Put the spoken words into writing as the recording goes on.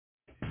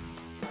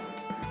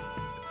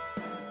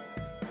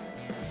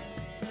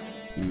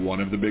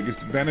One of the biggest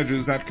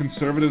advantages that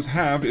conservatives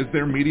have is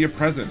their media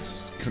presence.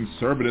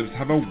 Conservatives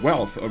have a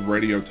wealth of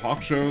radio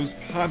talk shows,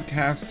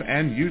 podcasts,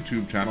 and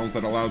YouTube channels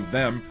that allow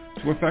them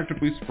to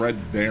effectively spread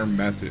their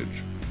message.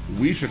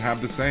 We should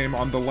have the same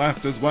on the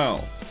left as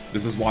well.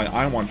 This is why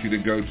I want you to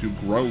go to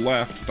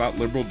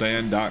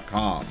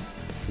growleft.liberaldan.com.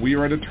 We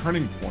are at a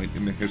turning point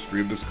in the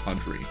history of this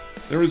country.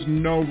 There is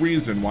no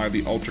reason why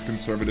the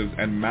ultra-conservatives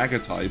and MAGA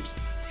types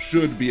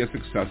should be as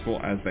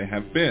successful as they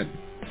have been.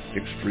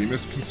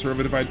 Extremist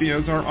conservative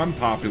ideas are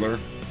unpopular,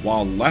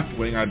 while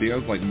left-wing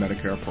ideas like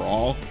Medicare for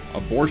all,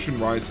 abortion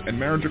rights, and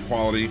marriage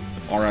equality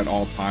are at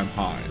all-time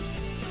highs.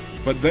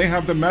 But they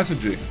have the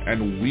messaging,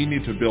 and we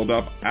need to build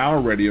up our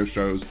radio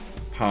shows,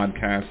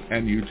 podcasts,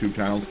 and YouTube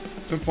channels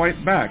to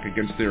fight back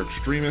against their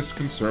extremist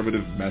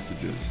conservative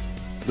messages.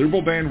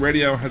 Liberal Dan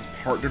Radio has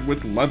partnered with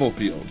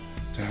Levelfield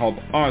to help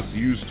us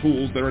use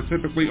tools that are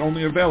typically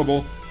only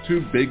available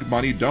to big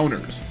money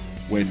donors.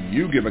 When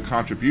you give a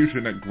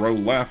contribution at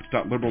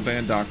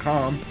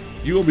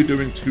growleft.liberaldan.com, you will be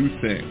doing two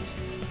things.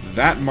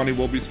 That money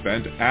will be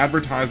spent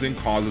advertising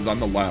causes on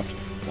the left,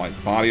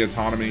 like body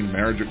autonomy,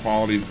 marriage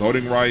equality,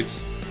 voting rights,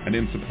 and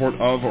in support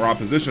of or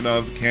opposition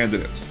of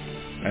candidates.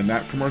 And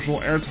that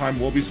commercial airtime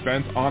will be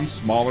spent on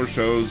smaller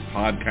shows,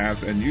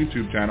 podcasts, and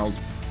YouTube channels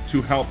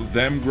to help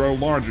them grow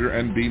larger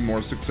and be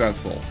more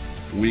successful.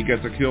 We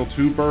get to kill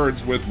two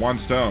birds with one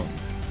stone,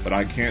 but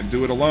I can't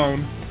do it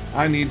alone.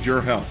 I need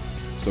your help.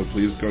 So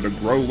please go to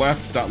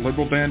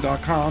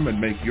growleft.liberaldan.com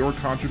and make your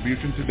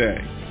contribution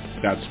today.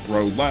 That's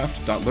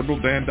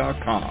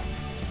growleft.liberaldan.com.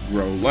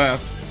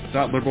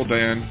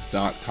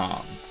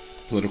 growleft.liberaldan.com.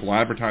 Political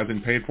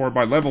advertising paid for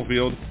by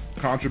Levelfield.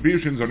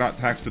 Contributions are not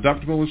tax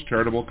deductible as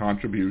charitable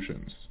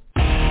contributions.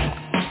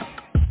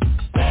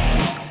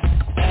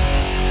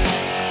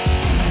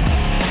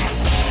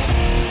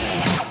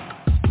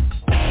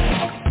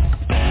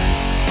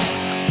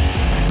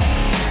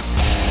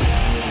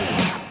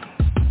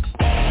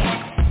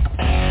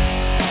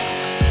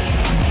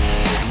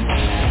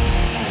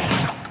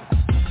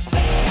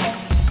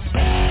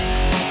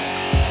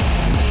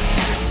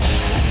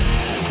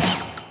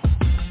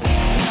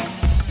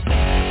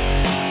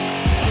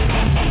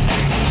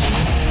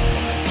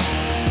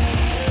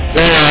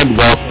 And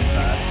welcome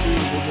back to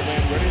Liberal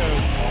Dan Radio.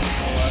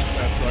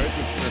 That's right.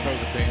 This is your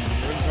host, James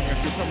Moon, coming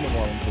at you from New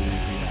Orleans,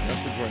 Louisiana.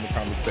 To join the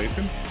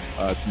conversation,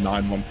 it's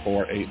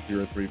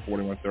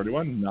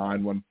 914-803-4131,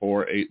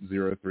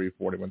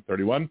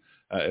 914-803-4131.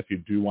 If you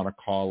do want to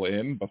call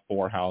in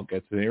before Hal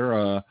gets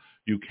here,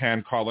 you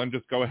can call in.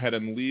 Just go ahead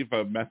and leave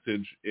a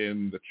message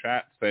in the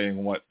chat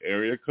saying what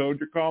area code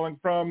you're calling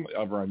from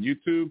over on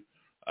YouTube,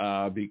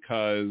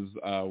 because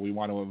we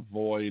want to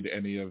avoid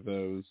any of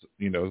those,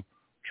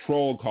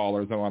 troll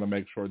callers. I want to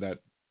make sure that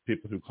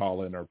people who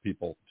call in are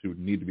people who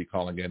need to be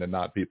calling in and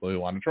not people who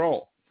want to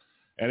troll.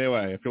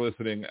 Anyway, if you're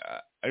listening,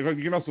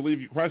 you can also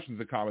leave your questions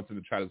and comments in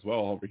the chat as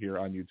well over here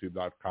on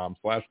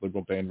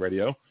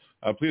youtube.com/liberaldanradio.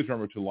 Please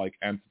remember to like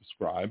and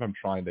subscribe. I'm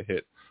trying to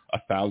hit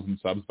 1,000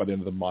 subs by the end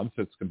of the month.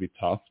 It's going to be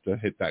tough to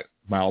hit that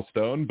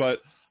milestone,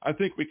 but I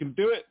think we can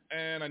do it,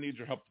 and I need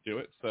your help to do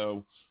it.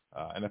 So,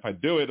 and if I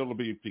do it, it'll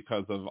be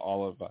because of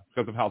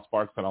Hal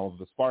Sparks and all of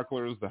the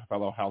sparklers, the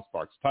fellow Hal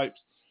Sparks types.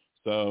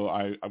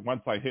 So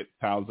once I hit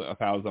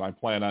 1,000, I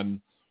plan on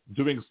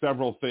doing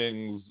several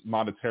things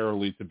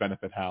monetarily to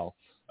benefit Hal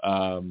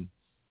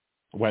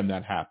when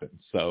that happens.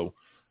 So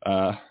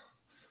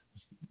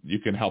you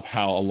can help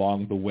Hal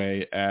along the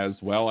way as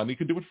well, and you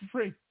can do it for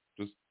free.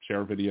 Just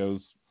share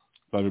videos,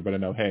 let everybody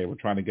know, hey, we're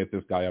trying to get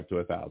this guy up to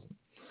 1,000.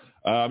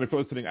 If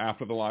you're listening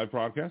after the live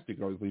broadcast, you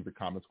can always leave your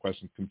comments,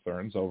 questions,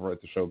 concerns over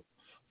at the show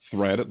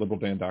thread at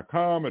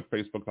liberaldan.com, at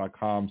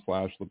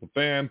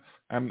facebook.com/liberaldan,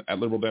 and at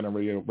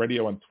liberaldan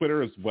radio on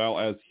Twitter, as well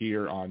as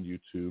here on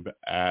YouTube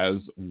as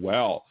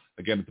well.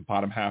 Again, at the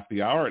bottom half of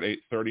the hour at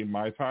 8:30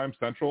 my time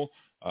Central,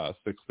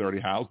 6:30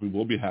 Hal's, we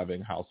will be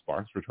having Hal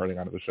Sparks returning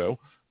onto the show.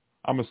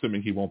 I'm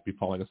assuming he won't be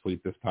falling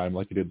asleep this time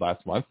like he did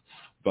last month,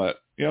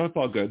 but it's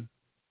all good.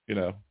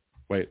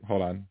 Wait,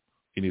 hold on.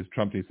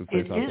 Trump needs to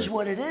say something. It is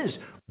what it is.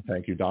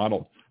 Thank you,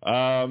 Donald.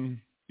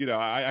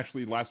 I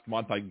actually last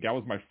month, that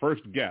was my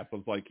first guess. I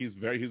was like, he's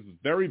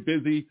very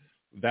busy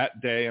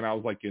that day. And I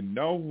was like, you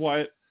know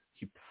what?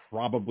 He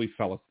probably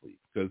fell asleep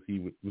because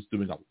he was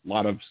doing a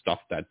lot of stuff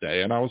that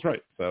day. And I was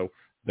right. So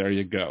there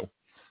you go.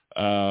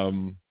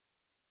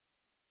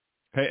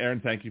 Hey, Aaron,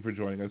 thank you for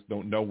joining us.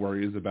 No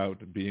worries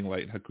about being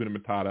late. Hakuna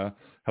Matata.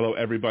 Hello,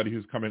 everybody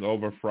who's coming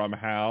over from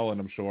Hal. And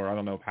I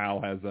don't know if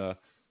Hal has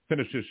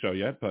finished his show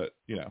yet, but,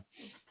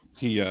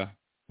 he'll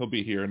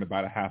be here in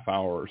about a half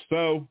hour or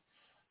so.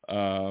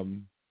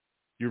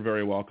 You're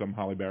very welcome,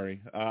 Holly Berry.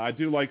 I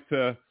do like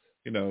to,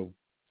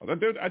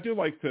 I do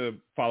like to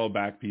follow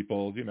back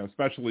people,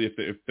 especially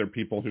if they're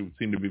people who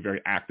seem to be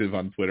very active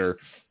on Twitter.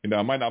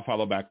 I might not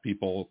follow back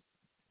people,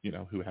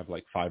 who have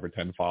like 5 or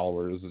 10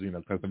 followers,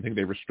 because I think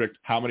they restrict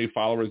how many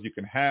followers you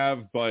can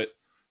have. But at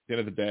the end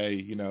of the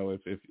day,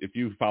 if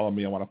you follow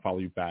me, I want to follow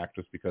you back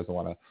just because I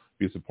want to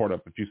be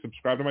supportive. If you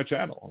subscribe to my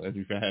channel, if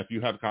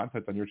you have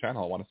content on your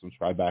channel, I want to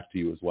subscribe back to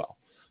you as well,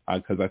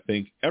 because I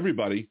think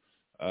everybody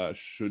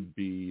should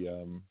be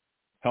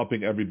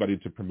helping everybody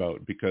to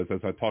promote, because as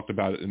I talked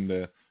about in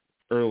the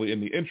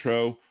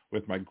intro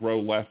with my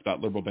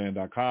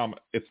growleft.liberaldan.com,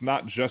 it's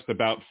not just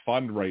about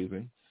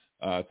fundraising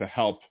to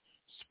help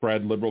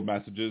spread liberal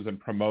messages and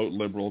promote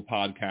liberal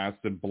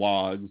podcasts and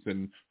blogs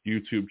and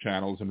YouTube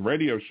channels and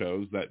radio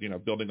shows that,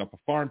 building up a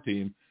farm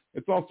team.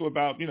 It's also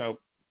about,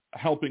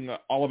 helping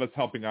all of us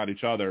helping out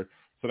each other.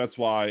 So that's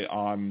why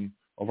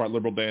over at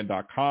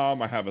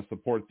liberaldan.com, I have a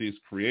support these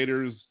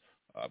creators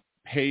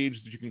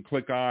page that you can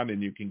click on,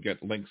 and you can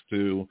get links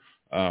to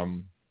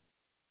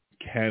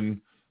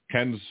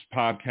Ken's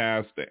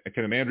podcast,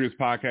 Ken and Andrew's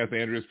podcast.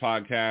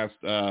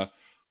 I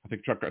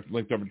think Trucker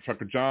linked over to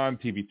Trucker John,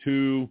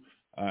 TV2,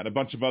 and a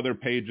bunch of other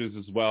pages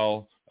as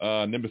well.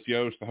 Nimbus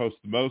Yosh, the host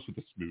of the most with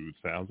the smooth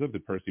sounds of the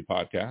Percy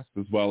podcast,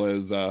 as well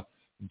as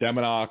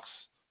Demonox,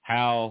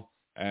 Hal,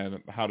 and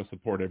how to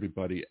support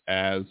everybody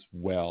as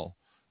well.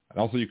 And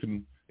also, you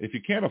can, if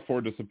you can't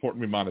afford to support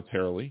me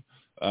monetarily,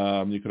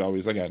 you could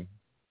always, again,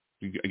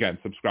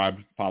 subscribe,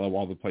 follow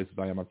all the places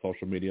I am on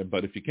social media.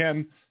 But if you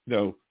can,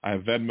 I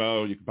have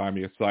Venmo. You can buy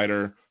me a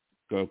cider.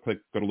 Go to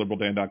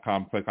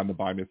liberaldan.com, click on the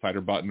buy me a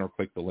cider button, or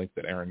click the link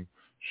that Aaron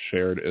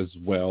shared as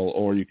well.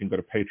 Or you can go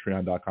to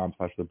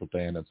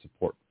patreon.com/liberaldan and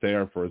support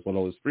there for as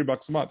little as $3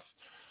 a month.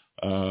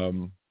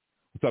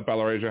 What's up,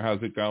 Ballarasia?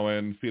 How's it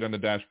going? Feet on the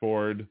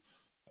dashboard.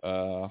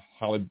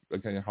 Holly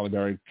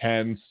Berry,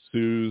 Ken,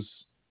 Suze,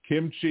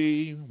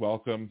 Kimchi,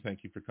 welcome.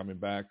 Thank you for coming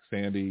back.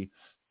 Sandy,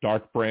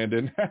 Dark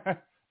Brandon,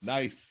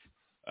 nice.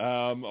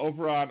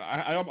 Over on,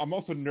 I'm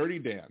also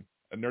Nerdy Dan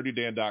at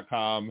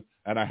nerdydan.com,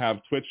 and I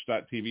have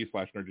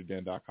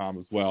twitch.tv/nerdydan.com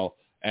as well.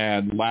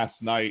 And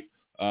last night,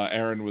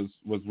 Aaron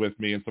was with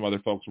me, and some other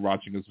folks were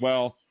watching as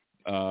well.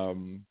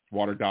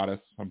 Water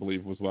Goddess, I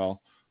believe, was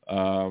well.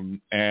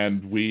 And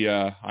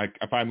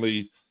I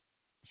finally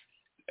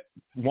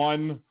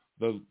won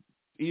the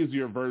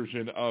easier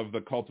version of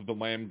the Cult of the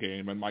Lamb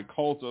game, and my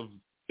cult's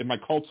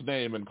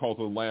name and Cult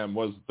of the Lamb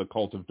was the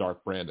Cult of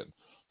Dark Brandon.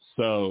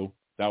 So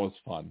that was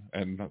fun.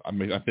 And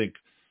I think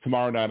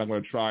tomorrow night I'm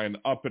going to try and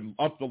up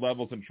the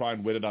levels and try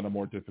and win it on a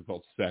more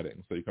difficult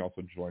setting. So you can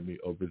also join me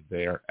over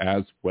there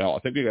as well. I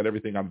think we got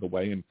everything out of the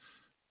way in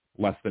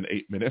less than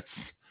 8 minutes.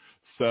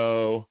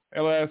 So,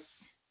 hey Les,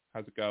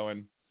 how's it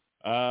going?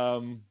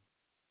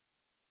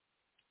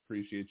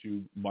 Appreciate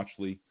you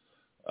muchly.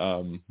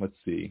 Let's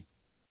see.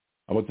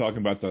 I was talking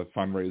about the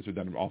fundraiser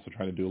that I'm also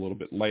trying to do a little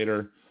bit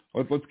later.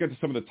 Let's get to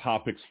some of the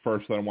topics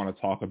first that I want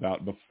to talk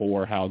about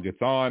before Hal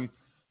gets on.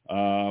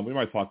 We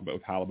might talk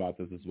with Hal about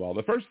this as well.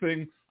 The first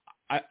thing,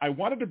 I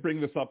wanted to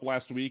bring this up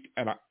last week,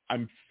 and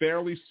I'm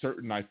fairly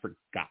certain I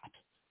forgot.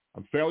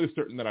 I'm fairly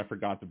certain that I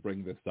forgot to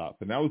bring this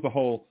up, and that was the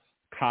whole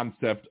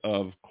concept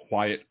of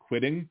quiet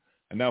quitting.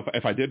 And now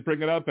if I did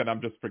bring it up and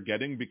I'm just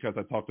forgetting because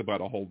I talked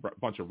about a whole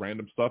bunch of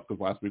random stuff,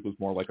 because last week was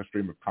more like a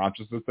stream of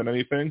consciousness than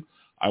anything,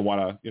 I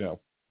want to,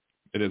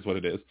 it is what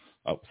it is.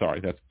 Oh,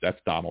 sorry, that's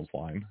Donald's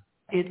line.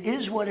 It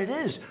is what it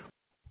is.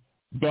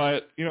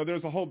 But,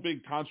 there's a whole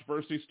big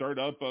controversy stirred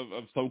up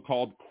of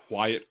so-called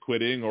quiet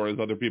quitting, or as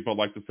other people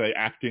like to say,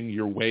 acting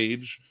your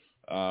wage,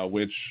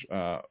 which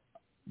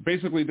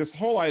basically this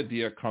whole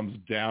idea comes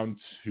down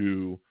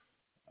to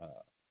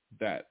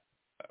that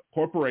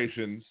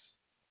corporations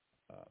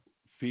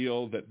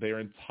feel that they're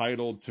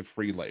entitled to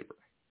free labor,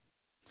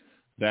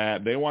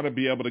 that they want to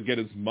be able to get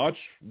as much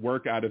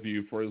work out of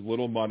you for as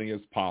little money as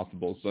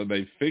possible. So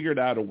they figured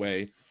out a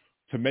way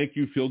to make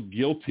you feel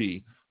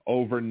guilty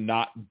over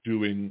not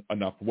doing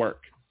enough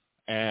work.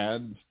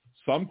 And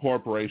some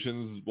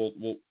corporations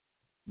will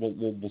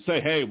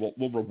say, hey,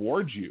 we'll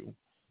reward you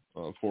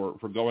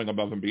for going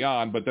above and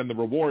beyond, but then the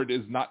reward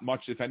is not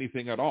much, if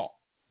anything at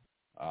all.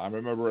 I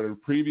remember at a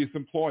previous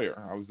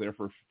employer, I was there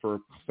for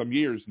some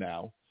years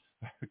now.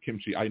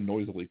 Kimchi, I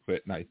noisily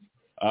quit. Nice.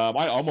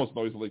 I almost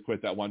noisily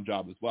quit that one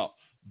job as well.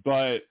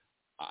 But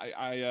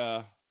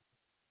I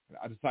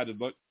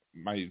decided, look,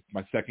 my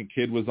second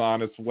kid was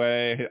on his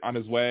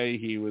way.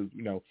 He was,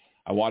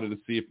 I wanted to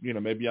see if,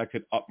 maybe I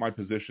could up my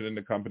position in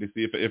the company,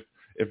 see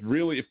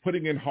if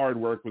putting in hard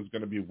work was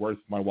going to be worth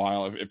my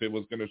while, if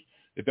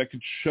that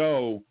could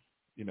show,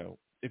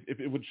 if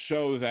it would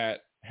show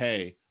that,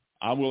 hey,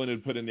 I'm willing to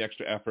put in the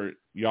extra effort.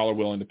 Y'all are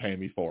willing to pay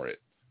me for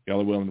it.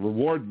 Y'all are willing to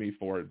reward me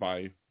for it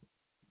by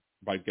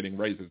getting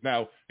raises.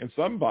 Now, in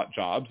some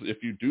jobs,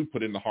 if you do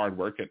put in the hard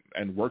work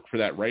and work for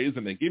that raise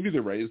and they give you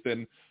the raise,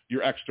 then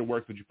your extra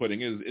work that you're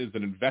putting is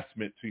an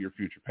investment to your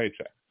future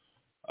paycheck.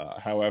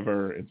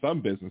 However, in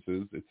some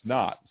businesses, it's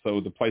not. So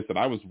the place that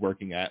I was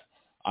working at,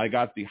 I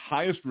got the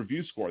highest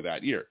review score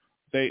that year.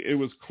 It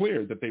was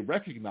clear that they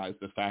recognized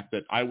the fact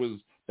that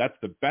that's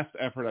the best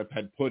effort I've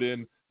had put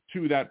in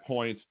to that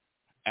point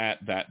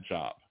at that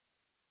job.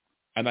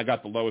 And I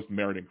got the lowest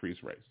merit increase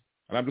raise.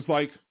 And I'm just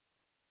like,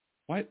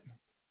 what?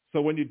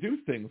 So when you do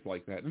things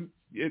like that,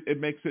 it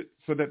makes it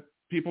so that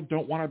people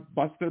don't want to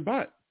bust their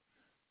butt.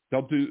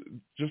 They'll do,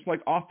 just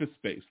like Office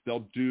Space,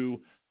 they'll do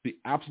the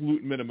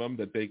absolute minimum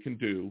that they can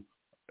do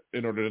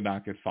in order to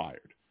not get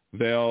fired.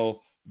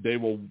 They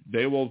will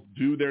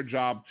do their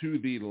job to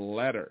the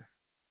letter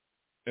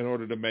in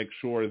order to make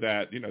sure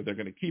that, they're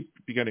going to keep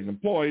getting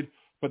employed,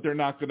 but they're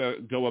not going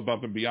to go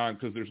above and beyond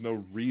because there's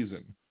no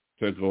reason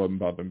to go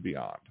above and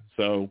beyond.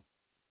 So,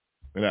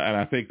 and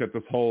I think that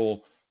this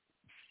whole,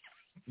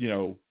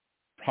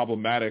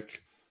 problematic,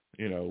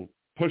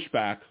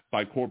 pushback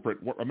by corporate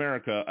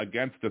America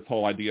against this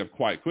whole idea of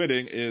quiet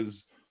quitting is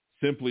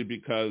simply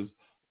because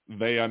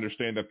they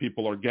understand that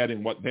people are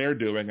getting what they're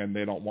doing and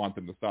they don't want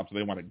them to stop, so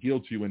they want to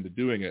guilt you into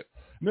doing it.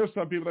 And there's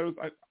some people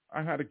that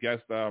I had a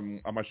guest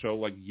on my show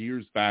like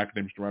years back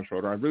named Joanne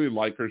Schroeder. I really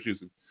like her.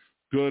 She's a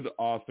good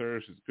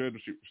author. She's good.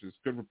 She's a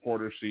good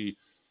reporter. She,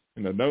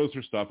 knows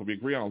her stuff. We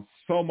agree on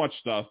so much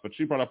stuff, but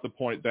she brought up the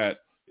point that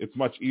it's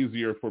much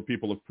easier for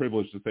people of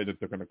privilege to say that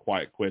they're going to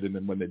quiet quit, and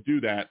then when they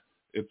do that,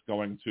 it's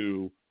going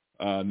to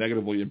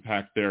negatively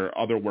impact their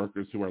other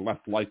workers who are less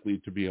likely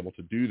to be able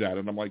to do that.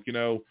 And I'm like,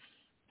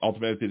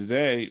 ultimately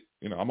today,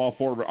 I'm all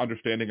for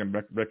understanding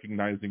and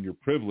recognizing your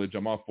privilege.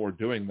 I'm all for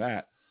doing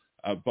that.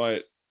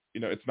 But,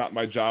 it's not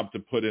my job to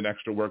put in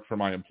extra work for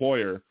my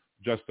employer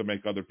just to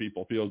make other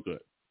people feel good.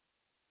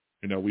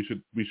 We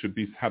should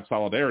have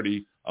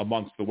solidarity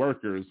amongst the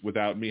workers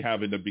without me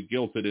having to be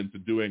guilted into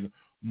doing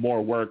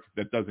more work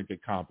that doesn't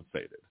get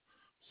compensated.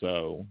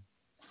 So,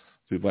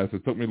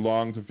 it took me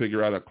long to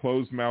figure out a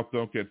closed mouth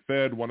don't get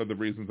fed. One of the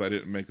reasons I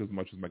didn't make as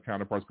much as my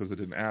counterparts because I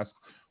didn't ask.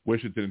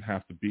 Wish it didn't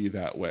have to be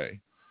that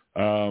way.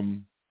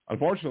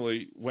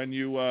 Unfortunately, when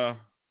you, I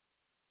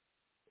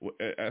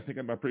think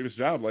in my previous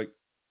job, like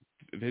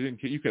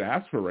you could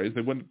ask for a raise.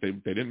 They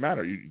didn't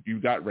matter. You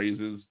got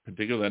raises,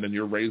 particularly then, and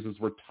your raises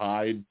were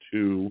tied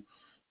to,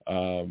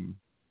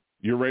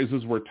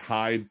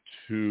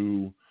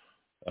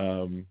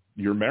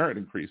 your merit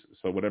increases.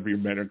 So whatever your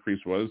merit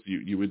increase was,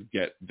 you would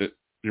get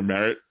your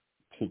merit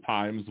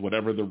times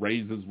whatever the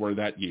raises were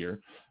that year,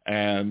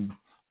 and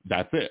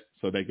that's it.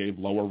 So they gave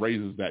lower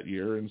raises that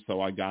year, and so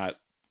I got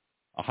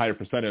a higher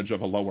percentage of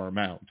a lower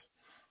amount.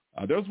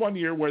 There was one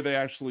year where they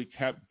actually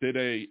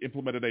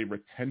implemented a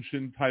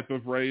retention type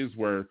of raise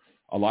where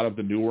a lot of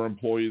the newer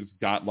employees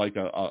got like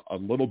a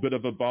little bit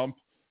of a bump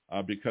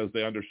because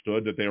they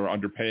understood that they were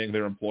underpaying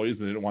their employees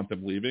and they didn't want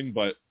them leaving.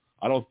 But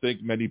I don't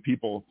think many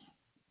people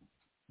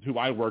who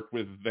I worked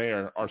with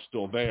there are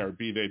still there,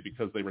 be they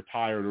because they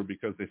retired or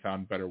because they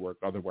found better work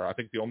elsewhere. I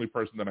think the only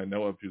person that I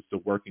know of who's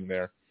still working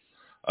there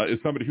is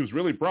somebody who's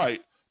really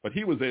bright, but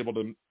he was able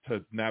to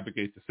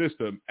navigate the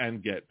system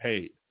and get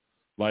paid.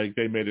 Like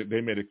they made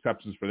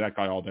exceptions for that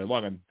guy all day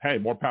long, and hey,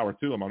 more power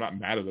to him. I'm not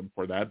mad at him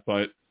for that,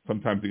 but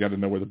sometimes you got to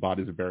know where the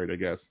bodies are buried, I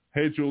guess.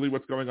 Hey, Julie,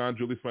 what's going on?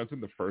 Julie Swenson,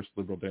 the first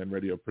Liberal Dan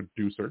Radio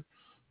producer,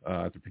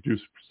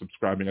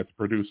 subscribing at the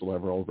producer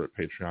level over at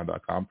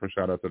patreon.com for a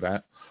shout out to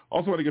that.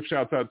 Also want to give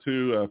shouts out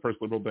to First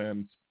Liberal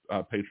Dan's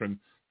patron,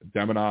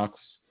 Demonox.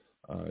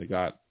 You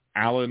got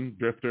Alan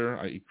Drifter,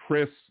 i.e.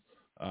 Chris.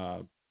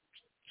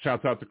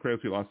 Shouts out to Chris.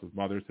 He lost his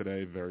mother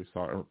today. Very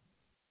sorry.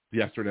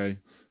 Yesterday.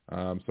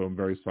 So I'm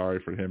very sorry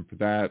for him for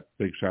that.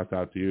 Big shout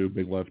out to you.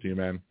 Big love to you,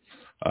 man.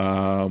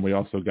 We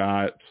also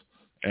got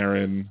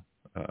Aaron,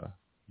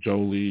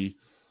 Jolie,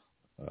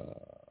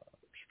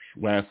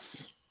 Wes.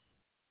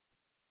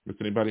 Miss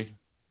anybody?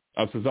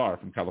 Cesar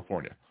from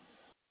California.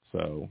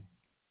 So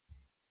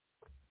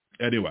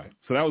anyway,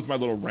 so that was my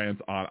little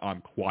rant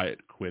on quiet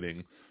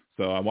quitting.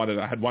 So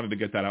I had wanted to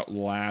get that out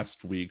last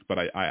week, but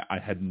I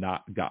had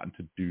not gotten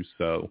to do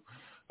so.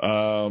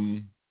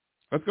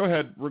 Let's go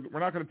ahead. We're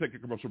not going to take a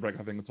commercial break,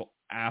 I think, until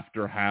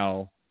after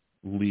Hal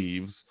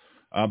leaves.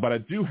 But I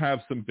do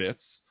have some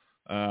bits.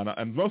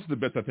 And most of the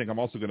bits I think I'm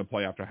also going to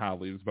play after Hal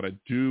leaves. But I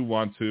do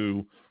want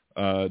to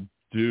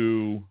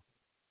do,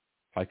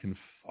 if I can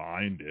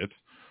find it.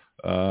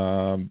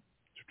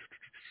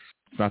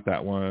 It's not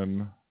that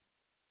one.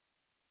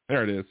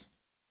 There it is.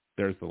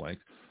 There's the link.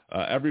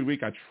 Every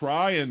week I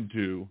try and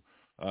do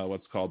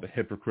what's called the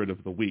Hypocrite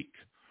of the Week.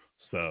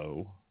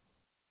 So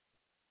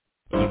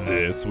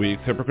this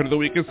week's Hypocrite of the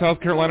Week is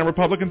South Carolina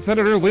Republican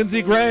Senator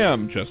Lindsey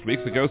Graham. Just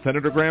weeks ago,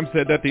 Senator Graham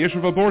said that the issue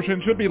of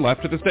abortion should be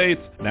left to the states.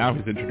 Now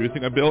he's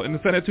introducing a bill in the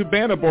Senate to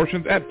ban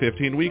abortions at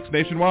 15 weeks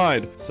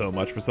nationwide. So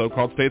much for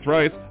so-called states'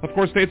 rights. Of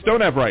course, states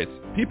don't have rights.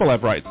 People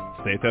have rights.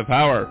 States have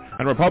power.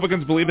 And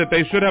Republicans believe that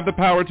they should have the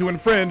power to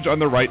infringe on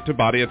the right to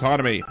body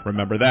autonomy.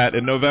 Remember that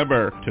in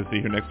November. To see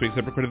who next week's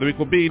Hypocrite of the Week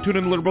will be, tune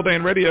in to Liberal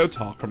Dan Radio.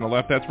 Talk from the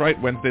left, that's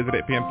right. Wednesdays at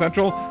 8 p.m.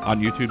 Central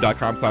on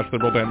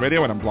youtube.com/Liberal Dan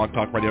Radio and on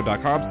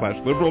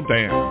blogtalkradio.com/Liberal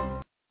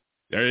Dan.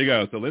 There you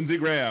go. So Lindsey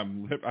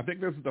Graham, I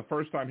think this is the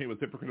first time he was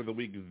Hypocrite of the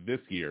Week this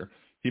year.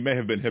 He may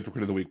have been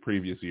Hypocrite of the Week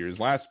previous years.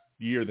 Last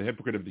year, the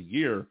Hypocrite of the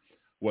Year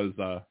was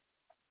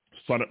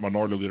Senate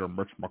Minority Leader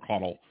Mitch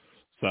McConnell.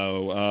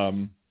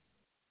 So,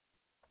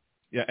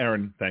 yeah,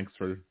 Aaron, thanks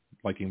for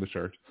liking the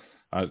shirt.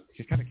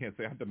 You kind of can't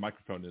say I have the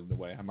microphone in the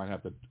way. I might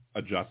have to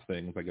adjust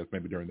things, I guess,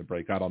 maybe during the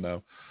break. I don't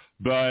know.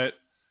 But,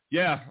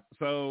 yeah,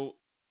 so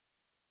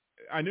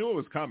I knew it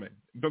was coming.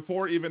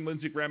 Before even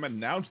Lindsey Graham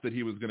announced that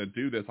he was going to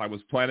do this, I was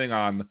planning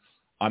on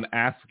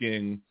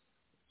asking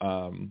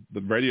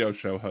the radio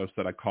show host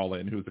that I call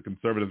in, who's a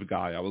conservative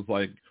guy. I was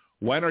like,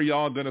 when are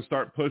y'all going to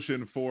start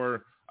pushing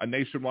for a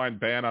nationwide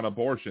ban on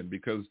abortion?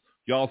 Because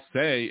Y'all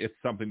say it's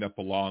something that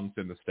belongs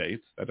in the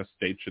states, that a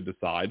state should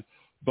decide,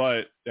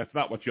 but that's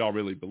not what y'all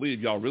really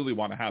believe. Y'all really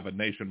want to have a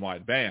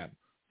nationwide ban.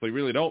 So you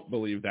really don't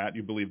believe that.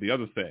 You believe the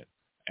other thing.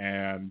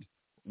 And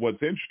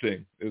what's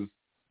interesting is,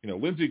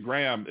 Lindsey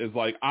Graham is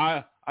like,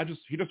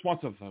 he just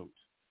wants a vote.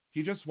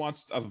 He just wants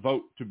a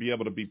vote to be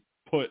able to be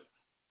put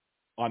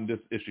on this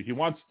issue. He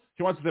wants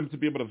them to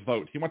be able to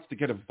vote. He wants to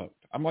get a vote.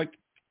 I'm like,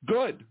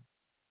 good.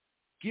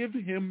 Give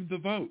him the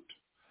vote.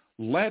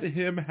 Let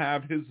him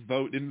have his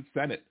vote in the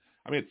Senate.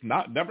 I mean, it's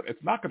not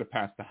going to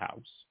pass the House.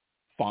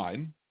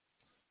 Fine.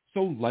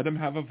 So let him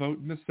have a vote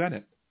in the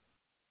Senate.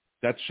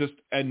 That's just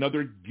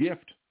another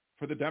gift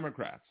for the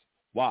Democrats.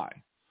 Why?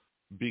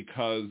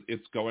 Because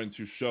it's going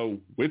to show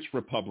which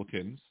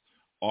Republicans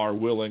are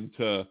willing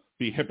to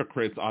be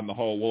hypocrites on the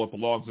whole, well, it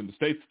belongs in the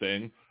states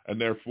thing, and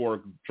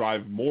therefore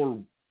drive more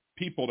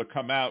people to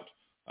come out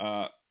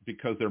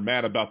because they're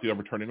mad about the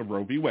overturning of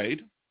Roe v.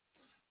 Wade.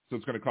 So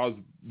it's going to cause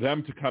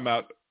them to come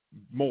out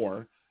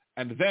more.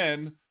 And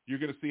then you're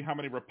going to see how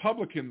many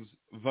Republicans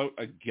vote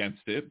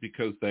against it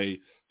because they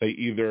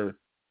either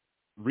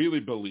really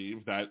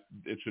believe that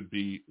it should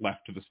be left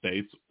to the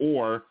states,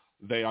 or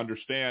they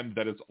understand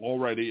that it's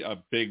already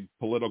a big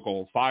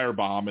political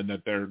firebomb and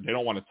that they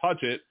don't want to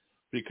touch it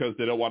because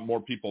they don't want more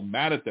people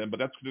mad at them. But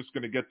that's just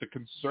going to get the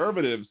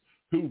conservatives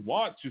who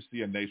want to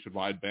see a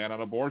nationwide ban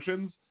on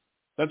abortions.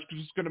 That's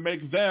just going to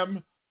make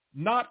them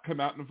not come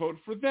out and vote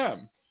for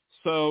them.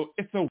 So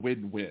it's a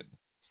win-win.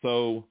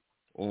 So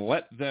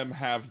let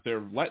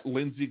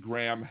Lindsey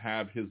Graham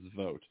have his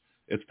vote.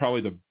 It's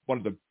probably one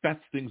of the best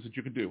things that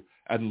you can do.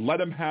 And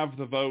let him have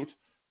the vote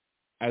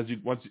as you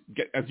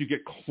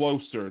get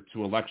closer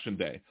to Election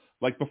Day.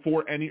 Like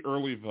before any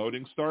early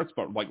voting starts,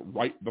 but like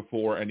right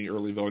before any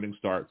early voting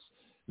starts.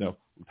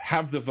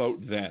 Have the vote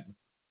then.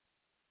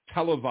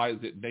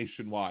 Televise it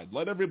nationwide.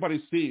 Let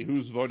everybody see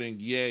who's voting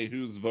yay,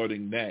 who's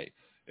voting nay.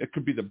 It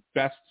could be the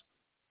best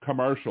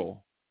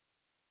commercial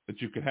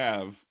that you could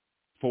have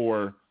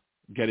for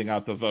getting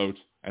out the vote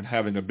and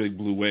having a big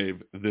blue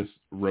wave this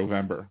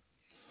November.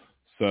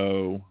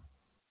 So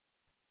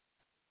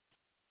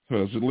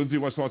Lindsey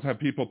wants to have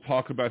people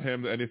talk about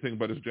him, anything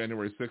but his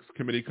January 6th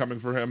committee coming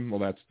for him.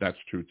 Well, that's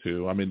true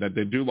too. I mean, that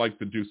they do like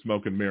to do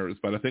smoke and mirrors,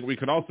 but I think we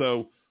can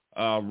also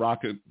walk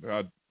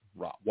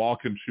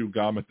and chew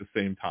gum at the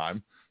same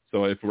time.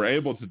 So if we're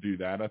able to do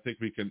that, I think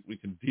we can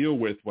deal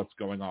with what's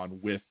going on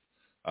with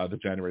the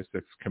January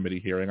 6th committee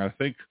hearing. I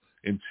think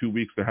in 2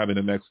 weeks they're having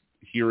the next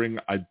hearing.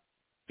 I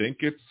think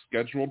it's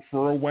scheduled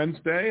for a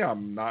Wednesday.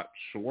 I'm not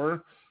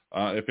sure.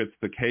 If it's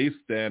the case,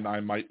 then I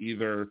might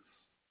either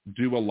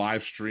do a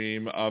live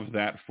stream of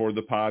that for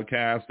the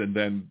podcast and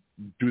then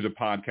do the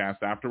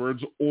podcast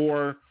afterwards,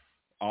 or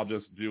I'll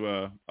just do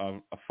a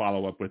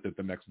follow-up with it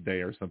the next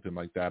day or something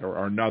like that,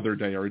 or another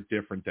day or a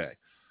different day.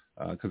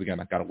 Because, again,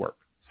 I got to work.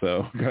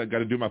 So I got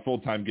to do my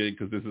full-time gig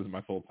because this isn't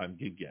my full-time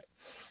gig yet.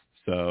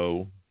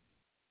 So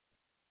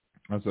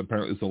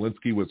apparently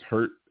Zelensky was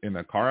hurt in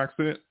a car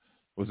accident.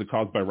 Was it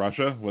caused by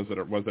Russia? Was it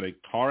a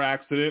car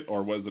accident,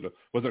 or was it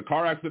a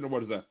car accident, or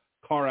what is a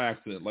car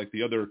accident like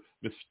the other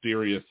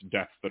mysterious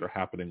deaths that are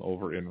happening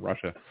over in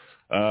Russia?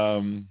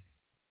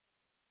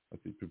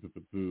 Let's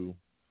see.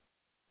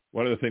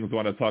 One of the things I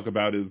want to talk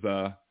about is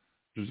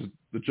just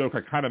the joke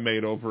I kind of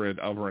made over in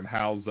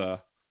Hal's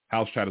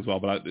house chat as well,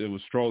 but it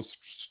was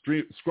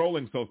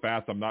scrolling so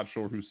fast I'm not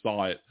sure who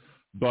saw it.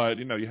 But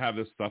you have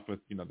this stuff with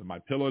the My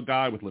Pillow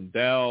guy with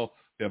Lindell.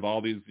 You have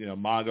all these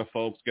MAGA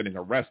folks getting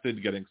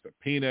arrested, getting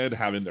subpoenaed,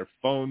 having their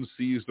phones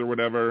seized or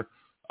whatever.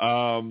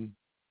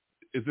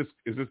 Is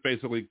this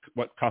basically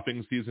what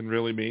cuffing season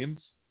really means?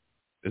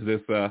 Is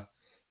this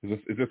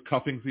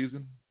cuffing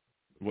season?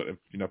 What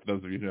for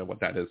those of you who know what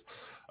that is.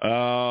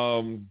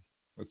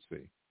 Let's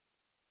see.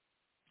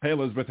 Hey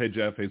Elizabeth, hey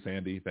Jeff, hey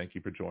Sandy, thank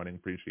you for joining,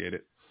 appreciate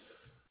it.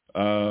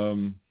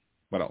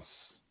 What else?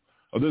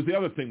 Oh, there's the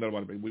other thing that I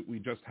want to be. We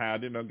just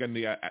had, again,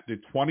 the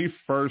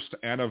 21st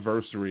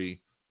anniversary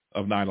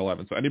of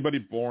 9/11. So anybody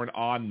born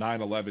on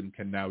 9/11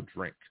 can now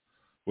drink,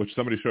 which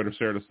somebody shared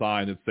a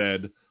sign that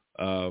said,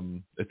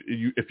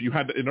 if you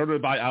had to, in order to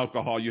buy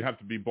alcohol, you have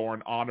to be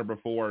born on or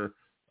before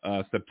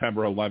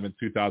September 11th,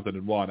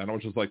 2001. And I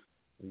was just like,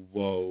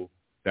 whoa,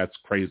 that's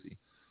crazy.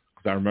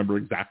 Because I remember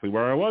exactly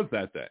where I was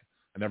that day,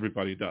 and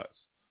everybody does.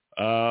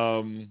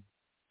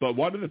 But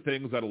one of the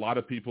things that a lot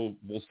of people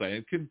will say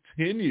and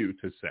continue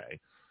to say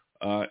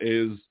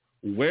is,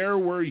 where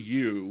were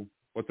you?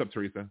 What's up,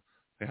 Teresa?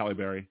 Hey, Halle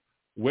Berry.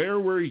 Where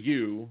were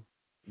you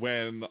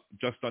when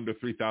just under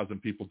 3,000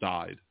 people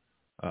died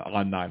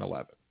on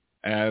 9/11?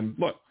 And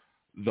look,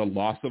 the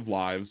loss of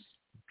lives,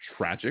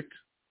 tragic,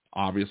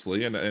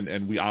 obviously,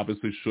 and we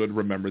obviously should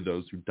remember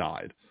those who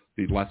died.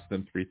 The less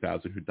than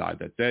 3,000 who died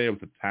that day. It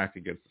was an attack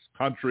against this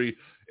country.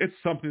 It's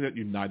something that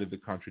united the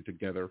country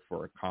together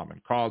for a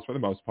common cause for the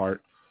most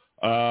part.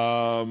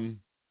 Nice,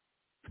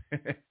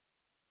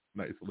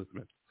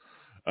 Elizabeth.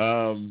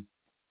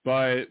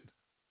 But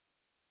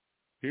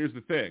here's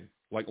the thing.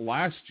 Like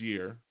last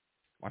year,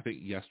 I think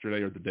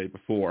yesterday or the day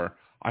before,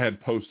 I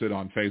had posted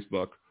on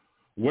Facebook,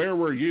 Where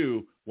were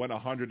you when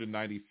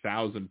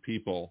 190,000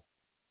 people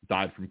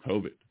died from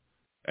COVID?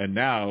 And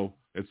now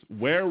it's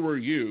where were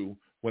you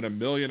when 1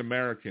 million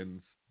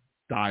Americans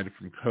died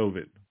from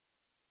COVID?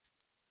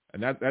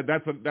 And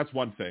that's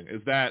one thing,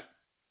 is that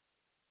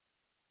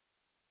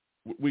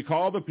we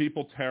call the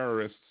people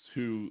terrorists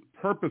who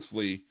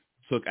purposely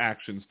took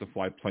actions to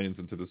fly planes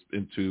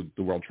into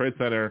the World Trade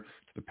Center,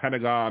 to the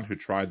Pentagon, who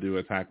tried to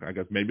attack, I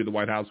guess, maybe the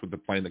White House with the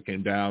plane that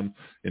came down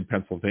in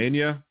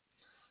Pennsylvania,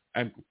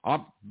 and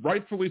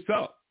rightfully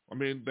so. I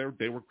mean,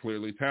 they were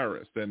clearly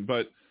terrorists.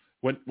 But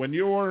when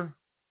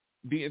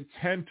the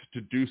intent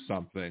to do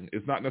something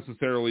is not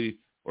necessarily,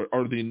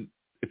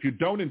 if you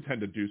don't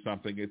intend to do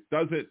something, it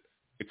doesn't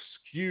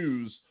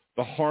excuse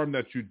the harm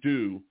that you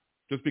do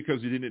just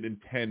because you didn't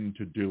intend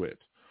to do it.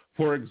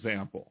 For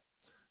example,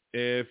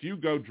 if you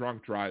go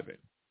drunk driving,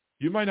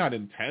 you might not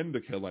intend to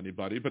kill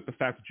anybody, but the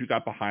fact that you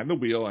got behind the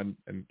wheel and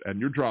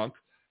you're drunk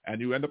and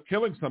you end up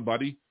killing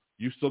somebody,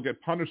 you still get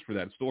punished for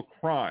that. It's still a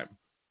crime.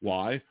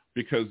 Why?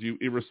 Because you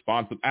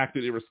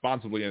acted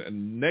irresponsibly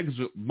and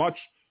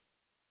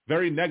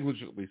very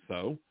negligently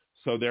so.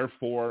 So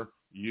therefore,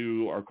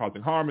 you are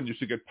causing harm, and you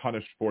should get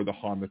punished for the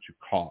harm that you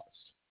caused.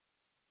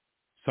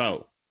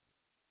 So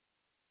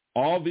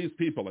all these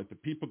people, like the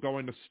people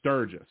going to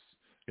Sturgis,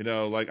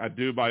 like I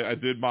did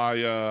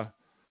my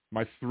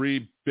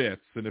 3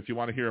 bits, and if you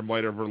want to hear them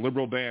later, for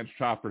Liberal Dance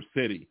Chopper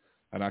City,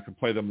 and I can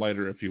play them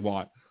later if you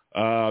want.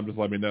 Just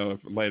let me know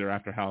later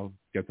after Hal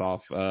gets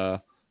off.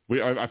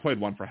 I played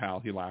one for Hal.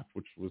 He laughed,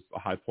 which was a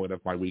high point of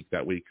my week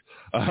that week.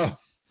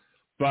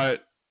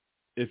 But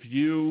if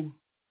you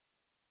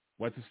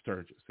went to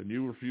Sturgis and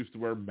you refused to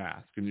wear a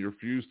mask and you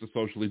refused to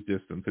socially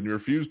distance and you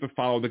refused to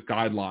follow the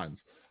guidelines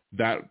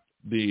that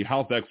the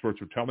health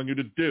experts are telling you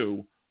to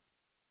do,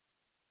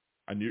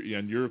 and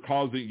you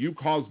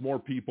cause more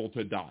people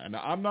to die. And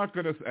I'm not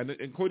going to, and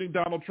including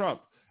Donald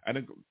Trump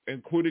and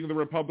including the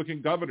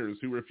Republican governors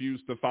who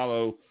refused to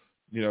follow,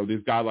 these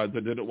guidelines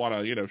that didn't want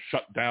to,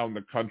 shut down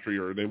the country,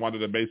 or they wanted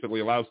to basically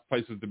allow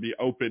places to be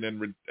open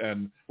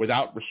and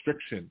without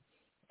restriction,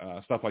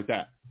 stuff like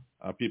that.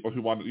 People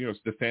who wanted,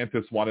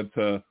 DeSantis wanted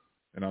to,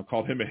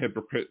 called him a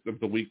hypocrite of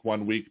the week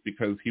one week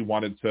because he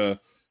wanted to,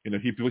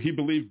 he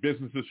believed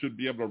businesses should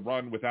be able to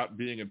run without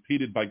being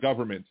impeded by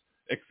government,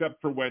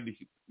 except for when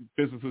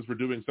businesses were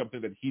doing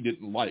something that he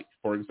didn't like.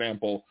 For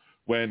example,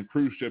 when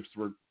cruise ships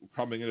were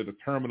coming into the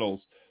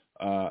terminals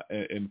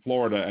in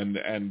Florida,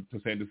 and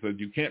DeSantis said,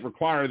 you can't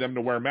require them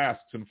to wear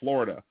masks in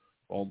Florida.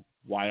 Well,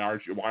 why are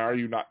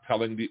you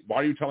telling these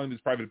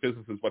private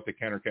businesses what they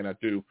can or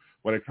cannot do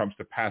when it comes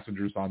to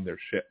passengers on their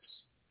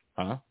ships?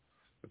 But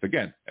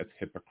again, it's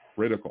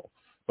hypocritical.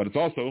 But it's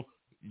also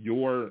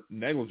your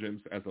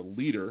negligence as a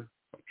leader,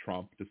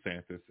 Trump,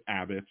 DeSantis,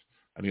 Abbott,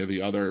 any of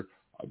the other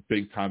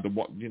big time,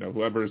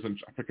 whoever is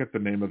I forget the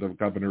name of the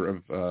governor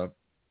of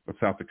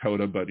South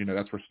Dakota, but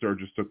that's where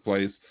Sturgis took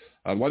place.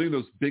 Letting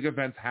those big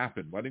events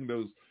happen, letting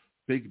those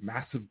big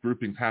massive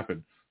groupings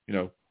happen.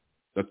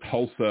 The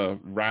Tulsa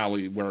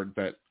rally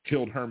that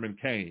killed Herman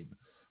Cain.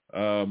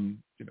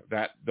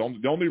 That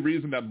the only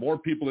reason that more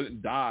people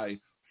didn't die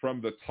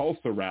from the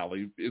Tulsa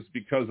rally is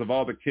because of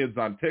all the kids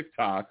on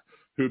TikTok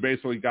who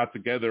basically got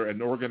together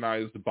and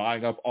organized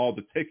buying up all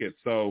the tickets.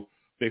 So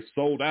they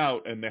sold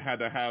out, and they had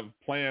to have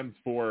plans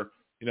for,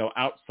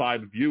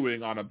 outside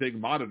viewing on a big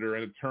monitor.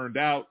 And it turned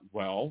out,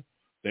 well,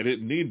 they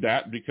didn't need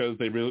that because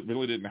they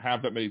really didn't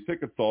have that many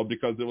tickets sold,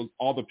 because it was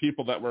all the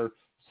people that were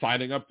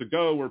signing up to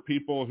go were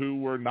people who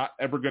were not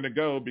ever going to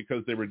go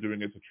because they were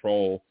doing it to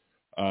troll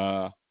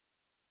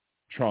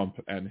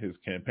Trump and his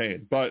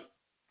campaign. But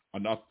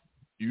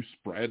you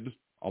spread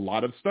a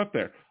lot of stuff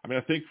there. I mean,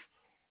 I think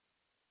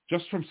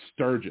just from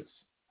Sturgis,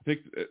 I think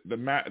the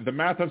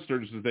math on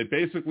Sturgis is they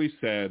basically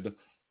said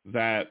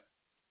that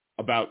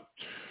about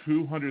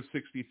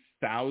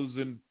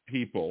 260,000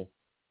 people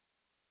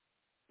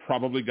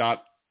probably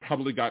got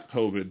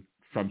COVID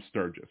from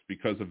Sturgis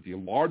because of the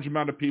large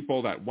amount of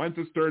people that went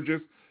to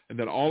Sturgis, and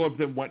then all of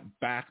them went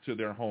back to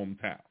their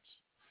hometowns.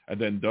 And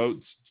then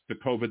the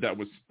COVID that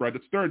was spread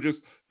at Sturgis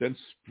then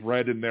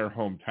spread in their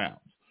hometowns.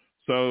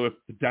 So if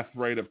the death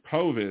rate of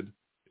COVID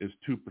is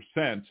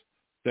 2%,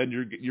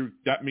 then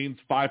that means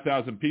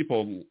 5,000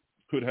 people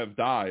could have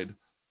died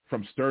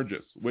from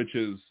Sturgis, which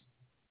is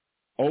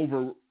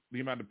over the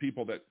amount of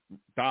people that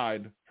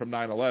died from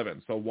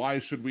 9/11. So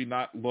why should we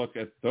not look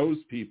at those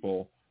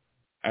people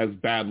as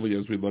badly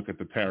as we look at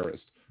the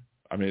terrorists?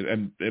 I mean,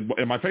 and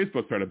in my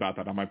Facebook thread about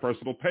that, on my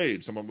personal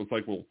page, someone was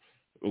like, well,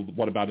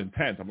 what about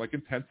intent? I'm like,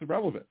 intent's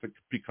irrelevant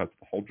because of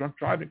the whole drunk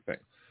driving thing.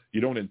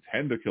 You don't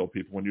intend to kill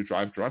people when you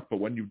drive drunk, but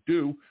when you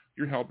do,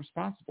 you're held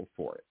responsible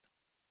for it.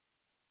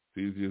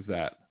 It's easy as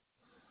that.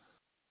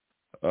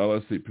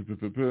 Let's see.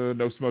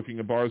 No smoking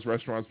in bars,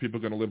 restaurants. People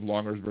are going to live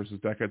longer versus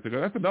decades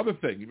ago. That's another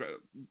thing.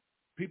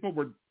 People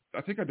were,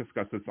 I think I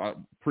discussed this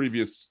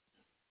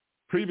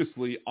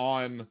previously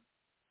on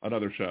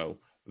another show,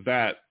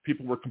 that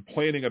people were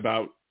complaining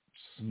about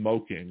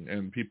smoking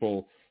and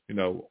people,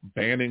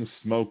 banning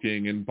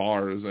smoking in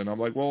bars. And I'm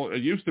like, well,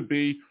 it used to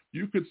be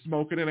you could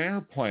smoke in an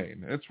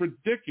airplane. It's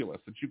ridiculous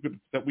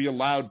that we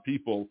allowed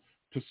people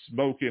to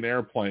smoke in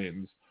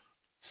airplanes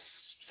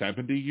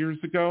 70 years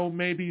ago,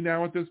 maybe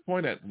now at this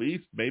point, at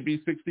least,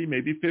 maybe 60,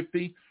 maybe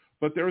 50.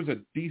 But there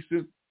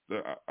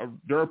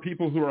are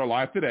people who are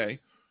alive today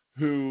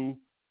who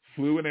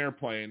flew in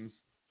airplanes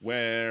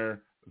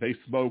where they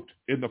smoked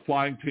in the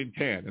flying tin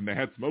can, and they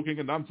had smoking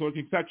and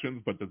non-smoking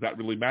sections, but does that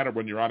really matter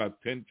when you're on a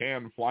tin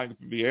can flying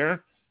through the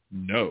air?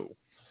 No.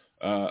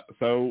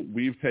 So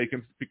we've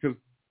taken, because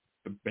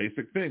the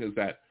basic thing is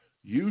that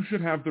you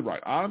should have the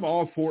right. I'm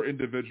all for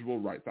individual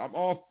rights. I'm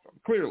all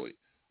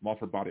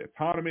for body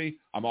autonomy.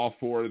 I'm all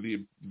for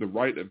the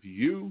right of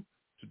you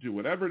to do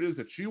whatever it is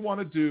that you want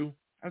to do,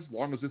 as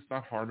long as it's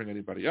not harming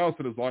anybody else,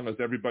 and as long as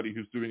everybody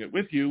who's doing it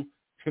with you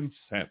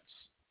consents.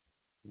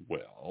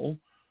 Well,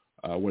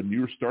 when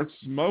you start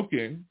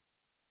smoking,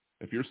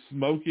 if you're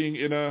smoking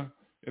in a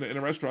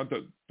restaurant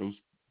that those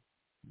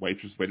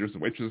waiters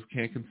and waitresses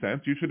can't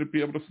consent, you shouldn't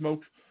be able to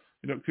smoke.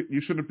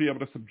 You shouldn't be able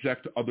to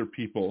subject other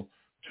people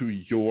to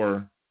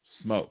your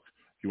smoke.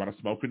 If you want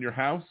to smoke in your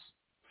house,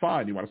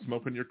 fine. You want to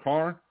smoke in your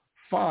car,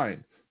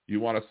 fine. You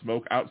want to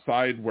smoke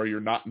outside where you're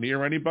not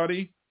near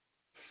anybody,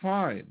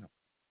 fine.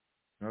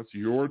 That's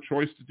your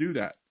choice to do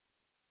that.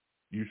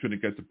 You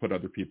shouldn't get to put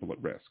other people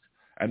at risk.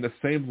 And the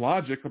same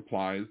logic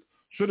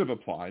should have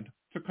applied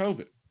to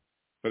COVID.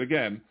 But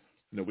again,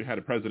 we had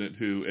a president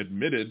who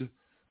admitted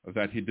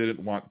that he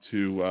didn't want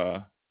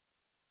to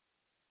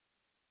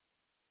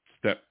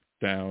step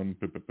down.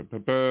 Say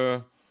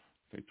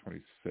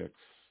 26.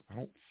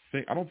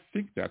 I don't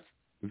think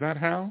is that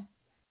Hal?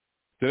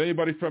 Did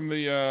anybody from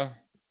the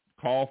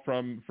call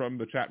from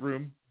the chat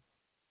room?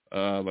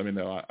 Let me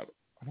know. I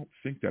don't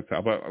think that's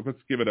Hal, but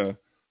let's give it a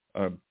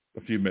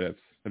few minutes.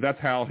 If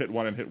that's Hal, hit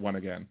one and hit one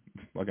again.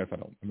 I guess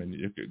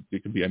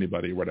it could be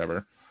anybody,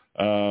 whatever.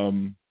 I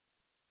don't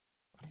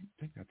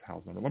think that's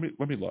Hal's number.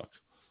 Let me look.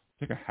 I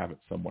think I have it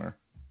somewhere.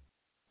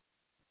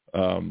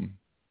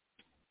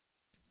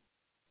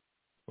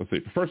 Let's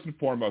see. First and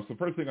foremost, the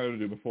first thing I'm going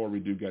to do before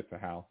we do get to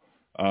Hal,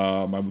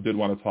 I did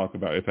want to talk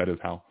about if that is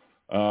Hal.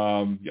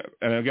 Yeah,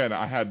 and again,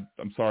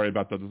 I'm sorry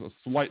about the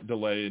slight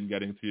delay in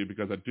getting to you,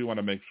 because I do want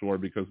to make sure,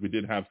 because we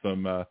did have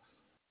some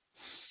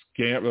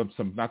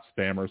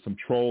some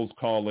trolls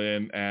call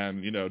in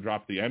and,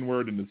 drop the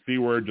N-word and the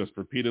C-word just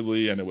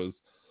repeatedly, and it was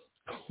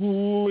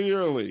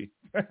clearly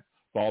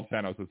Bald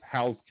Thanos says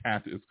Hal's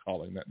cat is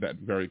calling. That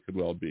very could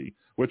well be.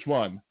 Which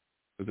one?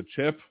 Is it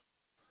Chip?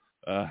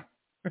 Let's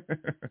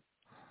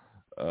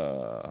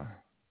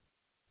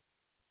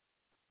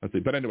see.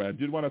 But anyway, I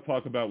did want to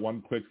talk about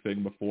one quick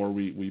thing before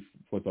we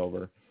flip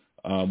over,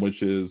 which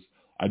is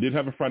I did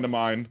have a friend of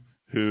mine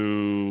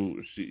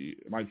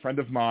my friend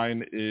of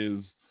mine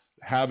is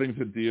having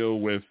to deal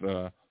with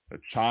a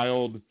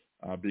child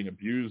being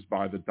abused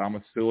by the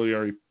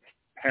domiciliary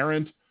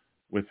parent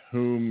with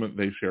whom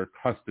they share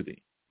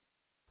custody.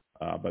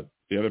 But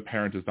the other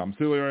parent is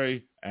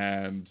domiciliary,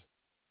 and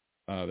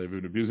they've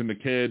been abusing the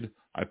kid.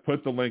 I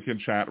put the link in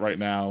chat right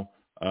now,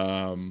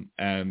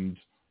 and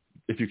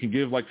if you can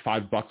give like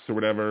 $5 or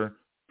whatever,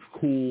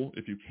 cool.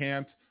 If you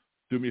can't,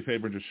 do me a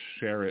favor and just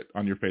share it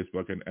on your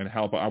Facebook and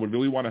help. I would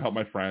really want to help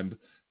my friend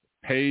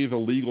pay the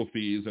legal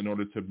fees in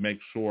order to make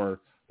sure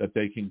that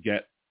they can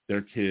get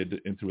their kid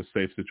into a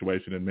safe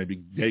situation, and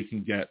maybe they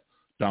can get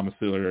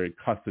domiciliary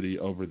custody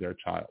over their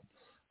child.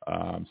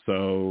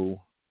 So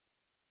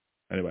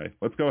anyway,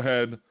 let's go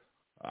ahead.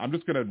 I'm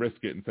just going to risk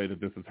it and say that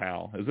this is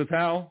Hal. Is this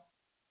Hal?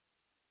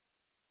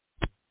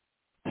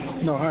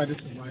 No, hi, this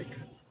is Mike.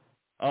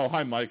 Oh,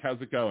 hi, Mike.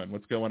 How's it going?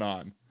 What's going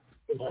on?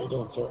 How you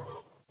doing, sir?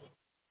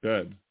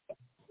 Good.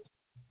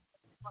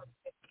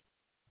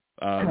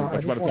 What do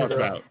you want to talk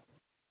about?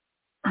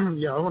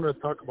 Yeah, I wanted to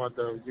talk about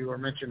you were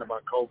mentioning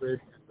about COVID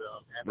and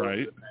the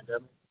pandemic.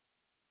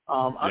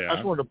 I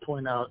just wanted to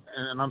point out,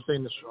 and I'm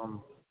saying this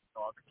from a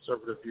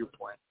conservative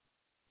viewpoint,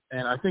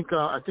 and I think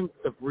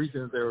the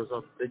reason there was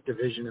a big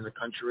division in the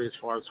country as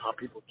far as how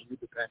people view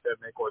the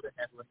pandemic or the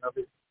handling of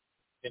it,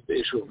 and the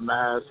issue of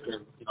masks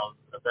and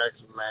the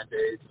vaccine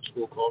mandates and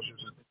school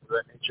closures and things of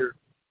that nature,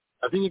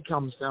 I think it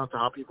comes down to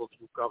how people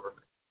view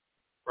government,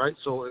 right?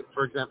 So,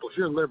 for example, if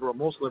you're a liberal,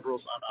 most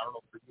liberals, I don't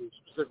know for you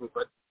specifically,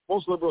 but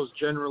most liberals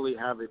generally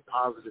have a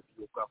positive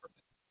view of government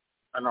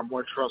and are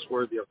more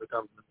trustworthy of the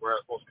government,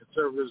 whereas most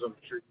conservatives, I'm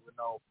sure you would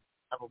know,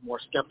 have a more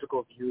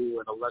skeptical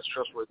view and a less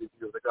trustworthy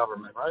view of the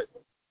government, right?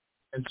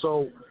 And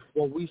so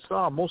what we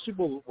saw, most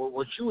people,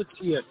 what you would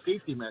see as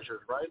safety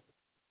measures, right?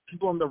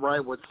 People on the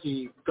right would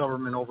see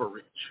government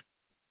overreach.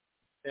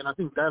 And I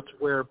think that's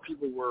where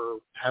people were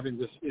having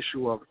this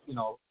issue of,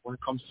 when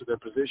it comes to their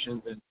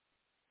positions and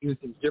doing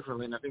things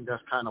differently. And I think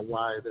that's kind of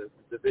why the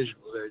division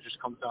was there. It just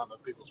comes down to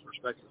people's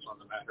perspectives on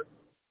the matter.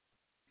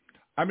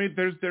 I mean,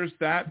 there's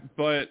that,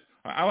 but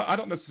I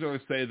don't necessarily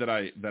say that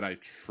I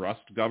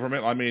trust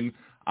government. I mean,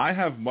 I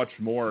have much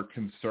more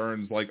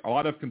concerns. Like, a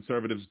lot of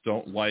conservatives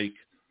don't like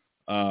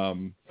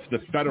the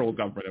federal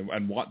government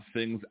and want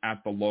things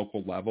at the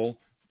local level.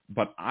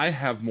 But I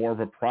have more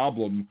of a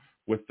problem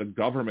with the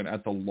government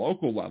at the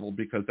local level,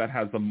 because that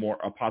has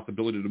a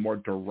possibility to more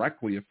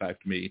directly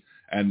affect me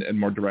and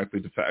more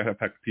directly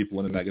affect people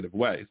in a negative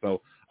way.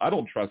 So I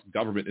don't trust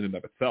government in and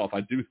of itself.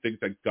 I do think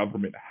that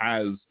government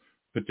has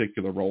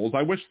particular roles.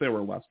 I wish there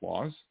were less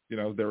laws.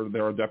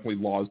 There are definitely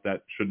laws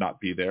that should not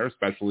be there,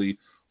 especially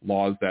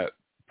laws that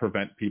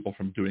prevent people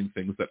from doing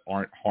things that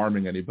aren't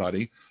harming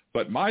anybody.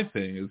 But my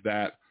thing is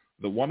that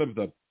one of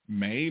the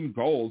main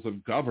goals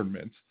of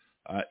government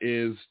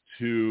is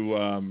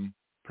to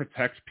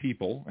protect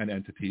people and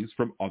entities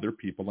from other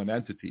people and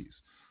entities.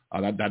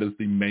 That is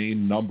the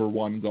main number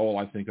one goal,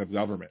 I think, of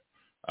government.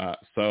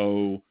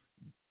 So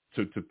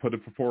to put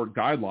it forward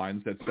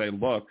guidelines that say,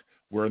 look,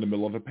 we're in the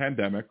middle of a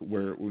pandemic.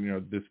 We're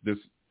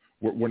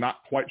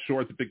not quite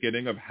sure at the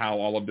beginning of how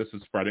all of this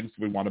is spreading, so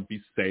we want to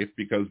be safe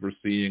because we're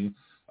seeing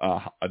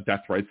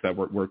death rates that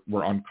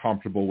we're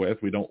uncomfortable with.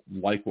 We don't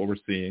like what we're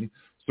seeing,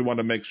 so we want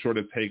to make sure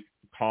to take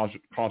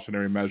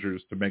cautionary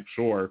measures to make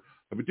sure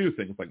that we do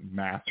things like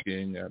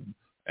masking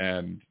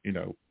and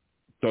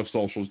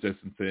social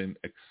distancing,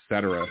 et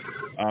cetera.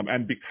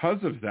 And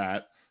because of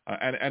that,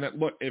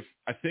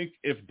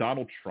 if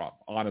Donald Trump,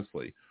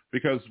 honestly,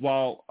 because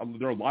while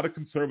there are a lot of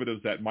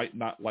conservatives that might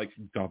not like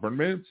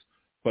government,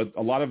 but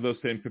a lot of those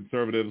same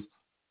conservatives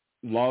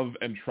love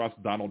and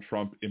trust Donald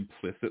Trump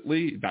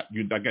implicitly. That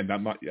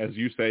might, as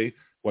you say,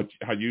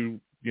 how you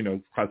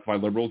classify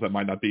liberals, that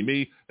might not be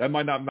me. That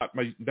might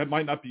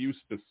not be you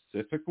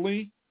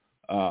specifically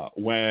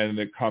when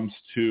it comes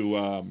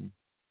to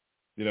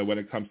when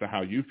it comes to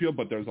how you feel.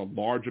 But there's a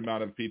large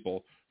amount of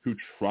people who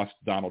trust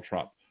Donald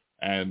Trump,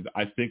 and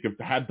I think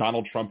had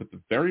Donald Trump at the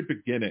very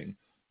beginning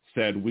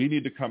said we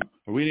need to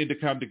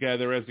come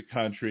together as a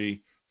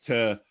country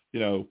to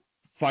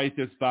fight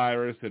this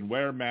virus and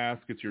wear a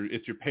mask. It's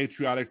your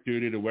patriotic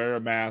duty to wear a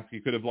mask.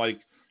 He could have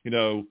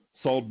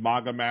sold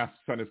MAGA masks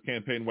on his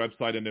campaign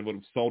website and it would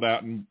have sold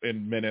out in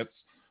minutes.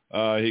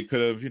 He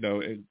could have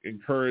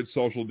encouraged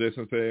social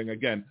distancing.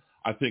 Again,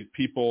 I think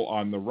people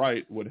on the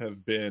right would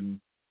have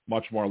been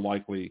much more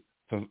likely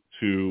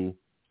to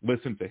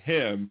listen to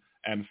him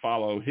and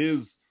follow his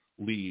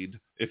lead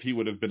if he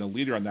would have been a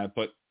leader on that.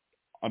 But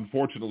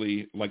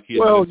unfortunately, he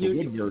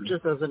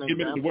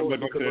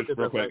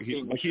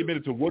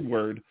admitted to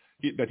Woodward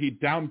that he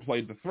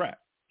downplayed the threat.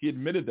 He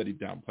admitted that he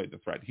downplayed the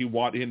threat.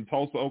 In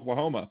Tulsa,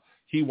 Oklahoma,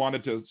 he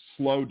wanted to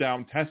slow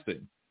down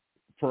testing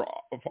for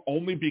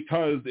only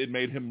because it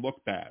made him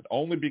look bad.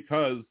 Only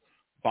because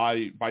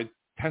by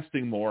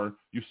testing more,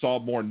 you saw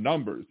more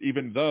numbers,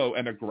 even though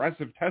an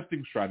aggressive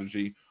testing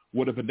strategy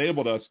would have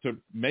enabled us to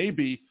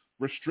maybe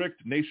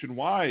restrict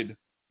nationwide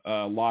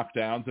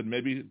lockdowns and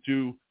maybe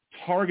do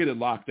targeted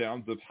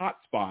lockdowns of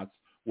hotspots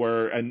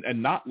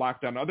and not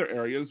lock down other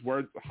areas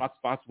where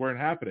hotspots weren't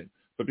happening.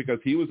 But because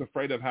he was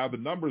afraid of how the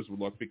numbers would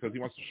look, because he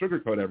wants to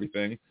sugarcoat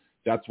everything,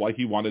 that's why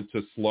he wanted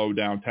to slow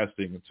down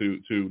testing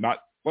to not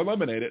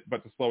eliminate it,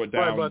 but to slow it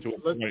down. Right,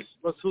 but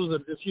let's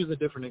use a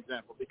different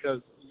example,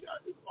 because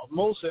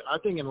I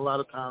think in a lot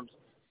of times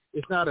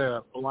it's not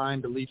a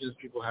blind allegiance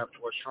people have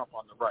towards Trump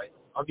on the right.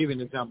 I'll give you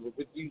an example.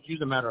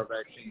 Use a matter of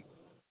vaccine.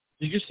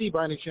 Did you see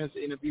by any chance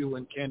the interview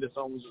when Candace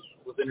Owens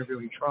was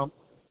interviewing Trump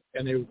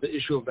and the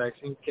issue of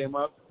vaccines came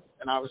up?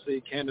 And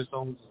obviously Candace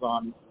Owens is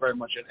on very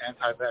much an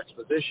anti-vax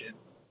position.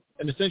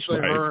 And essentially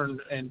her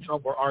and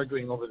Trump were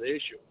arguing over the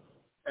issue.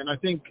 And I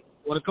think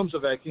when it comes to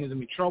vaccines,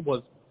 Trump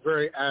was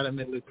very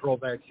adamantly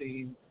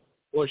pro-vaccine,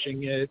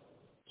 pushing it,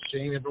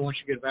 saying everyone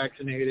should get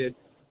vaccinated.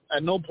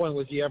 At no point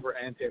was he ever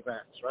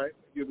anti-vax, right?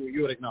 You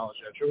would acknowledge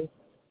that, true?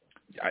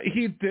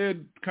 He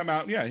did come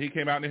out. Yeah, he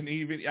came out, and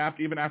even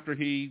after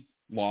he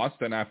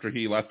lost and after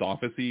he left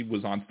office, he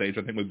was on stage,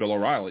 I think, with Bill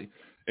O'Reilly,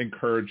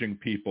 encouraging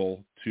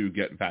people to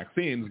get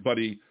vaccines. But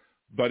he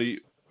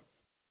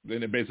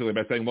basically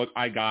by saying, look,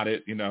 I got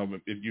it,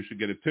 if you should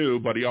get it too.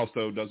 But he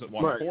also doesn't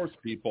want to force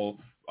people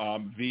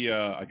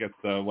via, I guess,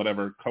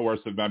 whatever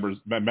coercive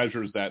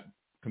measures that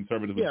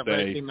conservatives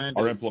say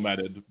are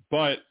implemented.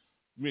 But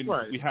we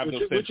have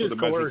those same sort of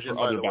measures for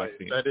other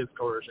vaccines. That is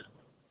coercion.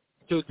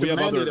 To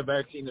mandate a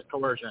vaccine is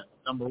coercion.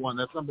 Number one.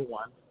 That's number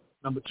one.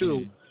 Number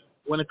two,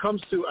 when it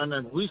comes to, and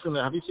then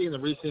recently, have you seen the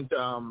recent,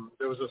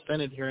 there was a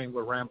Senate hearing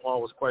where Rand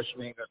Paul was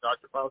questioning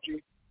Dr.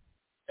 Fauci.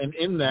 And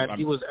in that,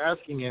 he was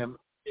asking him,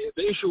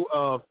 the issue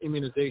of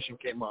immunization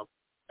came up.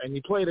 And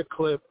he played a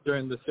clip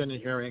during the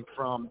Senate hearing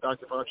from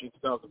Dr. Fauci in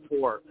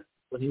 2004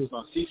 when he was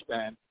on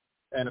C-SPAN.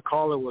 And a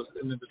caller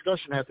and the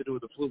discussion had to do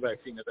with the flu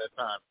vaccine at that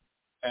time.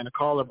 And a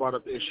caller brought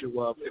up the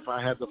issue of, if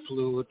I have the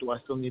flu, do I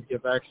still need to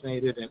get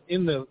vaccinated? And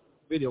in the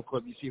video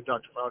clip, you see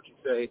Dr. Fauci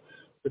say,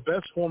 the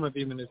best form of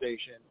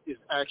immunization is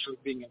actually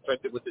being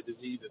infected with the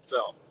disease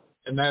itself.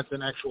 And that's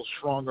an actual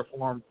stronger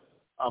form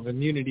of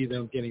immunity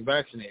than getting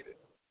vaccinated.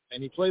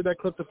 And he played that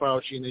clip to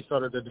Fauci, and they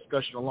started a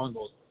discussion along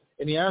those.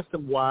 And he asked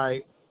him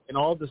why, in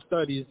all the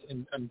studies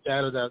and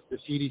data that the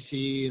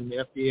CDC and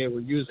the FDA were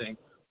using,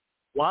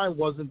 why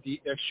wasn't the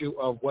issue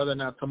of whether or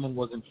not someone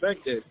was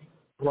infected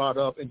brought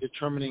up in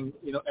determining,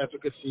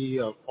 efficacy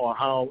or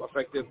how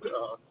effective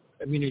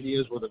immunity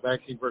is with a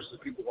vaccine versus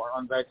people who are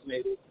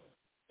unvaccinated?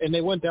 And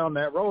they went down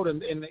that road,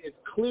 and it's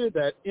clear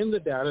that in the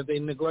data they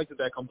neglected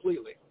that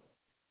completely.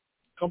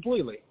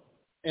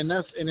 And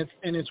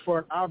it's for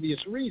an obvious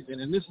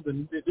reason. And this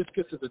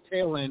gets to the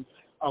tail end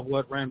of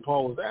what Rand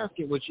Paul was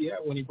asking, when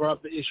he brought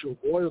up the issue of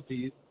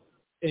royalties,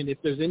 and if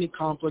there's any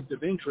conflict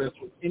of interest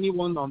with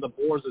anyone on the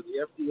boards of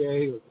the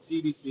FDA or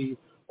the CDC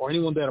or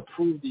anyone that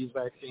approved these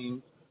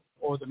vaccines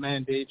or the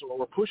mandates or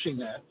were pushing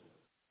that.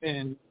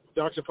 And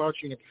Dr.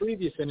 Fauci in a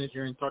previous Senate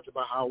hearing talked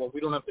about how, well, we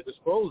don't have to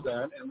disclose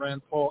that. And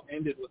Rand Paul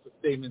ended with a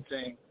statement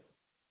saying,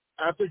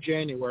 after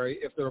January,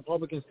 if the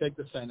Republicans take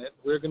the Senate,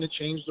 we're going to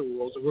change the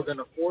rules and we're going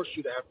to force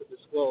you to have to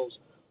disclose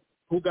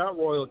who got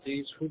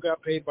royalties, who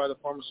got paid by the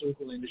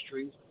pharmaceutical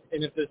industries,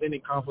 and if there's any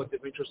conflict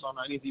of interest on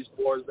any of these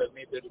boards that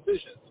made their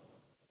decisions.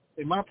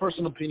 In my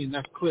personal opinion,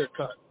 that's clear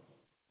cut,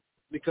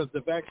 because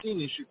the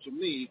vaccine issue to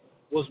me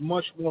was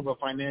much more of a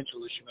financial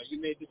issue. Now, you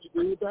may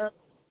disagree with that.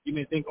 You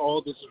may think,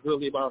 oh, this is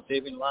really about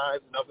saving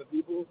lives and other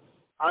people.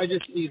 I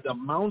just see the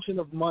mountain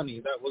of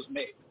money that was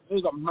made. It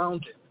was a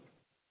mountain.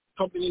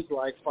 Companies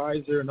like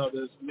Pfizer and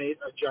others made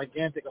a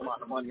gigantic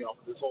amount of money off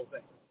of this whole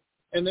thing.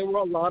 And there were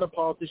a lot of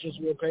politicians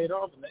who were paid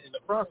off in the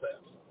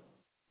process.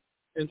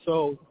 And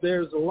so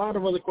there's a lot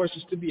of other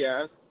questions to be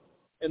asked,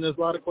 and there's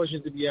a lot of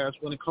questions to be asked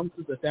when it comes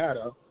to the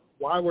data.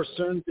 Why were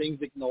certain things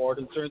ignored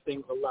and certain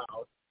things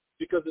allowed?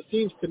 Because it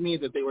seems to me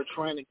that they were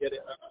trying to get a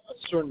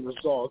certain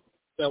result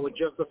that would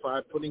justify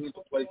putting into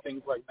place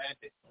things like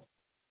mandates.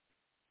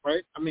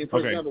 Right? I mean,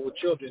 for example, with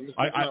children.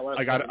 Wait,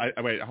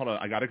 hold on.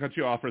 I got to cut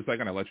you off for a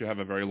second. I let you have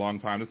a very long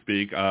time to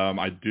speak.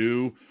 I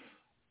do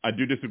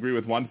disagree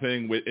with one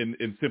thing,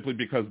 in simply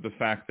because of the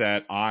fact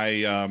that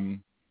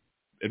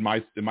in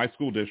my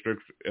school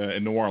district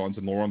in New Orleans,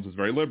 and New Orleans is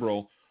very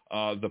liberal,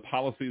 the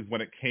policies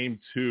when it came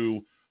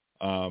to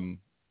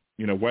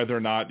whether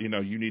or not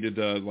you needed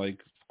to like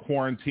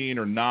quarantine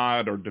or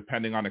not, or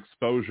depending on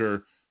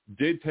exposure,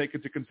 did take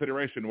into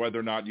consideration whether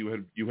or not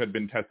you had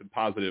been tested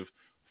positive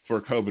for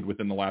COVID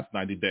within the last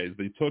 90 days.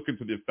 They took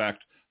into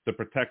effect the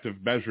protective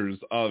measures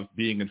of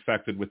being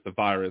infected with the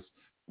virus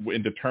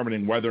in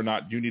determining whether or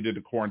not you needed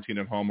to quarantine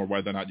at home or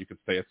whether or not you could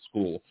stay at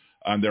school.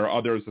 There are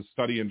others, a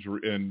study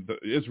in the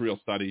Israel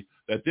study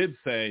that did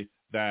say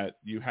that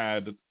you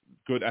had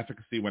good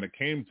efficacy when it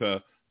came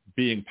to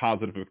being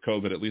positive with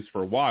COVID, at least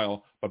for a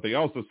while, but they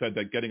also said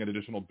that getting an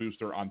additional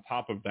booster on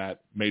top of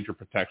that made your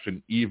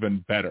protection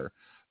even better.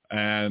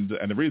 And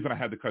the reason I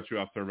had to cut you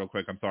off, sir, real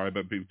quick, I'm sorry,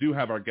 but we do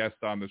have our guest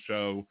on the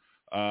show,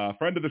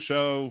 friend of the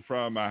show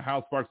from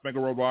Hal Sparks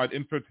Mega Worldwide,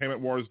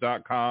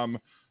 InfotainmentWars.com,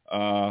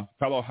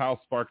 fellow Hal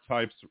Sparks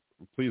types.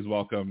 Please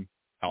welcome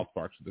Hal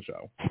Sparks to the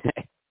show.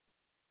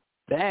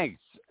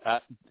 Thanks.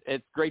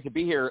 It's great to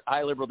be here.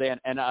 Hi, Liberal Dan.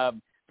 And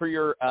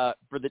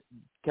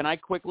can I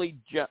quickly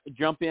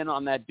jump in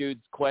on that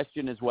dude's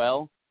question as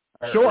well?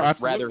 Sure,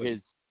 absolutely. Rather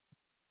his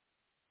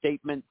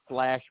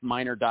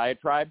statement/minor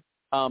diatribe.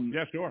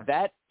 Yeah, sure.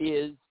 That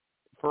is,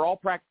 for all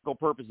practical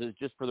purposes,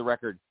 just for the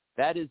record,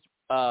 that is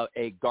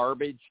a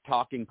garbage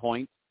talking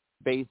point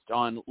based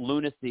on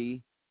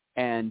lunacy,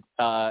 and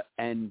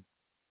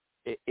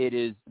it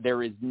is,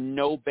 there is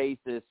no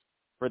basis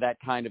for that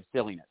kind of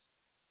silliness.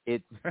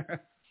 It's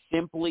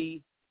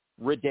simply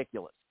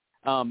ridiculous.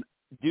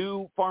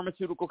 Do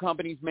pharmaceutical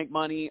companies make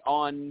money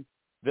on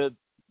the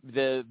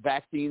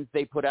vaccines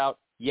they put out?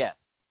 Yes.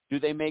 Do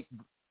they make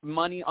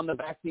money on the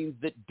vaccines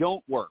that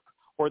don't work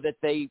or that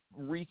they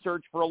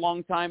research for a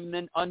long time and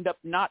then end up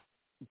not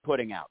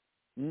putting out?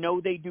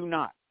 No, they do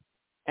not.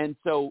 And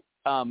so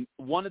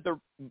one of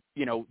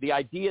the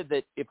idea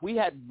that if we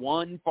had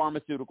one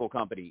pharmaceutical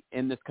company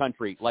in this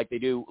country like they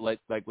do, like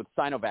with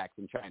Sinovac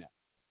in China,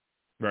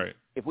 right?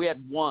 If we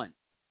had one,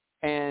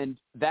 and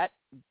that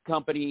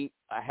company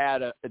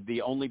had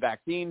the only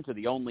vaccine to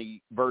the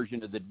only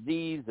version of the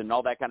disease and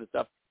all that kind of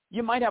stuff,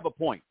 you might have a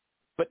point.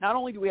 But not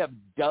only do we have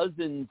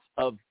dozens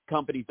of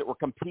companies that were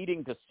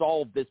competing to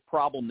solve this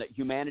problem that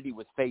humanity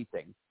was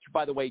facing, which,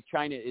 by the way,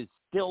 China is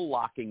still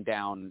locking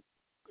down,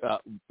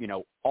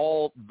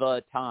 all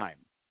the time.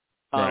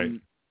 Right.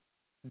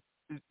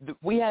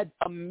 We had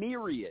a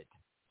myriad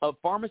of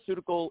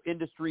pharmaceutical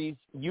industries,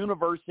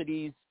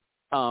 universities,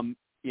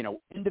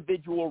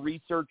 individual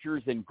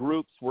researchers and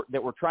groups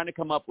that were trying to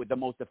come up with the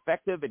most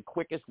effective and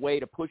quickest way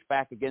to push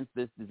back against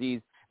this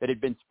disease that had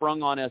been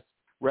sprung on us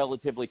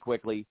relatively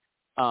quickly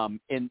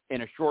in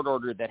a short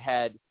order that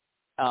had,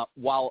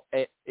 while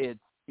it's,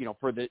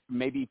 for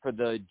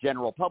the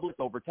general public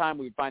over time,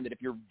 we would find that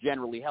if you're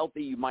generally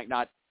healthy, you might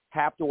not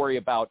have to worry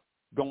about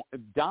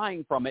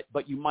dying from it,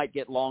 but you might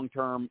get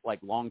long-term, like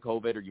long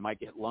COVID, or you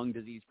might get lung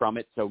disease from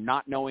it. So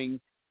not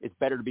knowing, it's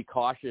better to be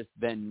cautious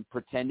than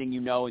pretending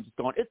and just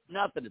going, it's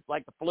nothing, it's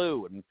like the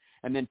flu,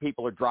 and then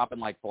people are dropping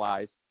like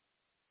flies.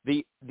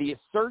 The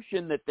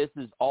assertion that this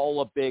is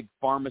all a big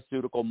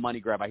pharmaceutical money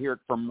grab, I hear it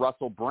from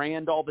Russell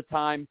Brand all the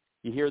time.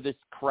 You hear this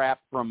crap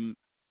from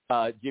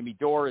Jimmy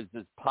Dore, is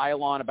this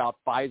pile on about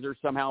Pfizer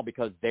somehow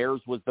because theirs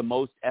was the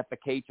most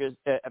efficacious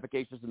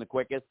and the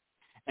quickest.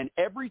 And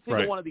every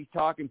single one of these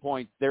talking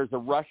points, there's a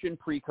Russian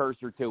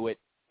precursor to it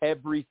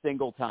every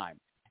single time.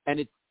 And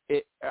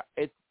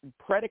it's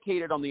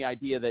predicated on the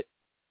idea that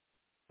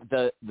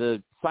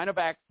the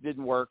Sinovac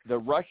didn't work. The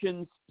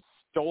Russians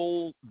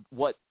stole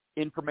what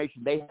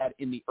information they had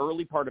in the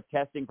early part of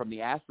testing from the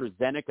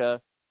AstraZeneca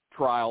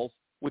trials,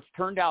 which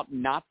turned out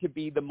not to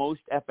be the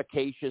most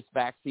efficacious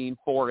vaccine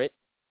for it.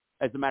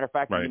 As a matter of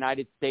fact, the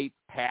United States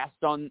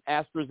passed on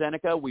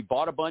AstraZeneca. We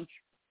bought a bunch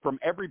from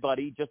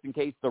everybody just in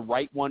case the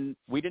right one,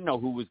 we didn't know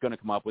who was going to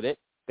come up with it.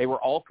 They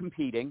were all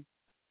competing.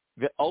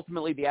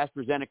 Ultimately, the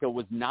AstraZeneca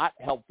was not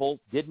helpful,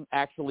 didn't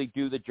actually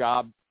do the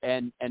job,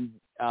 and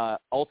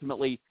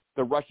ultimately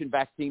the Russian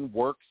vaccine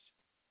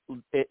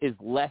is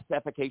less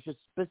efficacious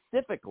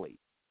specifically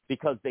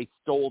because they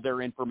stole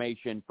their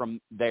information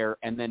from there,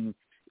 and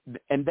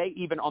they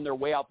even on their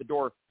way out the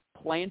door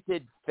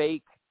planted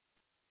fake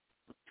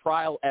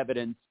trial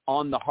evidence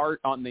on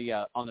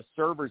the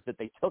servers that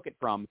they took it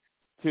from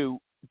to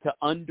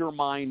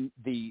undermine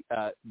the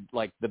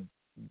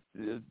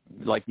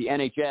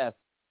NHS,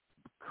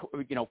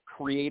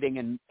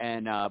 creating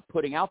and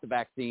putting out the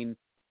vaccine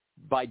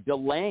by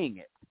delaying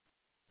it.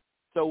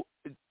 So,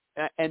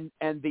 and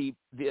the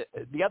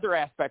other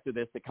aspect of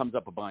this that comes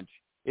up a bunch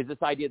is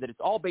this idea that it's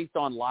all based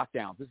on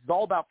lockdowns. This is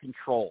all about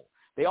control.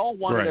 They all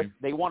want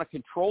they want to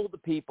control the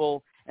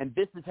people, and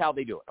this is how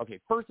they do it. Okay,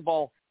 first of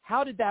all,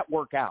 how did that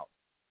work out?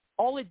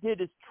 All it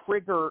did is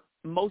trigger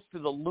most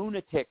of the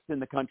lunatics in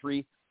the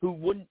country who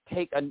wouldn't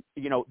take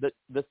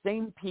the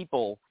same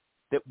people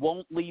that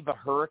won't leave a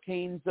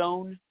hurricane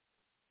zone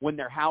when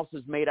their house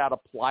is made out of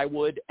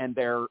plywood and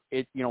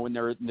when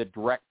they're in the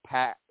direct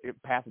path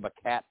of a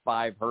Cat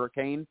 5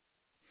 hurricane.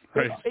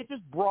 Right. It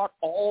just brought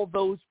all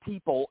those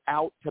people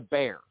out to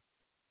bear.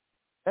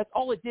 That's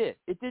all it did.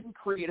 It didn't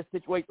create a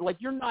situation like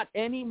you're not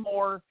any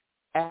more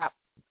apt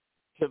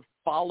to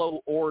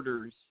follow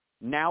orders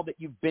now that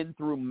you've been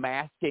through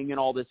masking and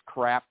all this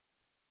crap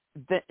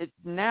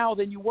now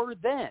than you were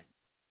then.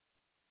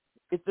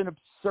 It's an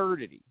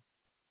absurdity.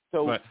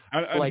 So, right.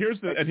 And here's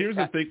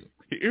the thing.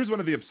 Here's one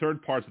of the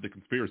absurd parts of the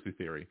conspiracy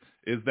theory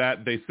is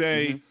that they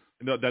say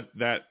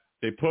that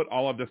they put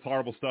all of this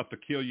horrible stuff to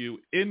kill you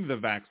in the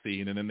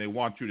vaccine, and then they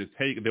want you to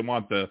take it. They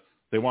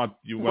want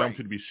you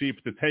to be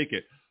sheep to take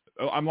it.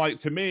 I'm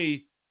like, to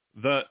me,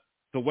 the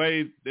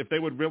way if they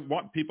would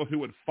want people who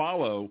would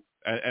follow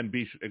and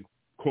be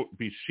quote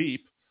be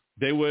sheep,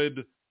 they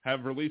would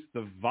have released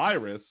the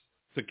virus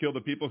to kill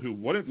the people who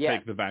wouldn't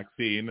take the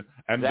vaccine,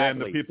 and then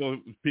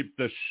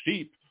the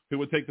sheep who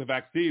would take the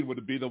vaccine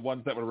would be the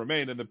ones that would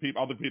remain, and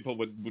other people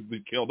would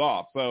be killed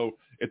off. So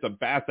it's a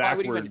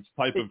backwards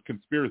type of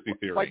conspiracy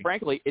theory. Quite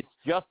frankly, it's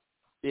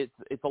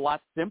a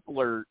lot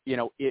simpler.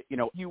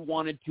 If you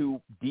wanted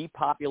to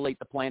depopulate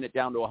the planet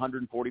down to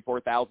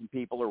 144,000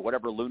 people or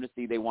whatever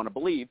lunacy they want to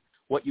believe,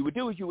 what you would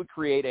do is you would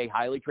create a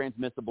highly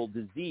transmissible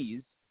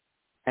disease,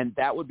 and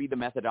that would be the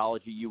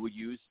methodology you would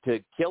use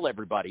to kill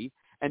everybody.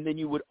 And then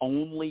you would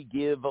only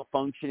give a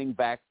functioning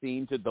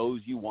vaccine to those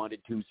you wanted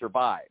to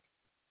survive.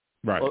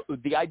 Right.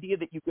 The idea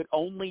that you could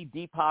only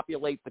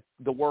depopulate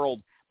the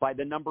world by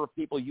the number of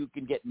people you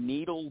can get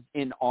needles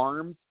in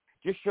arms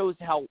just shows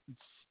how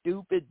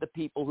stupid the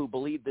people who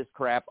believe this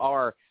crap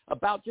are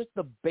about just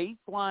the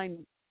baseline,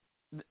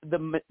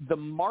 the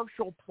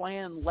Marshall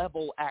Plan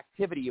level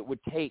activity it would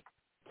take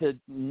to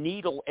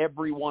needle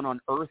everyone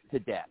on Earth to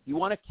death. You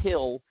want to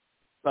kill,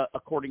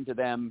 according to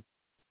them,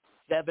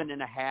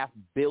 7.5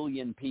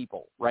 billion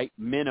people, right?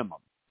 Minimum.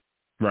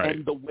 Right.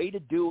 And the way to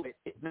do it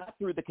is not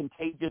through the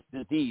contagious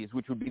disease,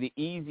 which would be the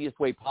easiest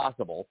way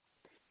possible.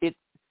 It's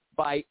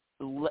by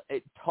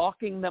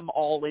talking them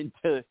all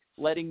into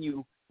letting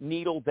you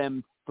needle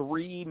them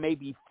 3,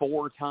 maybe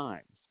 4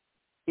 times.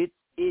 It's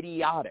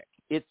idiotic.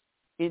 It's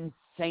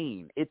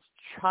insane. It's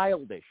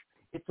childish.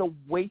 It's a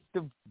waste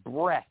of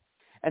breath.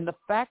 And the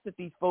fact that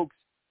these folks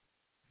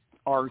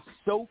are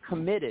so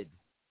committed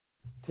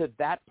to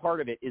that part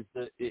of it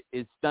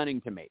is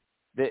stunning to me.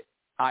 That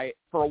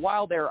for a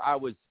while there, I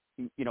was,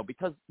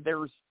 because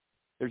there's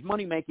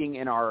money making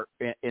in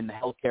the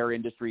healthcare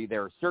industry.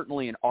 There's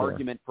certainly an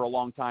argument for a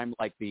long time,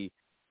 like the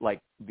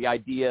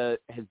idea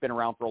has been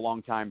around for a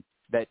long time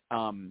that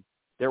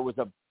there's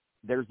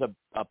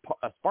a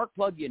spark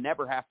plug you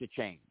never have to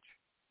change,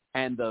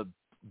 and the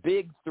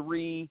big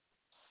 3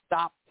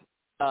 stopped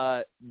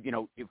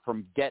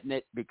from getting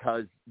it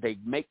because they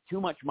make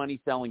too much money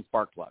selling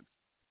spark plugs.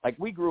 Like,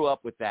 we grew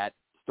up with that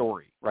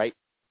story, right?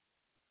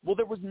 Well,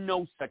 there was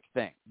no such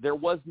thing. There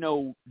was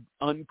no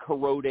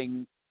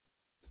uncorroding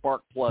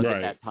spark plug at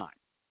that time.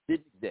 It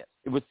didn't exist.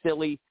 It was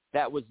silly.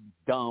 That was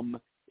dumb.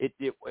 It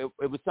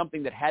was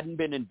something that hadn't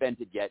been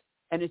invented yet.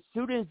 And as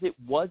soon as it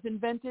was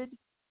invented,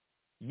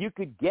 you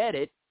could get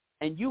it,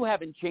 and you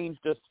haven't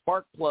changed a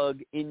spark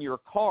plug in your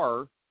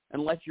car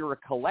unless you're a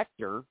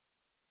collector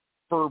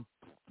for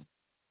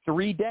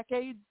 3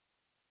 decades.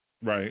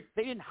 Right.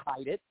 They didn't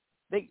hide it.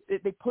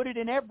 They put it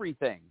in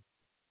everything.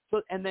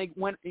 So, and they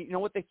went,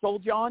 what they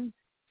sold you on?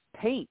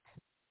 Paint.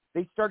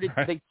 They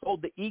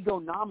sold the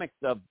economics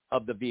of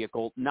the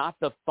vehicle, not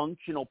the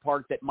functional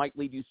part that might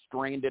leave you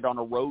stranded on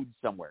a road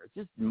somewhere. It's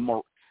just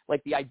more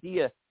like the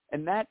idea,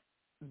 and that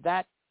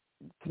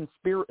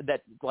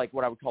that like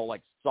what I would call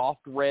like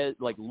soft res,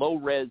 like low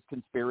res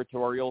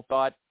conspiratorial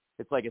thought.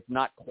 It's like it's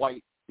not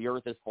quite the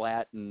Earth is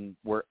flat and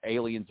where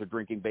aliens are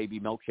drinking baby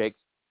milkshakes.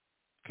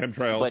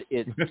 Chemtrails. But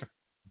it's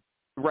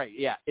right,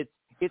 yeah. It's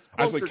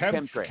closer actually to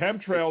chemtrails.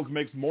 Chemtrails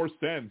makes more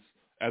sense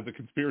as a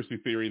conspiracy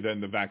theory than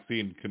the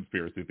vaccine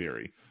conspiracy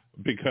theory,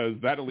 because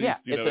that at least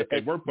if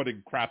they were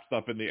putting crap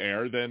stuff in the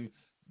air, then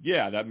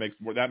that makes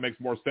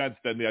more sense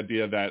than the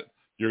idea that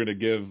you're going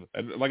to give.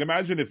 And like,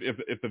 imagine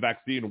if the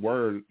vaccine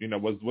were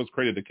was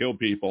created to kill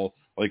people,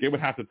 like it would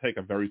have to take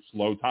a very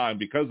slow time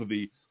because of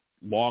the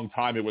long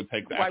time it would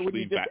take to why would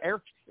you just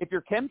if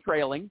you're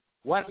chemtrailing,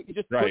 why don't you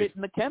just put it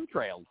in the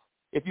chemtrails?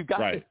 If you've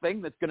got this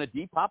thing that's going to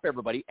depup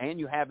everybody and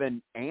you have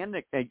an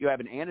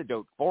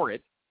antidote for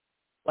it,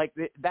 like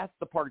that's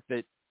the part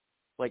that,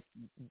 like,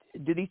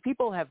 do these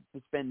people have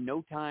to spend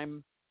no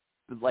time,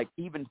 like,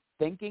 even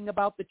thinking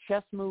about the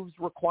chess moves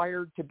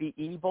required to be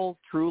evil,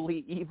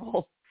 truly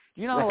evil?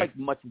 Do you know how like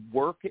much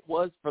work it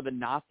was for the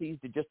Nazis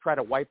to just try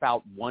to wipe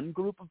out one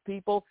group of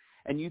people?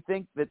 And you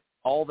think that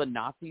all the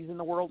Nazis in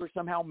the world are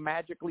somehow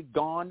magically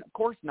gone? Of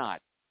course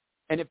not.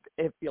 And if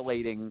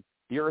manipulating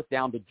the Earth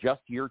down to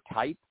just your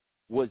type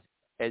was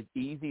as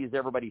easy as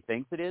everybody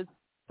thinks it is,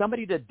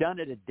 somebody'd have done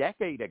it a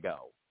decade ago.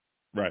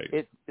 Right.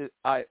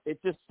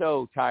 It's just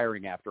so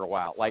tiring after a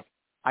while. Like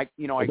they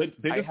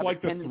just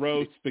like to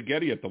throw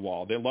spaghetti at the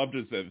wall. They love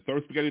to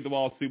throw spaghetti at the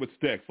wall, see what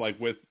sticks. Like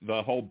with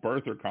the whole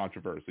birther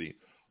controversy,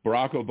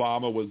 Barack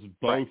Obama was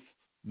both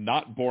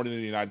not born in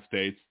the United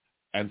States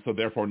and so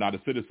therefore not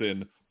a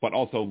citizen, but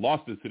also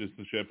lost his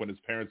citizenship when his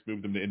parents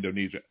moved him to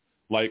Indonesia.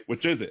 Like,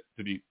 which is it?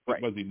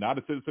 Was he not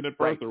a citizen at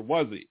birth, or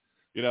was he?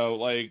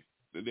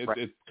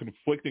 It's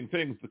conflicting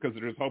things because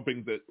they're just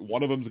hoping that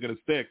one of them is going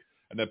to stick,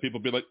 and that people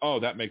be like, oh,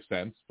 that makes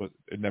sense, but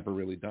it never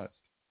really does.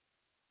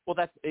 Well,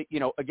 that's,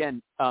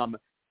 again,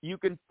 you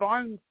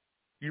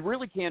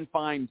really can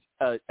find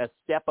a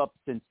step up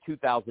since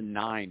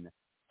 2009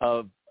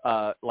 of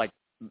like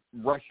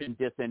Russian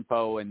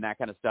disinfo and that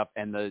kind of stuff,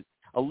 and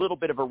a little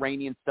bit of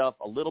Iranian stuff,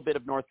 a little bit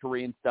of North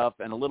Korean stuff,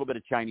 and a little bit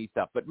of Chinese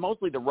stuff. But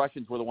mostly the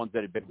Russians were the ones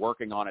that had been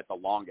working on it the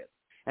longest.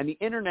 And the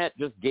internet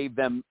just gave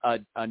them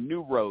a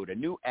new road, a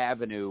new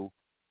avenue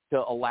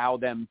to allow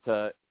them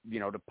to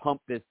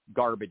pump this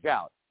garbage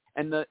out.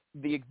 And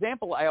the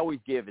example I always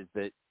give is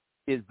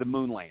the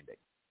moon landing.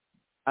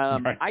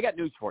 I got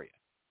news for you.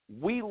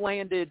 We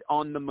landed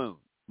on the moon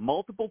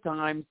multiple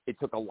times. It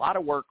took a lot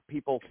of work.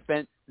 People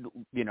spent,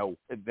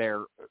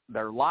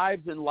 their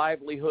lives and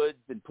livelihoods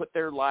and put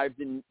their lives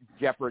in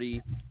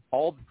jeopardy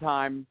all the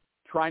time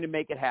trying to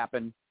make it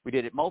happen. We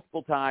did it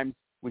multiple times.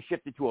 We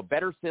shifted to a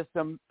better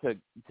system to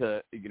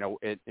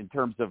in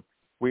terms of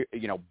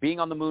being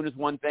on the moon is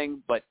one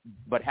thing, but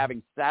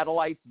having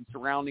satellites and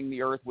surrounding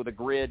the Earth with a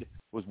grid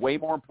was way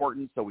more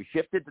important. So we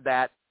shifted to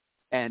that,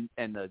 and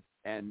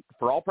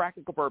for all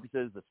practical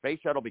purposes, the space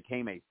shuttle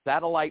became a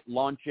satellite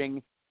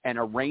launching and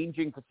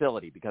arranging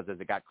facility, because as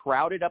it got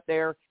crowded up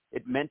there,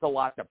 it meant a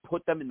lot to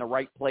put them in the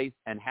right place,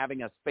 and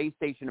having a space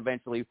station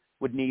eventually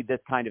would need this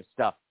kind of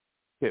stuff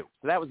too.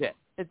 So that was it.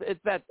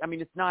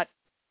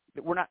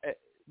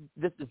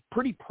 This is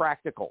pretty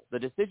practical. The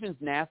decisions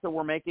NASA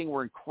were making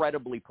were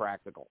incredibly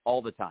practical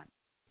all the time.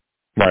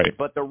 Right.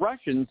 But the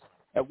Russians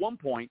at one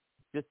point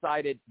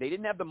decided they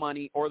didn't have the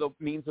money or the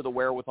means of the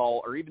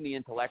wherewithal or even the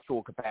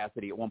intellectual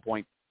capacity at one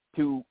point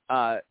to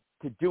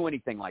do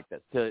anything like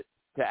this, to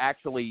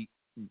actually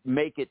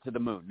make it to the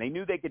moon. They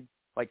knew they could,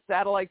 like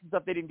satellites and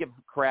stuff, they didn't give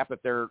a crap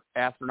if their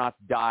astronauts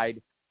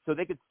died, so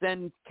they could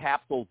send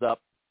capsules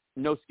up,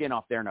 no skin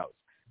off their nose.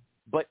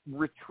 But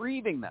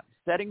retrieving them,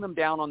 setting them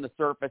down on the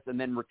surface and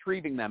then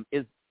retrieving them,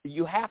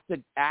 you have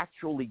to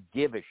actually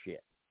give a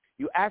shit.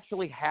 You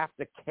actually have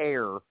to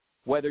care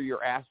whether your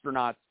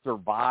astronauts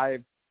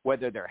survive,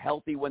 whether they're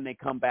healthy when they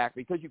come back,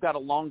 because you've got a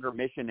longer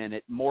mission in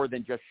it more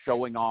than just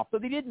showing off. So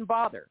they didn't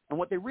bother. And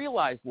what they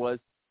realized was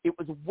it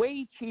was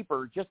way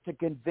cheaper just to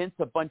convince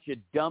a bunch of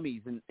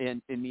dummies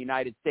in the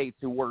United States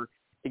who were,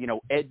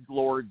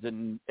 edgelords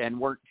and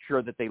weren't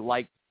sure that they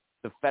liked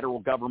the federal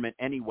government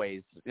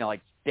anyways,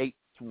 like states'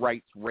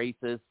 rights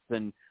racists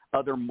and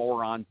other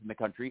morons in the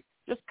country,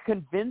 just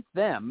convince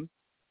them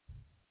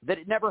that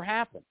it never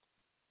happened.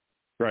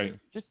 Right.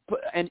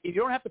 And you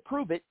don't have to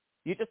prove it.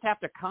 You just have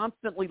to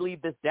constantly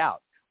leave this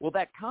doubt. Well,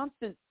 that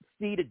constant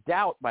seed of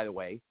doubt, by the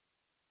way,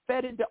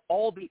 fed into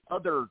all the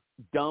other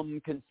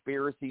dumb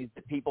conspiracies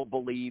that people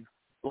believe,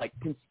 like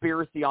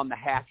conspiracy on the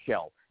half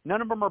shell.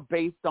 None of them are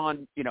based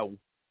on,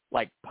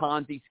 like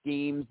Ponzi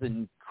schemes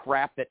and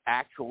crap that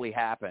actually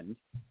happened.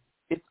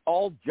 It's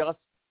all just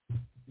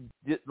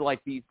like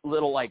these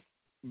little like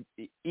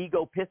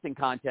ego pissing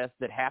contests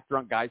that half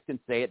drunk guys can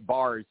say at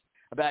bars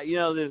about,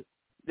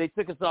 they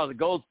took us off the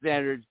gold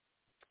standard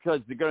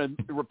because they're going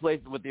to replace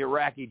it with the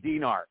Iraqi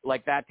dinar,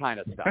 like that kind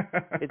of stuff.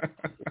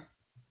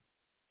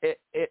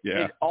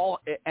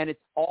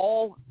 It's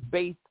all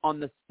based on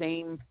the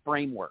same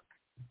framework.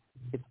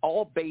 It's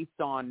all based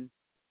on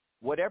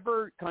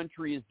whatever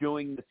country is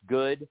doing that's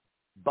good.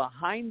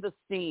 Behind the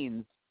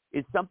scenes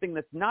is something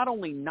that's not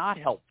only not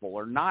helpful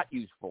or not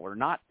useful or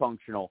not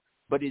functional,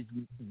 but is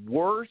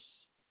worse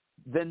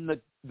than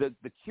the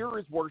cure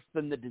is worse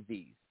than the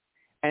disease.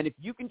 And if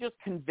you can just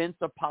convince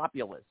a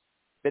populace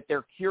that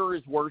their cure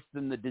is worse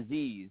than the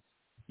disease,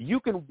 you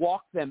can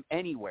walk them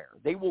anywhere.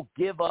 They will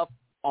give up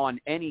on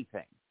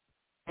anything.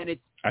 And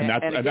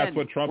that's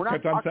what Trump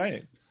kept on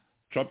saying.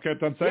 Trump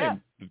kept on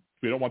saying,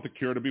 we don't want the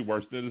cure to be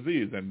worse than the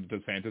disease. And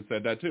DeSantis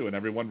said that too. And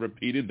everyone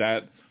repeated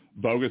that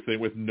bogus thing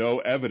with no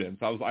evidence.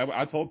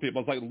 I told people,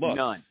 I was like, look,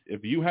 none.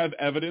 If you have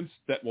evidence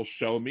that will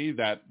show me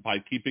that by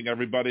keeping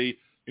everybody,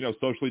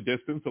 socially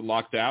distanced and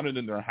locked down and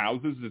in their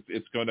houses,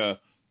 it's going to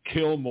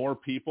kill more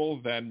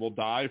people than will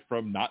die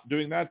from not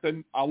doing that,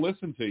 then I'll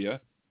listen to you.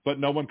 But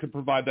no one could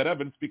provide that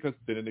evidence because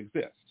it didn't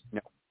exist.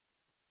 No.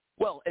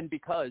 Well, and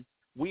because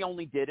we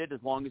only did it as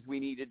long as we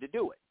needed to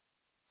do it.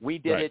 We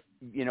did it,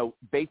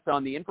 based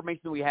on the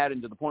information that we had,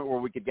 and to the point where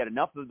we could get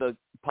enough of the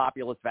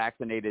populace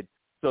vaccinated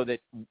so that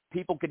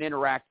people can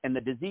interact, and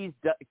the disease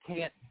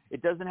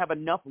doesn't have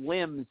enough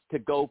limbs to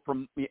go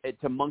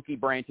to monkey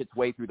branch its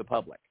way through the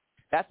public.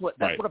 That's what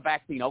a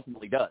vaccine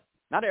ultimately does.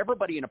 Not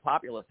everybody in a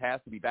populace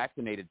has to be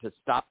vaccinated to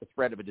stop the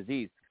spread of a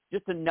disease,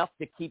 just enough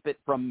to keep it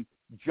from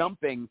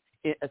jumping,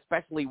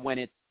 especially when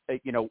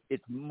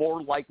it's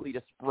more likely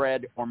to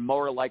spread or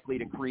more likely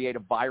to create a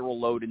viral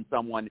load in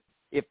someone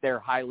if they're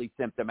highly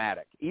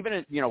symptomatic.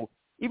 Even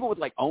with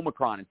like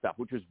Omicron and stuff,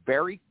 which was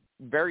very,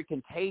 very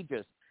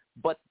contagious,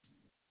 but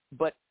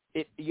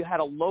you had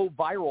a low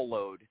viral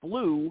load.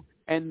 Flu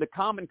and the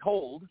common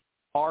cold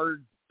are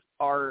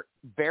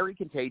very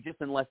contagious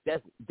and less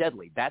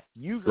deadly. That's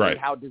usually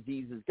how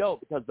diseases go,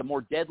 because the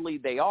more deadly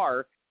they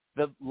are,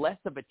 the less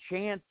of a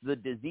chance the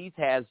disease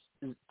has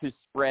to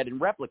spread and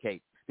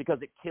replicate, because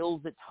it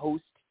kills its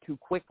host too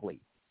quickly.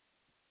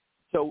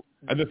 So,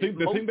 and the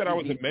thing that I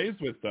was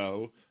amazed with,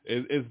 though,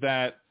 is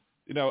that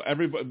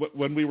everybody,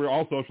 when we were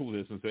all social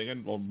distancing,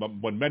 and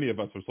when many of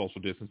us were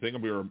social distancing,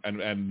 and we were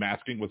and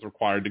masking was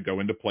required to go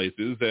into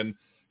places, and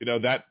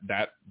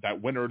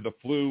that winter the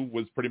flu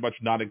was pretty much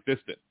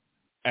non-existent.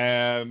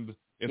 And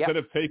instead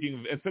of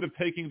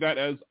taking that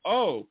as,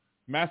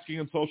 masking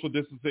and social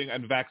distancing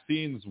and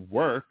vaccines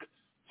work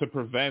to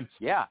prevent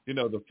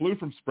the flu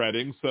from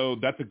spreading, so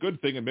that's a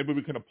good thing, and maybe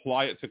we can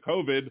apply it to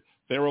COVID,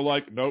 they were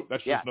like, nope,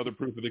 that's just another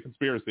proof of the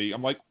conspiracy.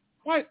 I'm like,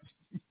 what?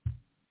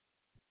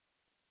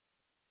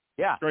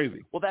 Yeah,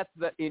 crazy. Well, that's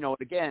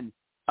again,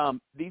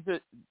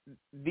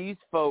 these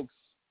folks,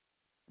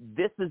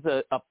 this is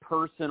a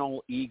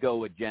personal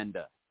ego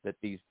agenda that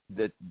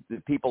that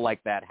people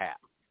like that have.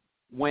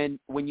 When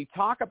you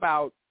talk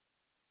about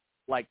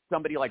like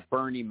somebody like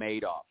Bernie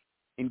Madoff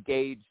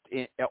engaged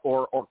in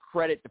or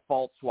credit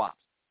default swaps,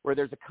 where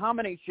there's a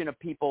combination of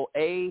people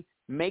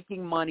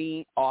making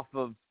money off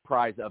of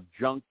prize of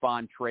junk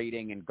bond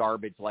trading and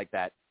garbage like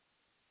that,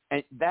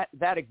 and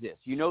that exists.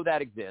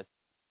 That exists.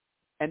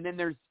 And then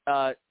there's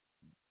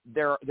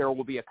there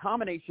will be a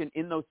combination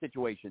in those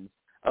situations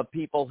of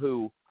people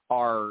who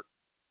are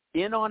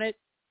in on it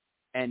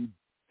and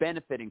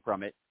benefiting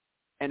from it,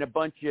 and a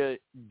bunch of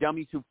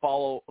dummies who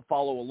follow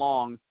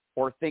along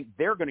or think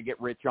they're going to get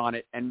rich on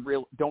it and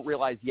don't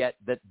realize yet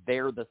that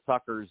they're the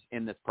suckers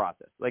in this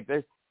process. Like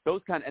there's those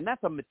and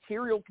that's a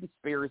material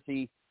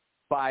conspiracy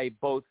by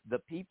both the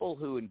people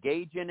who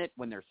engage in it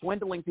when they're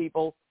swindling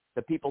people,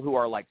 the people who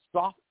are like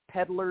soft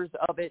peddlers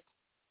of it,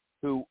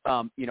 who,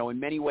 in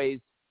many ways,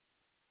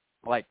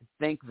 like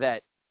think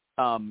that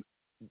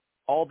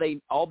all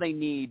they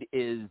need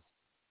is,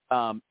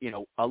 a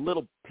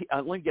little.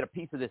 Let me get a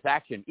piece of this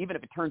action, even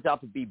if it turns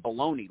out to be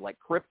baloney, like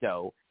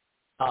crypto.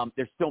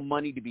 There's still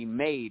money to be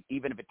made,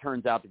 even if it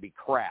turns out to be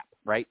crap.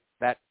 Right?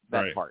 That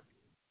part.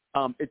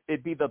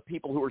 It'd be the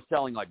people who are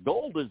selling like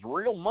gold is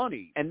real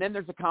money, and then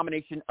there's a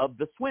combination of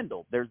the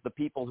swindle. There's the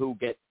people who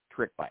get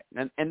tricked by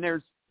it, and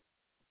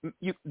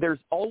there's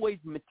always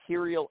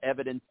material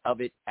evidence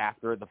of it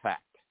after the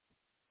fact.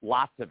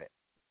 Lots of it.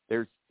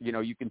 There's,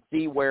 you can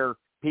see where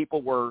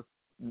people were,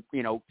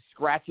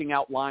 scratching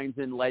out lines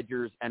in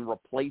ledgers and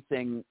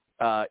replacing,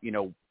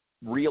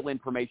 real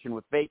information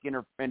with fake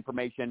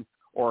information,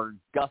 or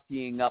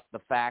gussying up the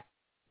facts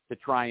to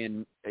try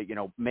and,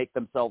 make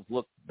themselves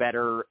look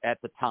better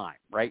at the time,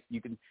 right?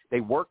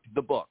 They worked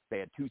the book. They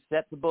had two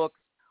sets of books,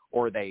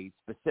 or they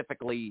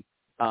specifically,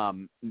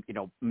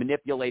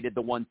 manipulated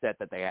the one set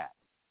that they had.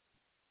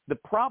 The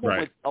problem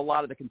with a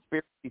lot of the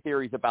conspiracy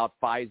theories about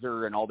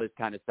Pfizer and all this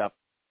kind of stuff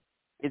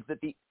is that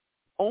the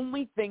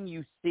only thing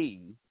you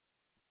see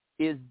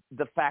is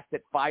the fact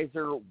that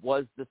Pfizer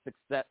was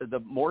the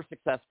more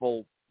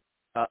successful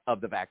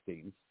of the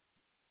vaccines,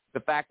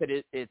 the fact that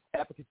its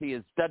efficacy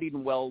is studied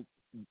and well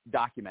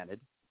documented,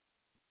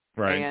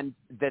 and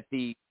that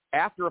the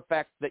after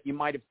effects that you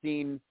might have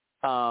seen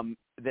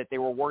that they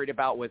were worried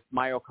about with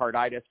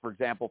myocarditis, for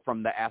example,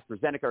 from the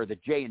AstraZeneca or the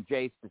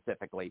J&J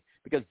specifically,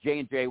 because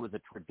J&J was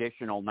a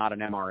traditional, not an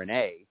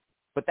mRNA,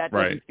 but that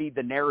doesn't feed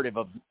the narrative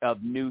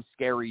of new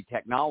scary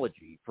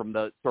technology from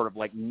the sort of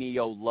like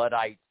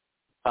neo-Luddite,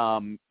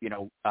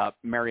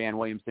 Marianne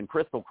Williamson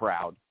crystal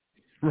crowd.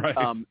 Right.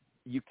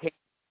 You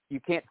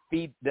can't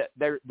feed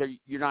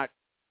you're not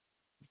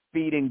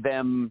feeding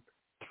them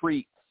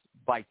treats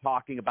by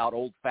talking about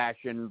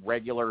old-fashioned,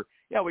 regular,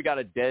 we got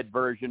a dead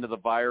version of the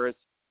virus,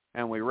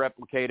 and we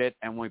replicate it,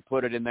 and we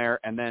put it in there,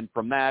 and then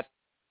from that,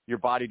 your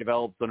body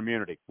develops an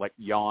immunity, like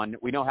yawn.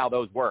 We know how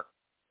those work.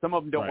 Some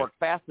of them don't work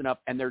fast enough,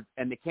 and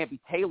they can't be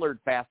tailored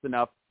fast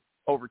enough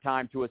over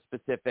time to a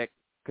specific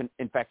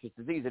infectious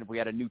disease. And if we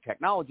had a new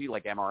technology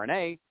like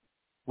mRNA,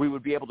 we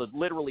would be able to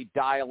literally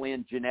dial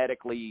in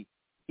genetically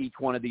each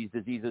one of these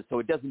diseases so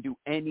it doesn't do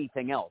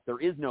anything else. There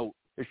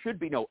should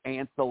be no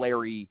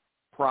ancillary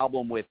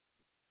problem with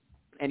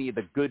any of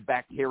the good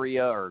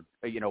bacteria or,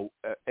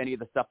 any of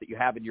the stuff that you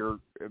have in your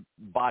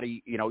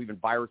body, even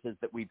viruses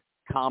that we've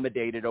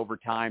accommodated over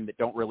time that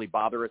don't really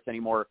bother us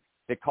anymore,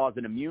 that cause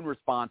an immune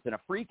response and a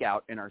freak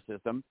out in our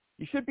system.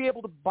 You should be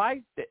able to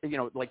buy,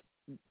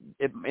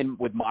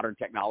 with modern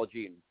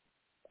technology and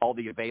all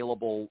the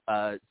available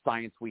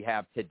science we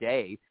have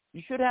today,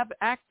 you should have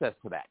access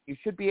to that. You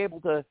should be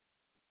able to,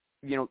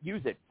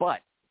 use it.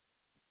 But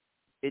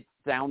it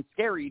sounds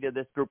scary to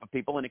this group of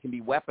people, and it can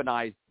be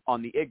weaponized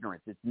on the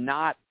ignorance. It's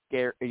not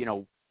scary.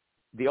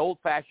 The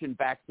old-fashioned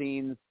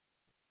vaccines,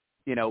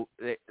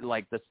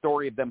 like the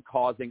story of them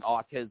causing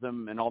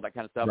autism and all that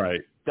kind of stuff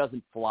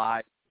doesn't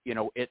fly.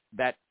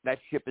 That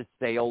ship has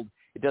sailed.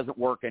 It doesn't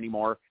work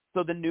anymore.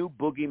 So the new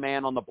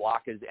boogeyman on the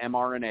block is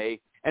mRNA,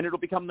 and it'll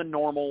become the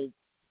normal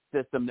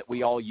system that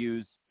we all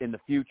use in the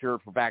future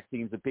for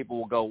vaccines. And people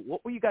will go,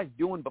 what were you guys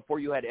doing before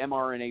you had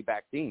mRNA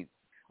vaccines?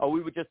 Oh,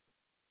 we would just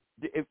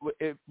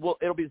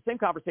it'll be the same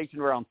conversation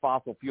around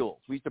fossil fuels.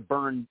 We used to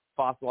burn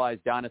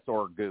fossilized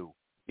dinosaur goo,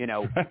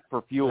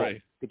 for fuel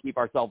to keep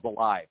ourselves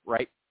alive,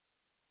 right?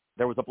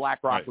 There was a black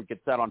rock would get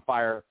set on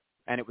fire,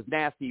 and it was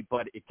nasty,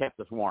 but it kept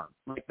us warm,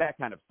 like that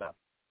kind of stuff.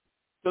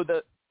 So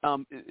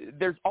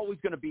there's always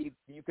going to be,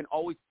 you can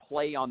always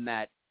play on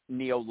that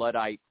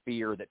neo-Luddite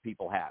fear that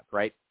people have,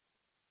 right?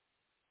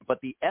 But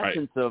the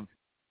essence of,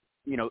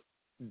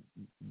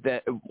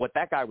 what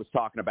that guy was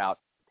talking about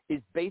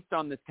is based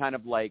on this kind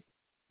of like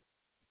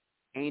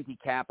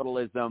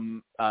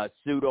anti-capitalism,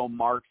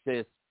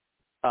 pseudo-Marxist,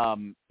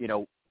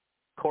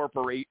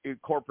 corporate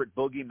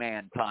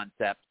boogeyman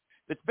concept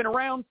that's been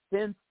around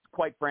since,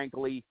 quite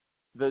frankly,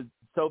 the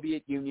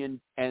Soviet Union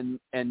and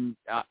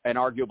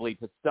arguably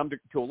to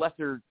a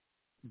lesser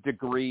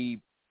degree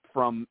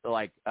from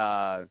like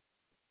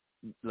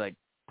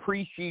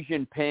pre-Xi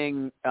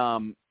Jinping,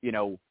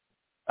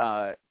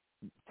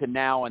 to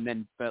now, and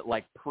then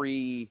like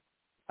pre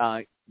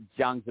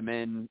Jiang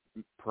Zemin,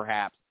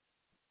 perhaps.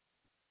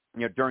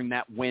 During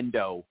that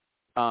window,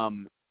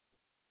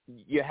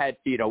 you had,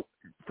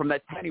 from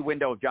that tiny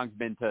window of Jiang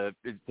Zemin to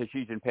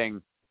Xi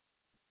Jinping,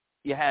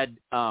 you had,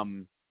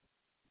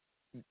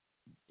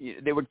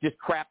 they would just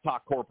crap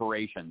talk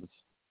corporations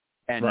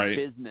and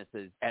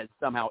businesses as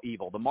somehow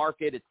evil. The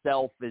market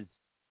itself is,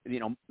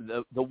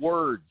 the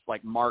words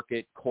like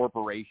market,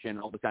 corporation,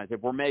 all the kinds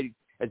of, were made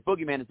as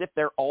boogeyman as if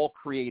they're all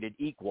created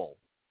equal.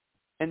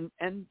 And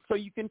so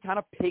you can kind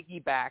of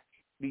piggyback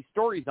these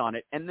stories on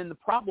it. And then the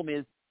problem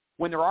is,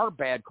 when there are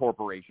bad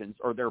corporations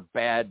or there are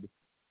bad,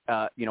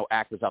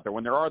 actors out there,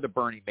 when there are the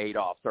Bernie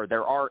Madoffs or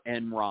there are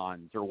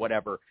Enrons or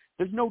whatever,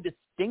 there's no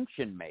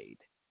distinction made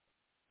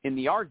in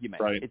the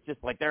argument. Right. It's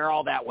just like they're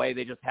all that way.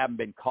 They just haven't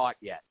been caught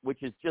yet,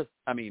 which is just,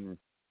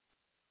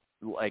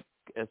 like,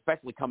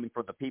 especially coming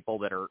from the people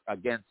that are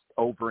against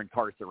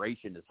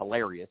over-incarceration is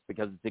hilarious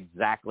because it's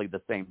exactly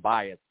the same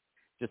bias,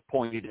 just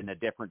pointed in a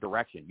different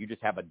direction. You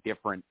just have a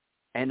different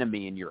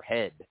enemy in your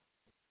head.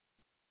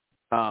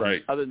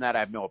 Other than that, I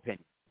have no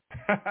opinion.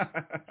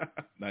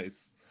 Nice.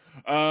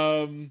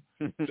 A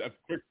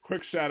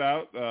quick shout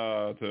out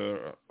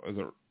to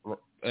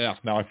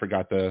now I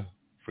forgot the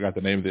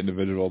name of the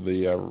individual.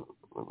 The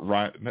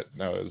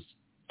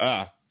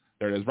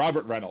there it is,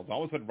 Robert Reynolds. I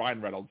almost said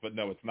Ryan Reynolds, but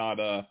no, it's not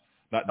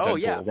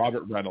Deadpool.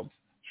 Robert Reynolds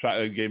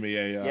gave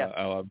me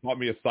bought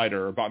me a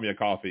cider or bought me a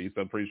coffee.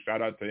 So please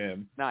shout out to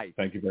him. Nice.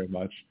 Thank you very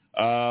much.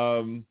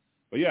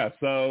 But yeah,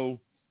 so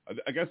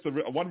I guess the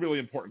one really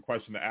important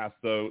question to ask,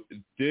 though,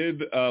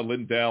 did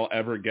Lindell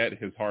ever get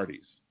his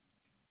Hardee's?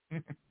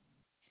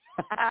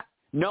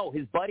 No,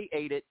 his buddy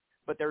ate it,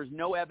 but there's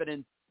no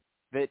evidence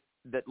that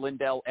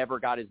Lindell ever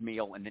got his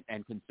meal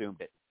and consumed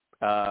it.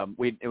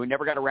 We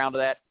never got around to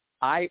that.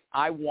 I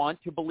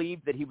want to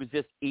believe that he was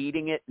just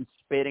eating it and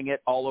spitting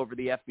it all over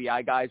the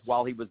FBI guys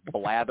while he was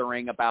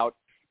blathering about,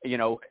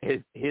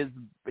 his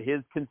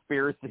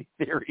conspiracy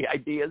theory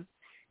ideas,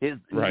 his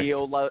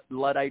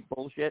neo-Luddite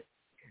bullshit.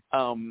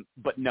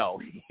 But no,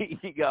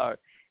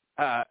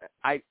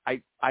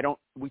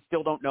 we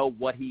still don't know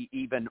what he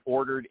even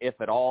ordered, if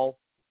at all.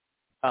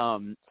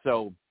 And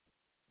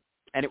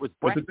it was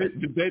breakfast.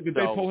 Did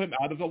they pull him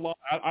out of the line?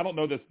 I don't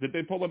know this. Did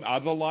they pull him out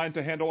of the line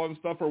to handle all this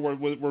stuff, or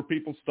were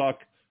people stuck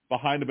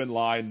behind him in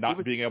line,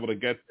 not being able to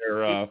get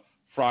their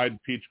fried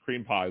peach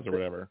cream pies or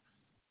whatever?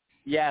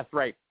 Yes,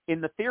 right. In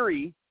the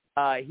theory,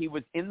 he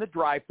was in the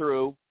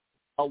drive-thru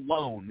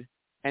alone,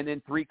 and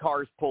then 3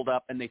 cars pulled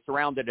up, and they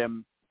surrounded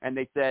him, and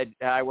they said,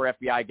 we're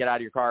FBI, get out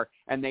of your car.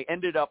 And they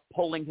ended up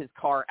pulling his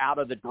car out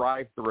of the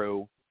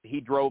drive-thru. He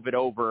drove it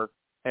over,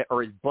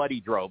 or his buddy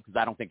drove, because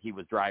I don't think he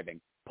was driving,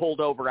 pulled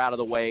over out of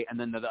the way, and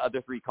then the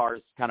other 3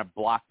 cars kind of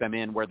blocked them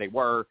in where they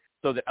were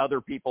so that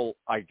other people,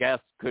 I guess,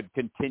 could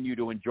continue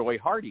to enjoy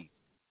Hardee's,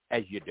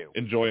 as you do.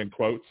 Enjoy in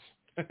quotes.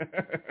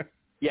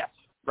 Yes,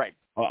 right.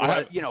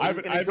 I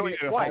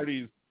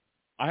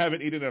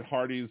haven't eaten at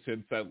Hardee's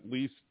since at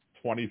least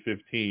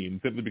 2015,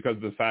 simply because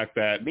of the fact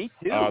that Me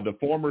too. The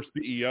former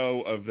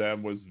CEO of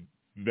them was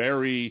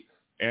very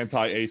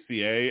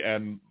anti-ACA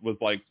and was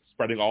like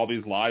spreading all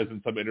these lies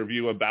in some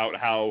interview about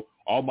how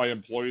all my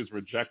employees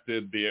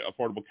rejected the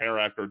Affordable Care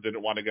Act or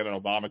didn't want to get an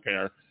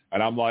Obamacare.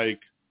 And I'm like,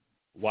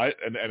 what?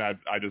 And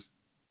I just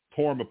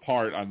tore him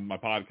apart on my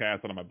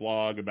podcast and on my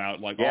blog about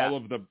like all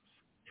of the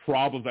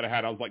problems that I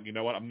had. I was like, you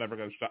know what? I'm never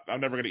going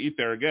to eat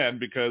there again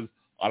because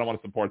I don't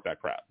want to support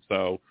that crap.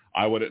 So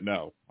I wouldn't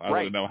know. I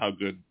wouldn't know how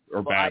good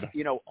or bad.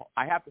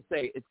 I have to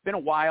say it's been a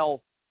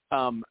while.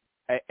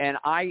 And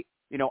I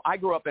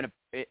grew up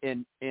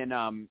in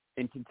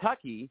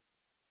Kentucky.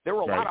 There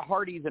were a lot of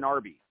Hardee's and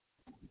Arby's,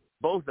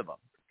 both of them.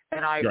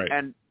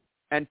 And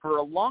and for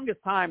the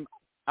longest time,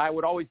 I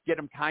would always get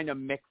them kind of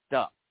mixed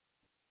up.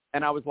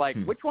 And I was like,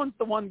 which one's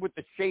the one with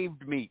the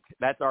shaved meat?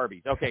 That's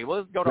Arby's. Okay, well,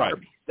 let's go to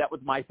Arby's. That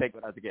was my thing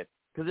when I was a kid,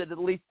 because it at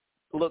least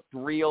looked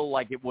real,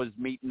 like it was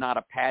meat, not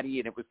a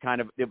patty, and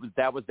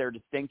that was their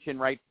distinction,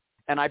 right?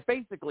 And I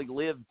basically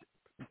lived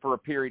for a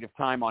period of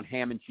time on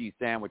ham and cheese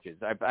sandwiches.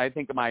 I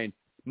think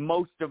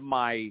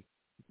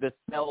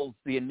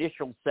the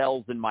initial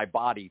cells in my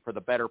body for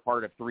the better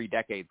part of 3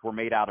 decades were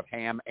made out of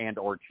ham and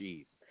or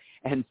cheese.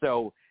 And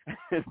so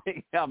the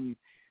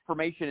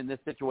information in this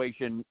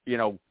situation,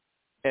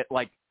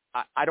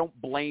 I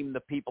don't blame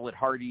the people at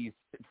Hardee's,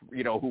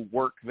 who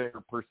work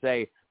there per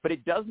se, but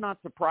it does not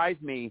surprise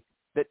me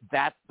that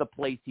that's the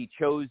place he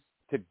chose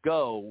to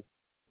go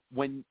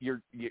when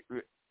you're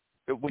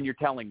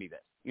telling me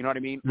this. You know what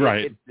I mean?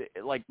 Right.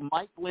 Like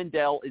Mike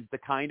Lindell is the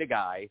kind of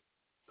guy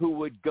who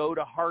would go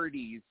to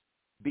Hardee's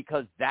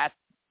because that's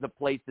the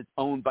place that's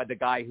owned by the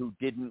guy who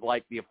didn't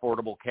like the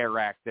Affordable Care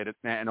Act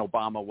and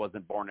Obama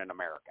wasn't born in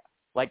America.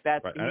 Like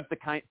that's he's the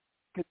kind.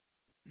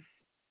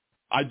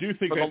 I do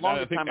think that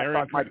I think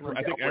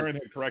Aaron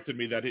had corrected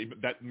me that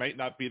that might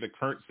not be the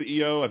current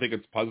CEO. I think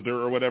it's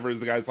Puzzler or whatever is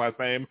the guy's last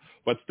name.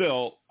 But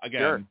still,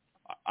 again,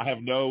 I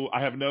have no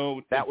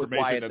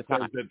information that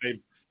says that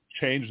they've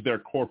changed their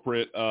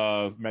corporate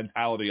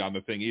mentality on the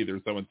thing either.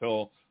 So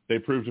until they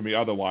prove to me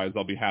otherwise,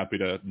 I'll be happy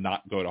to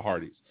not go to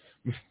Hardee's.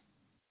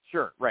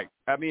 Sure, right.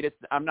 I mean,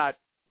 I'm not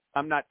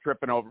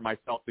tripping over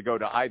myself to go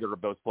to either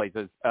of those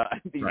places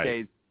these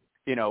days,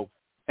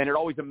 And it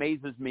always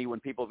amazes me when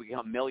people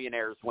become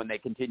millionaires when they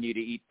continue to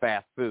eat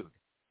fast food.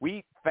 We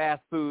eat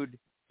fast food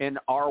in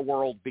our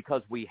world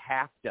because we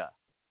have to.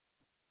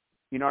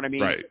 You know what I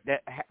mean? Right.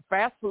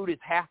 Fast food is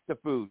have to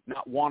food,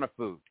 not want to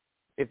food.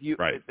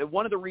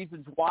 One of the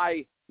reasons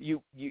why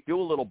you do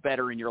a little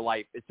better in your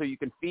life is so you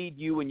can feed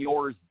you and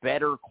yours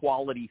better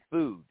quality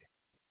food.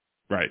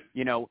 Right.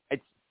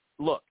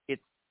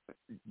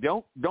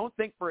 Don't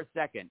think for a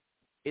second.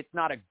 It's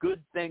not a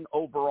good thing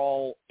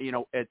overall,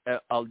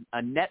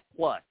 a net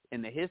plus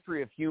in the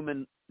history of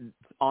humans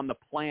on the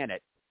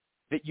planet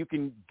that you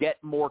can get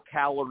more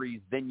calories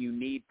than you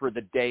need for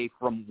the day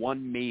from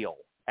one meal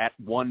at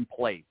one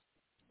place.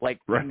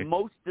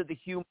 Most of the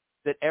humans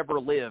that ever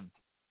lived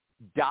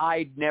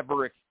died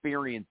never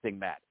experiencing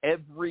that.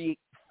 Every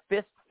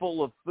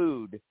fistful of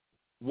food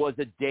was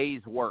a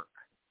day's work.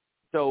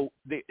 So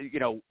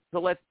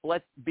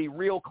let's be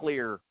real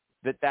clear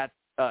that's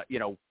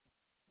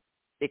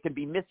it can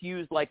be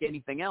misused like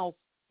anything else,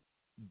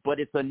 but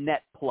it's a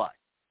net plus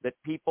that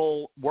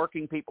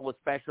working people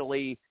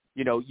especially,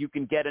 you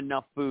can get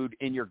enough food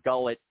in your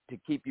gullet to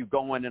keep you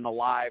going and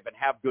alive and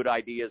have good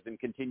ideas and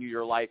continue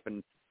your life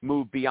and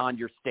move beyond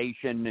your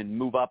station and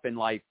move up in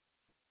life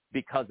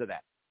because of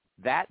that.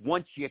 That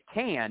once you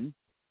can,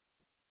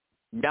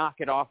 knock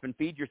it off and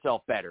feed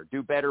yourself better,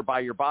 do better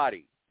by your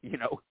body,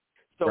 so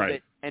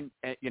that, and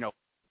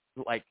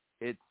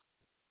it's,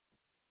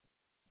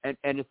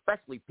 And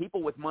especially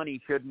people with money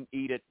shouldn't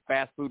eat at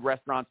fast food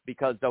restaurants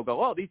because they'll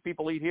go, oh, these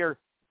people eat here.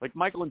 Like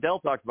Michael Lindell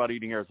talks about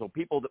eating here. So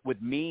people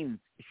with means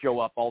show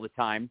up all the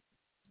time,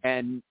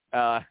 and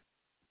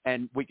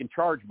we can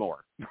charge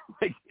more.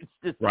 It's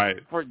just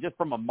just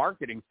from a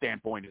marketing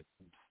standpoint, it's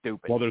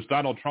stupid. Well, there's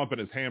Donald Trump and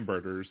his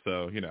hamburgers,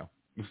 so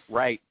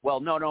Right. Well,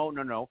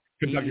 no.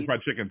 Kentucky Fried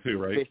Chicken too,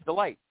 right? Fish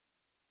Delight.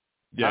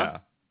 Yeah. Huh?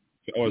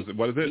 Oh,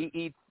 what is it?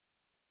 He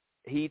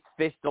eats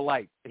Fish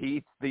Delight. He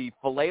eats the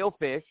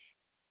Filet-O-Fish.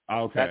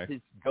 Okay. That's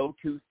his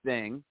go-to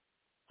thing.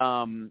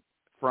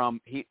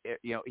 He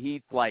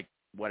eats like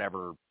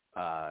whatever,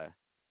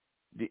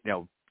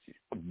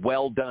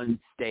 well done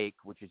steak,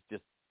 which is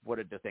just what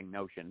a distinct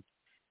notion.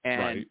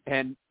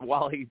 And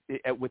while he's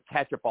with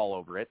ketchup all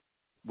over it,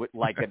 with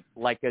like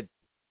a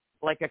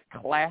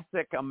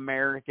classic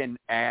American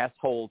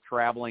asshole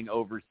traveling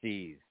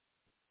overseas.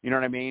 You know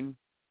what I mean?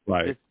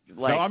 Right.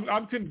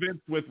 I'm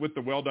convinced with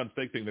the well done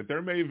steak thing that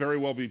there may very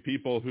well be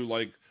people who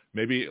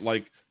maybe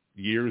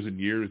years and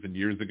years and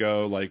years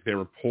ago, they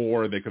were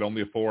poor, they could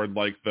only afford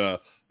the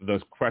the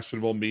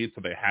questionable meat,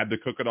 so they had to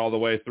cook it all the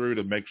way through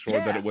to make sure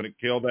that it wouldn't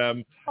kill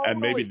them. Totally. And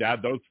maybe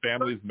those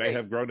families may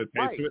have grown a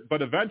taste to it.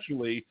 But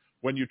eventually,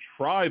 when you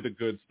try the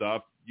good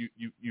stuff,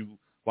 you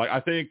like, I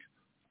think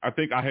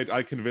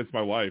I convinced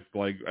my wife,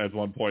 like, at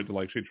one point to,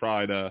 like, she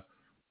tried at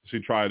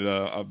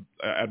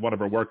one of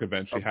her work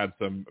events, she had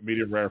some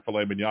medium rare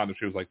filet mignon, and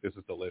she was like, this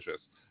is delicious.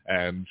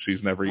 And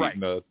she's never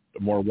eaten a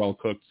more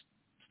well-cooked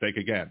steak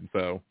again.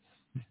 So.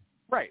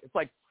 Right. It's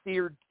like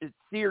seared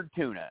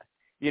tuna.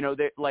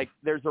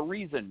 There's a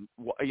reason,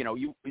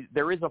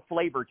 there is a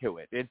flavor to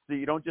it.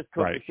 You don't just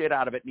cook the shit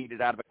out of it and eat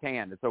it out of a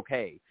can. It's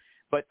okay.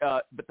 But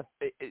I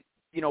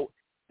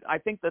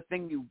think the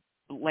thing you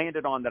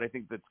landed on that I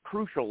think that's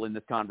crucial in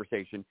this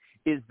conversation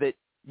is that,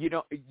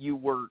 you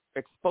were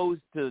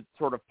exposed to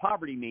sort of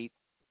poverty meat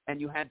and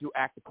you had to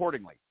act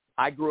accordingly.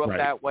 I grew up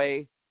that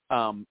way.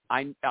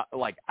 I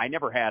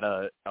never had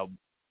a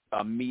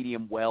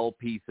medium well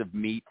piece of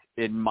meat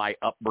in my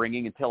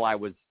upbringing until I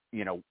was,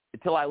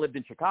 until I lived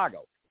in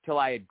Chicago, till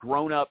I had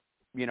grown up,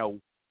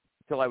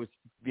 till I was,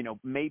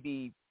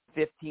 maybe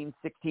 15,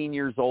 16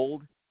 years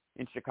old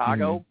in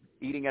Chicago,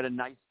 eating at a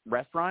nice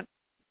restaurant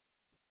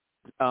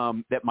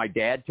that my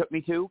dad took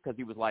me to because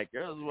he was like,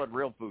 this is what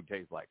real food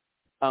tastes like.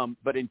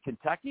 But in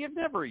Kentucky, I've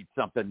never eaten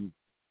something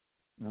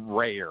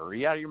rare. Are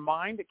you out of your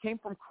mind? It came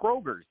from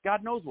Kroger's.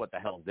 God knows what the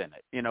hell's in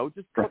it.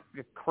 Just cook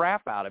the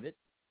crap out of it,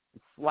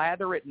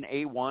 slather it in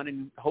A1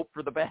 and hope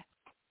for the best.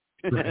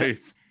 Right.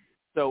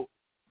 So,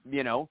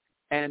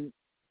 and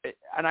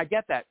I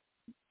get that.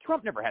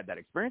 Trump never had that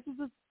experience. He's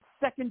a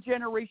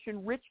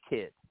second-generation rich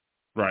kid.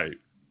 Right.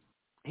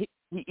 He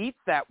eats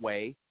that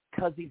way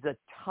because he's a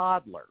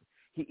toddler.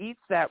 He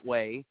eats that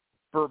way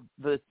for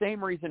the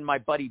same reason my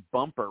buddy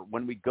Bumper,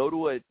 when we go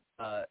to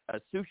a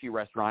sushi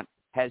restaurant,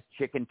 has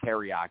chicken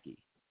teriyaki,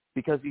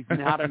 because he's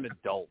not an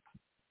adult.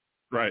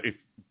 Right.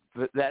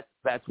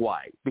 That's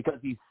why. Because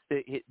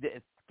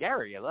it's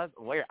scary. That's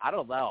weird. I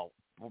don't know.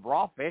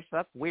 Raw fish,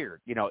 that's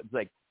weird. It's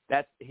like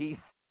he's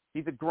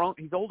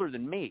older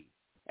than me,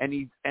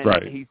 and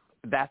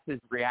that's his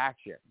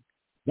reaction.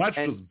 That's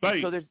just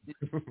bait. So there's,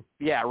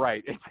 yeah,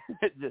 right.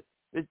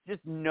 It's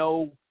just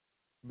no.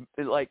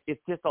 It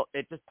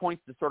just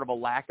points to sort of a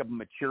lack of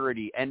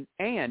maturity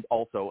and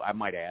also, I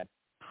might add,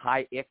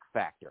 high ick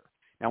factor.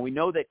 Now, we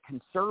know that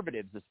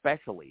conservatives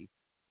especially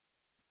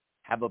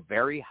have a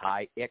very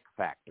high ick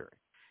factor.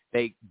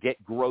 They get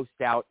grossed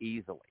out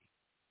easily.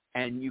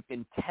 And you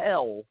can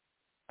tell,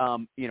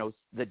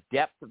 the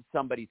depth of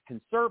somebody's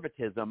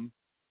conservatism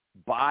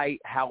by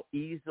how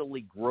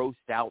easily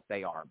grossed out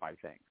they are by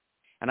things.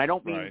 And I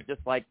don't mean just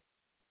like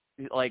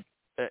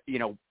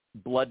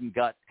blood and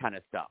guts kind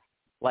of stuff.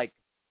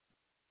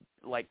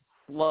 Like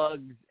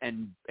slugs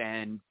and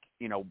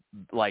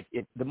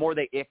the more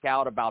they ick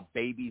out about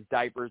babies'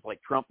 diapers,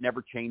 like Trump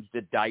never changed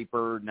a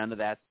diaper, none of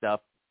that stuff.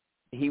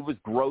 He was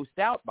grossed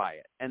out by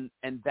it. And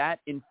that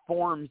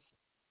informs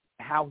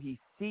how he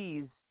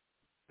sees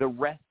the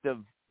rest of,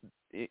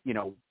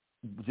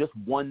 just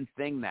one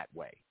thing that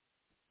way.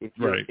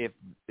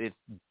 If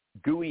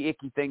gooey,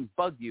 icky things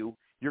bug you,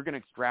 you're going to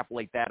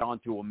extrapolate that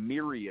onto a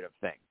myriad of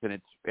things. And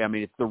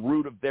it's the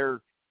root of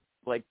their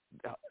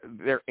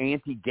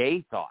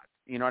anti-gay thoughts.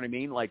 You know what I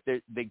mean? Like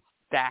they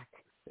stack,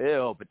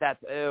 ew, but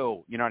that's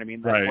ew. You know what I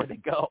mean? That's where they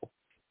go.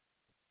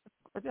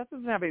 But that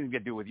doesn't have anything to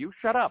do with you.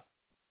 Shut up.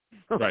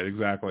 Right,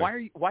 exactly.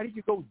 Why did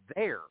you go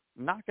there?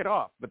 Knock it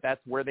off. But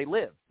that's where they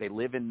live. They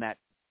live in that,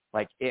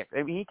 like, ick.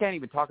 I mean, he can't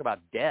even talk about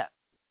death.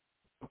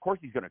 Of course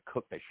he's going to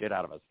cook the shit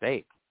out of a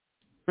steak.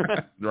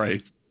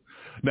 Right.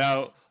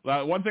 Now,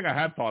 one thing I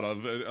had thought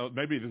of,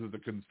 maybe this is a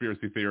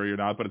conspiracy theory or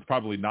not, but it's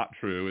probably not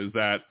true, is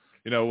that,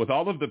 with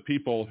all of the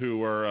people who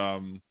were,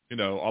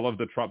 all of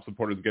the Trump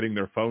supporters getting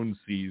their phones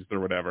seized or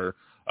whatever,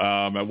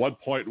 at what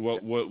point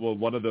will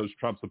one of those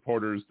Trump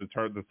supporters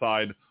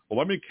decide, well,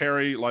 let me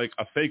carry, like,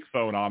 a fake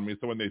phone on me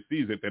so when they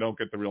seize it, they don't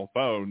get the real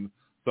phone.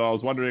 So I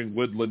was wondering,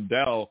 would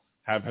Lindell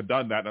have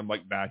done that? And I'm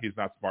like, nah, he's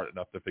not smart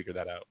enough to figure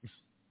that out.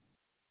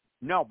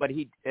 No, but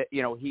he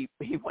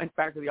went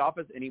back to the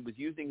office and he was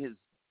using his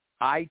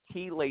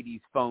IT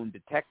lady's phone to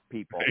text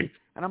people. Right.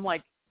 And I'm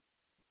like,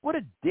 what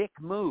a dick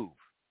move.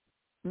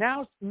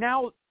 Now,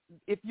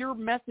 if you're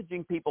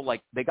messaging people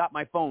like, they got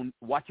my phone,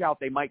 watch out,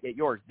 they might get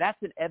yours. That's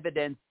an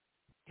evidence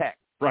text.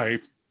 Right.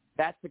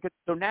 That's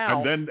so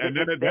now. And then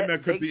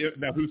that could be,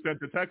 now who sent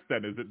the text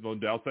then? Is it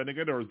Lindell sending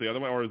it, or is the other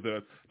one, or is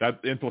that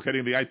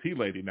implicating the IT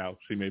lady? Now,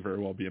 she may very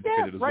well be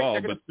implicated as well,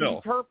 They're but still.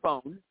 Seize her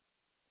phone.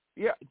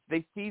 Yeah,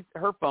 they seized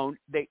her phone.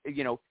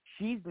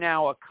 She's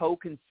now a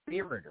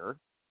co-conspirator.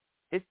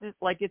 It's just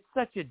like, it's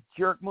such a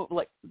jerk move.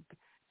 Like,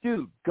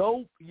 dude,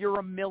 you're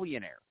a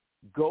millionaire.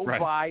 Go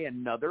buy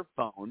another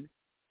phone.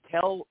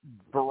 Tell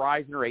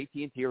Verizon or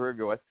AT&T or whoever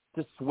you're with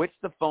to switch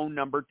the phone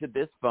number to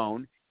this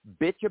phone.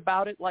 Bitch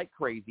about it like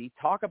crazy.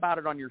 Talk about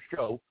it on your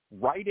show.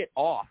 Write it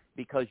off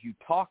because you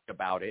talked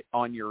about it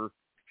on your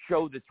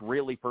show that's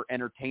really for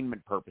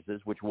entertainment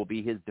purposes, which will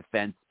be his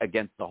defense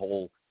against the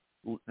whole,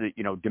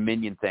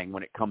 Dominion thing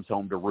when it comes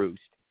home to roost.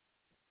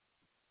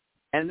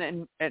 And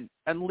then and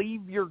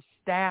leave your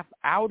staff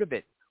out of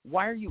it.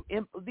 why are you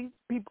these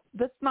people?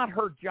 That's not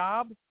her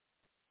job.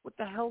 What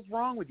the hell's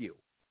wrong with you?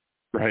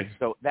 Right.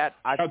 So that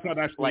shout out to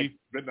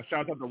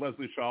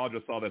Leslie Shaw.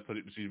 Just saw that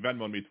she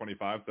Venmoed me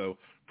 $25. So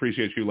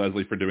appreciate you,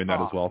 Leslie, for doing that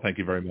as well. Thank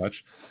you very much.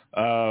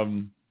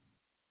 Just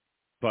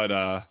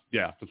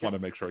want to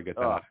make sure I get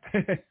that out.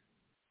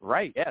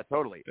 Right. Yeah.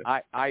 Totally. Yeah.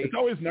 It's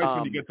always nice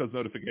when you get those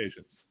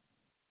notifications.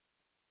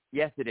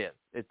 Yes, it is.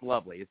 It's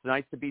lovely. It's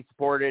nice to be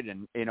supported,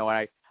 and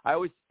I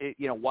always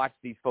watch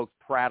these folks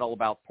prattle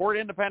about support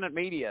independent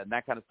media and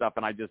that kind of stuff,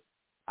 and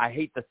I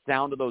hate the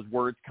sound of those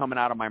words coming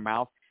out of my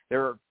mouth.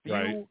 There are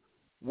few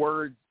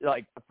words,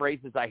 like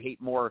phrases, I hate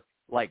more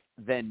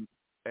than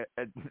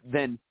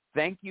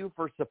thank you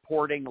for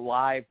supporting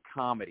live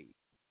comedy.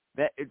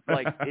 That it's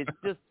it's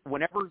just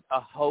whenever a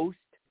host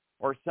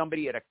or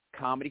somebody at a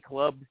comedy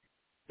club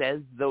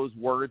says those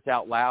words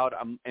out loud,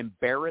 I'm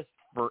embarrassed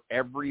for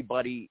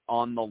everybody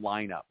on the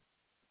lineup.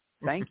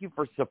 Thank you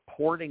for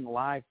supporting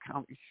live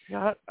comedy.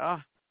 Shut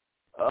up.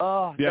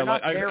 Oh, yeah,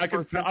 I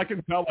can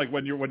tell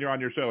when you're on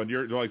your show and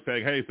you're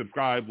saying, hey,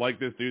 subscribe, like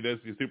this, do this,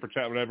 you super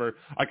chat, whatever.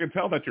 I can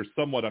tell that you're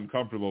somewhat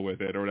uncomfortable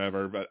with it or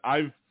whatever. But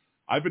I've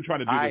been trying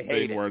to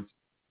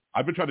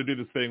do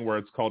this thing where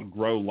it's called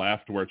Grow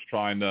Left, where it's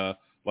trying to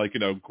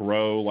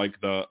grow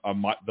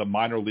the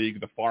minor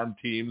league, the farm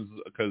teams,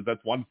 because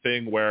that's one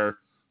thing where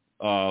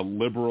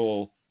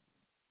liberal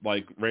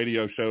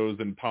radio shows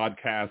and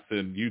podcasts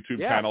and YouTube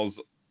channels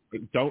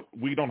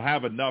we don't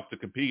have enough to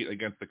compete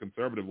against the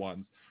conservative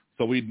ones.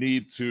 So we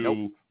need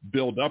to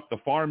build up the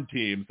farm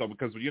team. So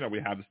because we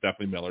have the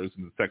Stephanie Millers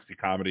and the sexy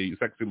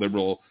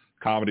liberal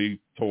comedy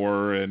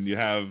tour, and you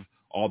have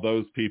all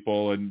those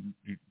people, and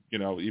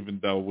even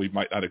though we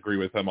might not agree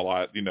with them a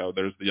lot,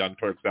 there's the Young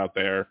Turks out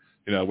there,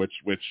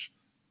 which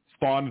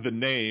spawned the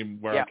name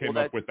where I came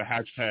up with the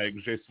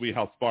hashtag Je suis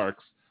Hal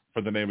Sparks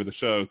for the name of the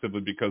show,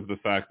 simply because of the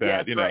fact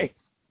that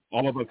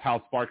all of those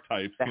Hal Spark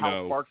types, the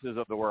Hal Sparkses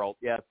of the world.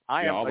 Yes,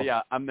 I am.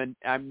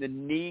 I'm the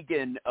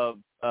Negan of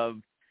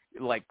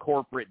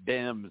corporate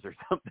Dems or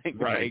something.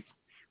 Right.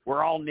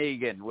 We're all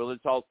Negan. We'll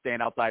just all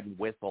stand outside and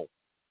whistle.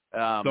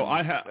 So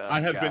I have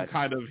been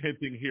kind of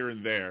hinting here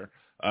and there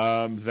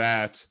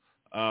that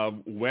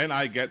when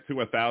I get to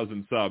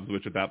 1,000 subs,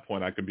 which at that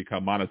point I can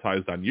become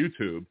monetized on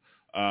YouTube,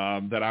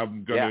 that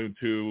I'm going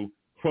to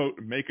quote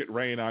make it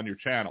rain on your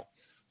channel.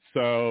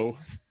 So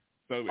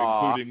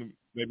including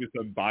maybe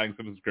buying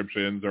some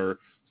subscriptions or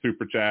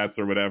super chats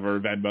or whatever,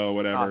 Venmo,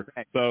 whatever.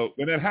 So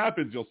when it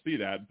happens, you'll see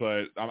that.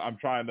 But I'm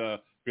trying to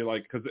be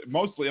because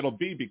mostly it'll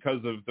be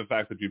because of the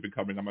fact that you've been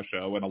coming on my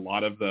show, and a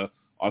lot of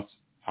us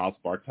House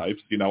Spark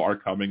types, are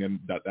coming, and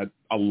that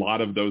a lot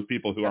of those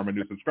people who are my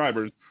new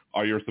subscribers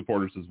are your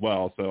supporters as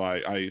well. So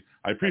I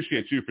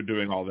appreciate you for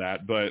doing all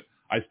that, but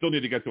I still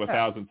need to get to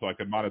 1,000 so I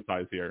can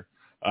monetize here.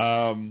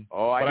 I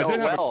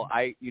know.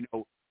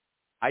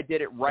 I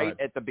did it right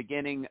at the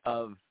beginning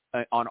of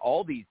on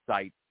all these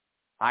sites.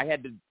 I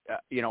had to,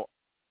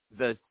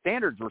 the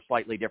standards were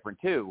slightly different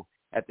too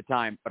at the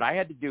time, but I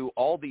had to do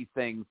all these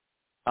things,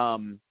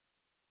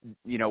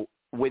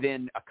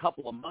 within a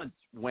couple of months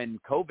when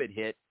COVID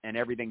hit and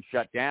everything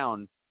shut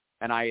down.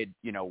 And I had,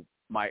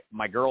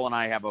 my girl and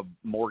I have a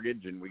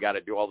mortgage and we got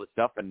to do all this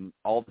stuff. And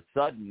all of a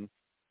sudden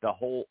the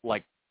whole,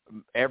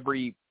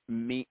 every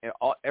means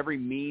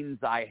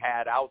I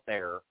had out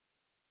there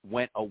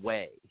went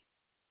away.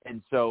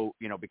 And so,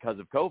 because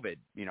of COVID,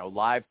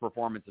 live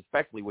performance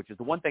especially, which is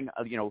the one thing,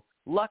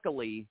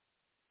 luckily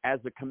as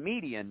a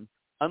comedian,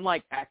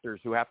 unlike actors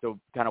who have to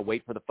kind of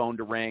wait for the phone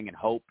to ring and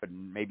hope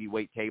and maybe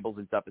wait tables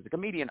and stuff, as a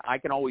comedian, I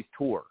can always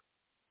tour.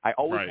 I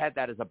always had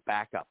that as a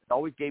backup. It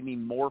always gave me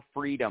more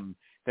freedom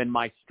than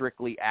my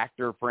strictly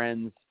actor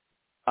friends,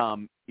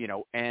 and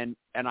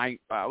I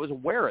was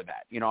aware of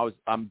that.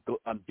 I'm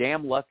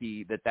damn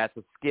lucky that that's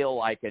a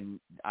skill I can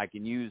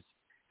use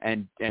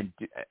and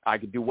I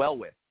can do well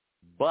with.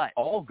 But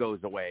all goes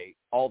away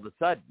all of a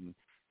sudden.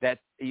 That's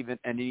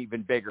an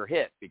even bigger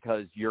hit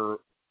because the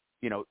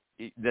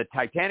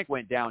Titanic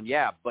went down,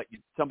 but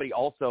somebody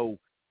also,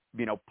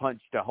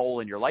 punched a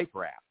hole in your life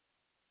raft.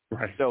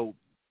 Right. So,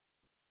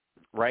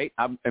 somebody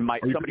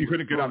you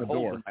couldn't get on the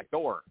door. In my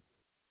door.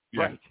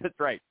 Yeah. Right. That's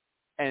right.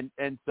 And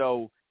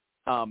so,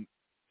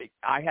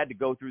 I had to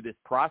go through this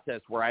process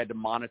where I had to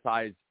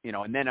monetize,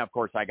 and then of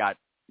course I got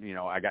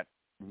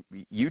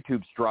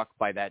YouTube struck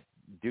by that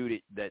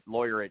dude, that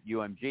lawyer at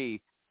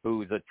UMG,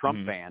 who's a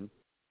Trump fan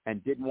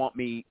and didn't want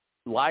me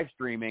live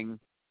streaming,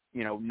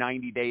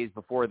 90 days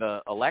before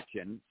the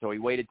election. So he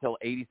waited till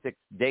 86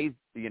 days,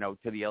 to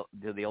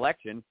the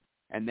election.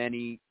 And then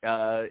he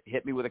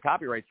hit me with a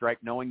copyright strike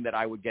knowing that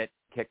I would get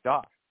kicked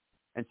off.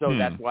 And so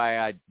that's why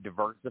I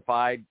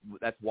diversified.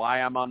 That's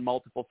why I'm on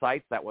multiple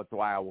sites. That was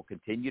why I will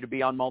continue to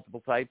be on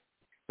multiple sites,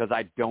 because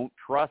I don't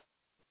trust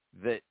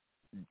that,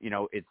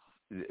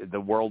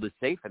 the world is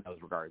safe in those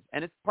regards.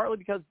 And it's partly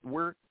because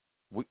you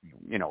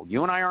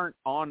and I aren't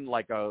on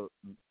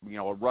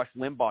a Rush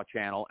Limbaugh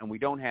channel, and we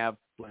don't have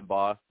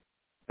Limbaugh,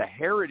 the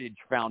Heritage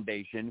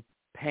Foundation,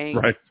 paying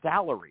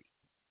salary.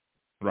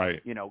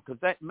 Right. Because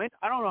I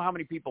don't know how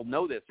many people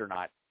know this or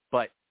not,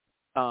 but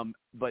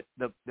But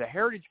the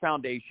Heritage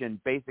Foundation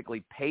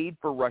basically paid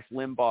for Rush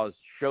Limbaugh's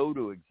show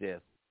to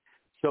exist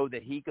so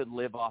that he could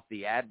live off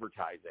the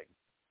advertising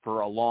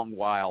for a long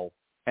while,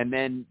 and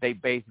then they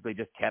basically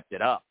just kept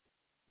it up.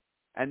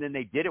 And then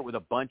they did it with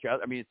a bunch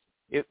of, I mean,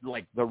 it's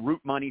like the root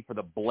money for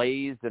the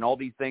Blaze and all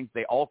these things,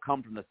 they all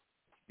come from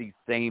these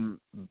same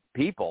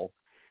people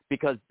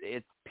because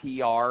it's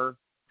PR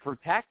for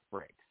tax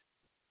breaks.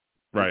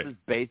 Right. This is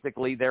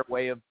basically their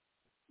way of,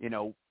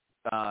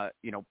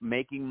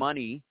 making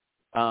money.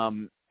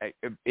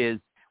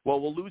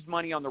 We'll lose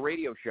money on the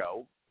radio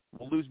show,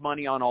 we'll lose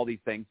money on all these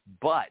things,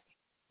 but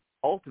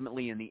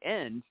ultimately in the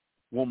end,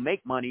 we'll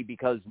make money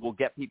because we'll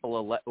get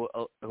people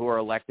who are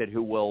elected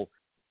who will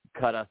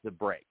cut us a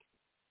break.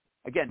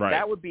 Again,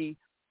 right.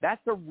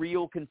 That's a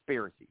real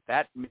conspiracy.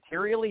 That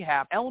materially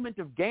have element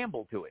of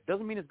gamble to it.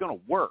 Doesn't mean it's going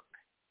to work.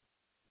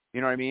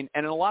 You know what I mean?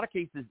 And in a lot of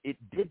cases, it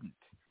didn't.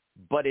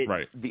 But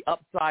the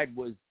upside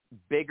was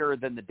bigger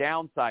than the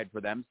downside for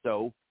them,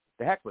 so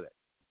the heck with it.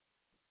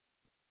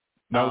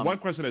 Now, one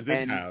question I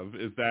did have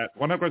is that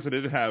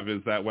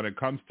when it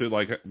comes to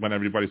like when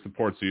everybody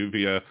supports you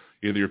via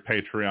either your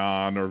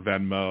Patreon or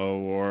Venmo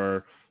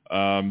or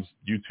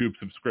YouTube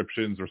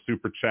subscriptions or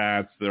super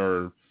chats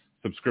or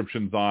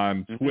subscriptions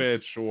on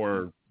Twitch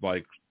or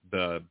like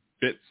the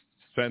bits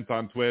spent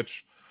on Twitch,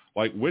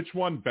 like which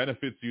one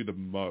benefits you the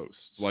most?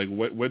 Like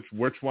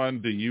which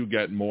one do you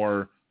get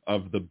more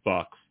of the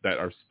bucks that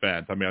are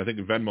spent? I mean, I think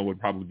Venmo would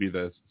probably be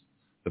the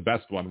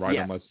best one, right?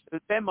 Yeah.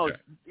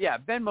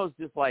 Venmo's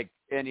just like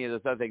any of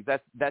those other things.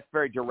 That's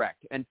very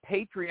direct. And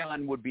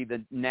Patreon would be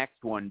the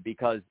next one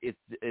because it's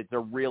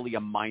really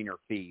a minor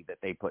fee that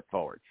they put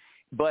forward.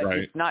 But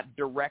it's not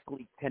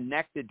directly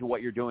connected to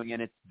what you're doing,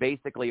 and it's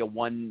basically a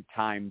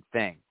one-time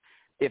thing.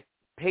 If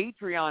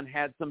Patreon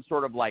had some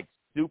sort of like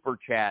super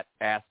chat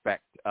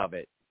aspect of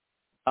it,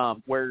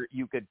 where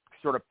you could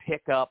sort of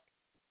pick up,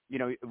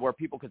 where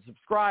people could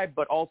subscribe,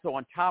 but also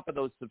on top of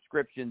those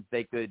subscriptions,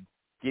 they could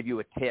give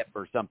you a tip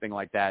or something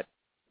like that,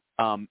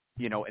 and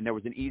there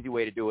was an easy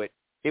way to do it,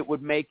 it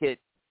would make it,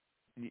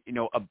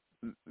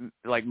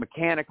 like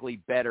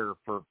mechanically better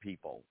for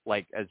people.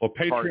 Like as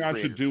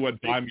Patreon should do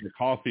what Buy Me a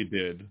Coffee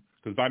did,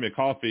 because Buy Me a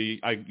Coffee,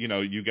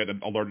 you get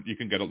an alert, you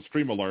can get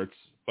stream alerts,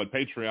 but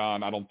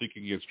Patreon, I don't think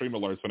you can get stream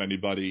alerts when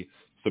anybody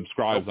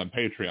subscribes on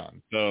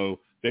Patreon. So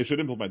they should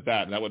implement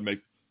that, and that would make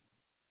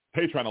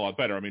Patreon a lot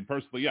better. I mean,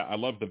 personally, I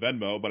love the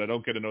Venmo, but I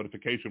don't get a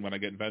notification when I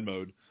get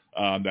Venmo'd.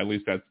 At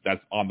least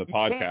that's on the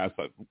podcast.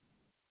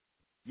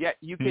 Yeah,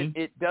 you can.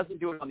 It doesn't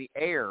do it on the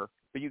air,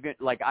 but you can.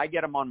 Like I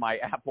get them on my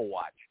Apple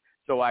Watch,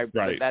 so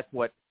that's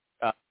what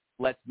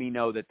lets me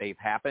know that they've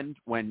happened.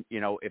 When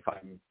if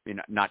I'm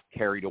not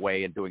carried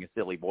away and doing a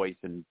silly voice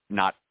and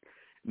not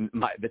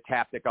the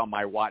tactic on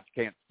my watch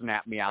can't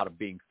snap me out of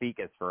being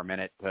fecus for a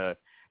minute to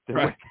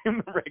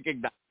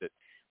recognize it.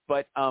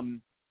 But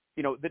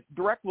the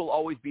direct will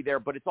always be there,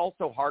 but it's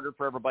also harder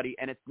for everybody,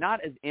 and it's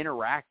not as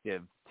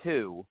interactive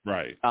too.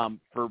 Right.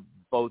 For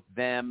both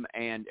them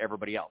and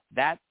everybody else.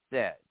 That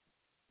said,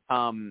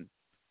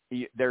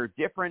 there are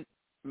different,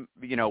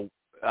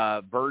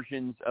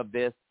 versions of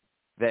this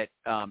that,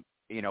 that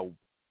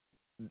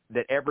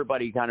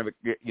everybody kind of,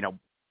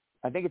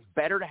 I think it's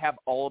better to have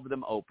all of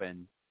them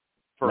open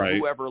for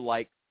whoever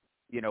likes,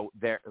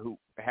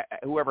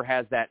 whoever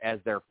has that as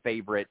their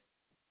favorite,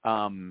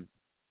 outlet.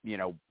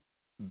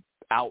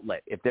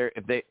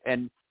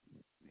 And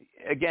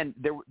again,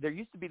 there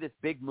used to be this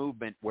big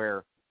movement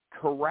where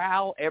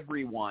corral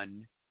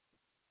everyone,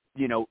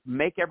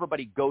 make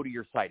everybody go to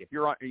your site. If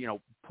you're on,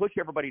 push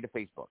everybody to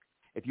Facebook.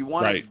 If you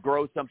want to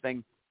grow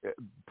something,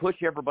 push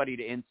everybody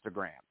to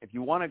Instagram. If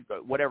you want to,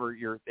 whatever,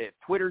 if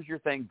Twitter's your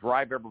thing,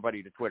 drive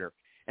everybody to Twitter.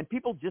 And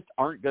people just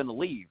aren't going to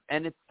leave.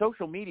 And it's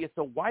social media,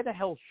 so why the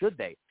hell should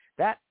they?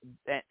 That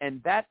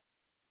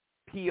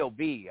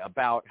POV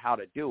about how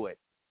to do it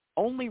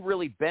only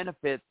really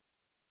benefits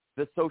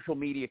the social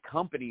media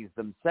companies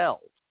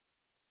themselves.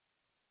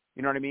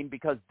 You know what I mean?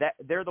 Because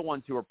they're the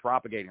ones who are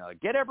propagating. Like,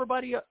 get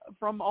everybody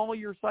from all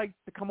your sites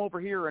to come over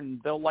here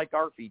and they'll like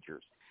our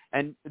features.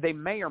 And they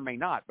may or may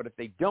not, but if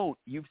they don't,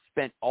 you've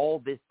spent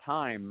all this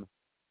time,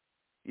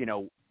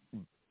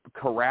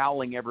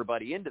 corralling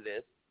everybody into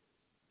this.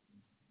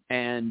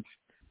 And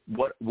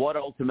what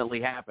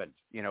ultimately happens?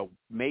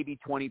 Maybe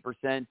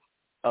 20%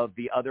 of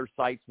the other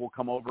sites will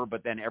come over,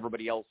 but then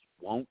everybody else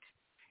won't.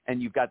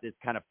 And you've got this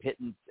kind of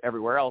pittance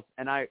everywhere else.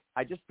 And I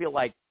just feel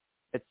like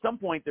at some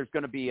point there's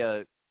going to be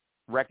a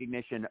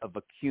recognition of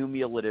a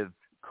cumulative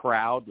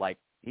crowd. Like,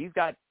 he's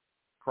got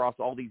across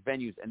all these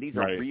venues, and these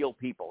are real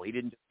people. He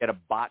didn't get a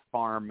bot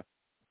farm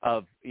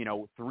of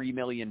 3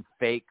 million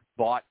fake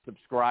bot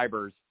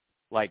subscribers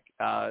like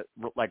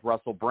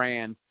Russell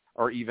Brand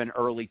or even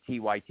early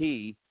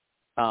TYT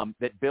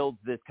that builds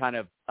this kind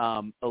of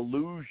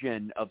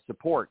illusion of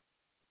support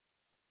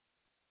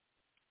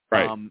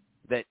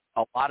that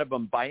a lot of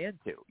them buy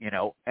into,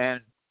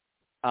 and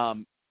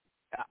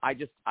I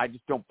just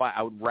don't buy.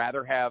 I would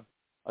rather have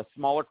a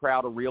smaller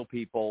crowd of real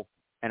people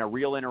and a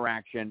real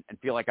interaction and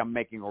feel like I'm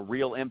making a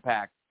real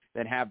impact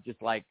than have just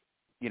like,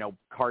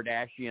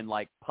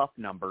 Kardashian-like puff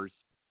numbers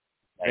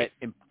right.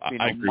 that,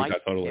 I agree might, with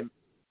that totally.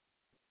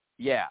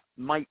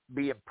 might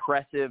be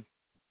impressive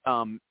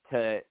to,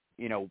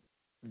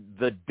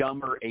 the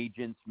dumber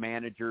agents,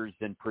 managers,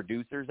 and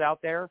producers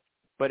out there.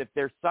 But if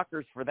they're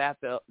suckers for that,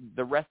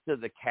 the rest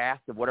of the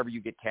cast of whatever you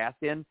get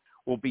cast in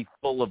will be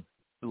full of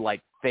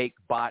like fake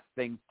bot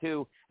things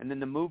too. And then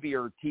the movie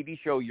or TV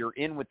show you're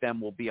in with them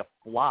will be a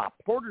flop.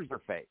 Porters are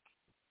fake.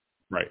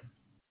 Right.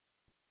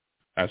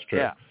 That's true.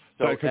 Yeah.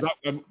 So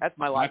that's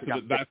my logic.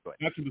 That's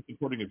to the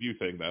supporting of you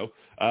thing, though.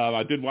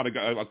 I did want to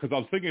go because I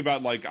was thinking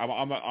about like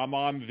I'm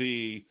on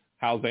the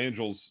Hell's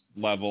Angels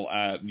level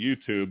at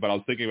YouTube, but I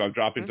was thinking about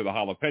dropping to the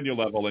jalapeno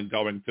level and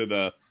going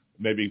to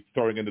maybe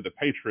throwing into the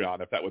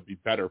Patreon if that would be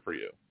better for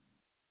you.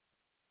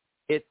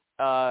 It's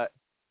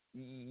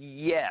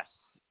yes.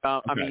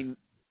 Okay.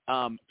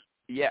 I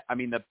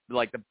mean, the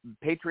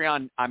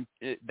Patreon.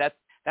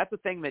 That's a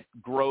thing that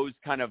grows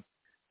kind of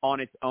on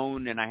its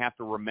own, and I have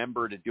to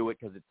remember to do it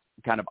because it's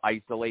kind of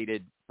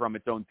isolated from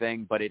its own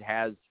thing, but it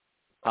has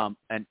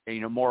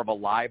more of a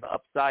live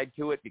upside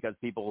to it because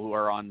people who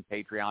are on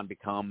Patreon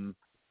become,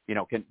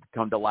 can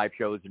come to live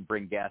shows and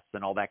bring guests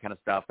and all that kind of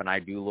stuff. And I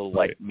do little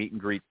like meet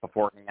and greets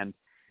beforehand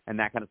and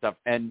that kind of stuff.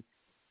 And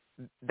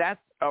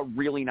that's a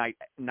really nice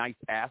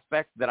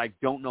aspect that I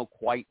don't know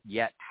quite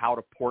yet how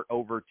to port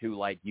over to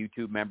like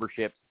YouTube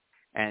memberships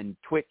and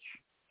Twitch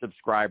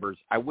subscribers.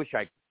 I wish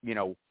I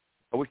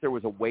wish there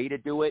was a way to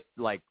do it.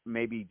 Like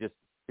maybe just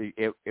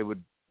it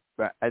would.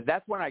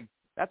 That's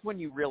when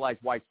you realize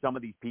why some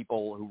of these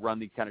people who run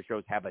these kind of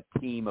shows have a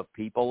team of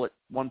people at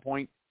one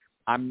point.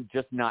 I'm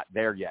just not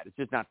there yet. It's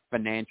just not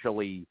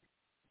financially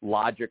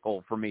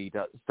logical for me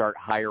to start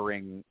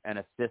hiring an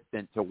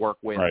assistant to work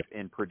with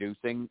in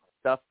producing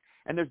stuff.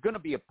 And there's going to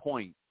be a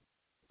point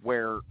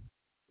where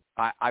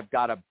I've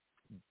got to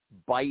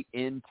bite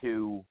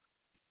into,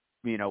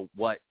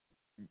 what,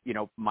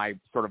 my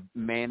sort of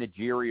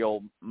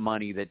managerial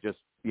money that just,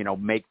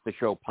 makes the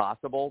show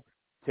possible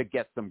to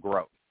get some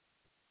growth.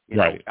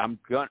 I'm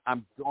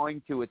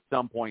going to at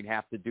some point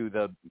have to do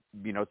the,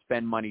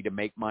 spend money to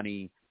make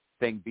money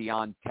thing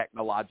beyond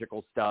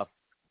technological stuff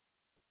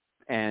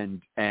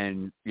and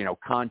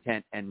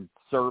content and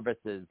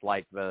services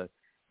like the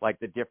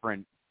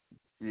different,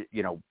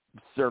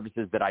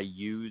 services that I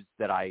use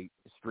that I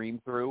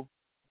stream through,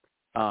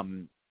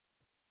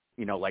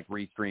 like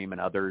Restream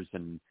and others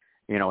and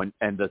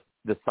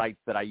the sites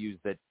that I use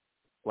that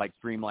like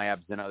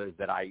Streamlabs and others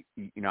that I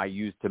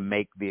use to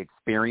make the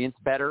experience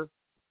better.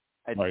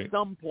 At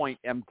some point,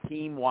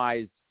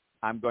 team-wise,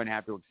 I'm going to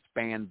have to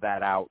expand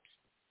that out,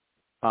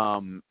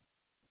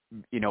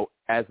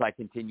 as I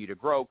continue to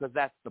grow, because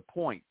that's the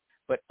point.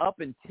 But up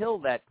until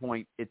that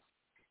point, it's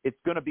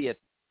going to be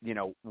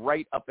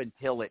right up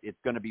until it's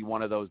going to be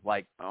one of those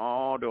like,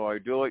 oh, do I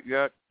do it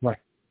yet? Right.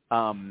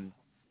 I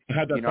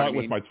had that thought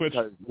with my Twitch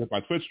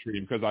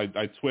stream because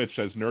I Twitch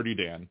as Nerdy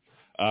Dan,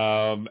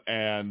 I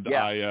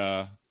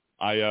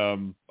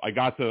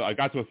got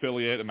to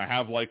affiliate, and I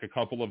have like a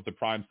couple of the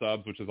Prime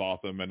subs, which is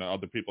awesome, and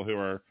other people who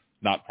are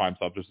not Prime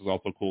subs, which is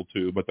also cool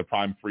too. But the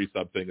Prime free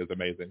sub thing is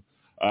amazing.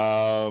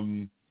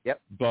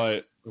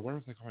 But where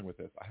was I going with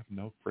this? I have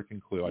no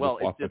freaking clue. I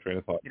just lost my train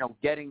of thought.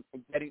 Getting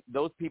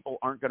those people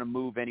aren't going to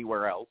move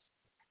anywhere else,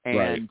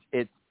 and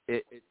it's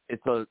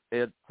a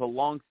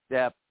long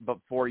step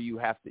before you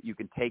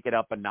can take it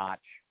up a notch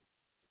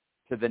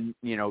to the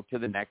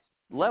next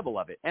level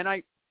of it. And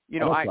I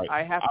have to.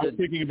 I was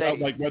thinking about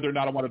like whether or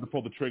not I wanted to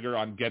pull the trigger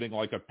on getting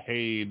like a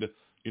paid,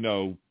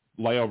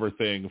 layover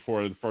thing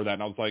for that,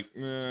 and I was like,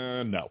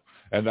 no.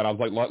 And then I was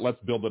like, let's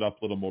build it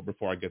up a little more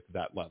before I get to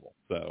that level.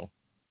 So.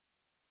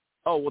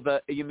 Oh well,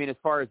 you mean as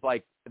far as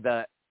like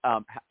the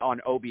on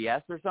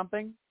OBS or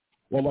something?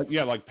 Well,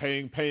 like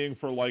paying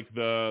for like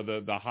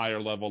the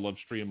higher level of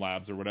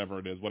Streamlabs or whatever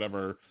it is,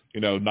 whatever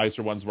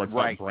nicer ones where it's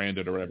not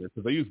branded or whatever,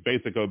 because they use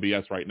basic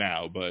OBS right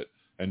now,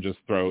 and just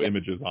throw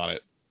images on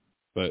it,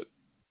 but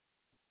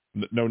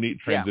no neat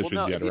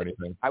transitions yet or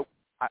anything.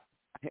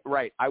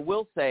 I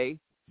will say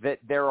that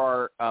there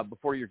are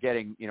before you're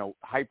getting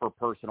hyper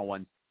personal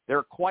ones, there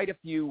are quite a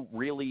few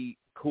really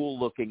cool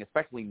looking,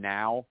 especially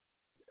now,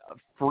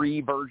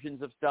 free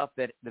versions of stuff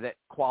that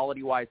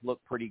quality wise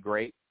look pretty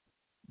great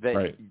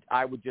that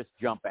I would just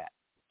jump at.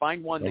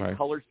 Find one that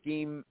color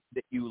scheme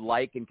that you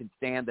like and can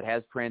stand, that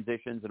has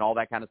transitions and all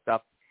that kind of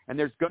stuff. And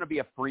there's going to be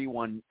a free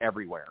one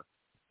everywhere.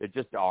 There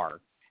just are.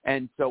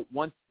 And so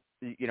once,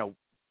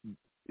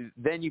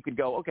 then you can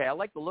go, okay, I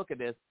like the look of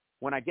this.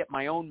 When I get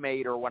my own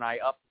made or when I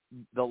up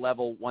the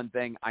level one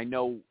thing, I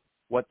know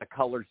what the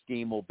color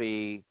scheme will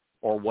be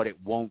or what it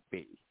won't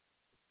be.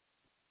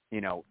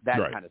 That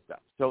kind of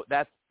stuff. So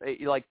that's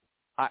like,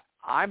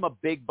 I'm a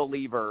big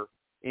believer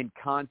in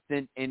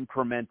constant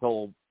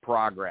incremental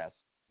progress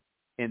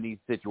in these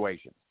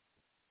situations.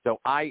 So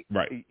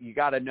you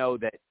got to know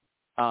that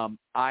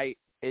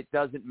it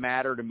doesn't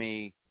matter to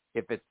me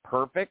if it's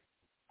perfect.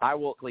 I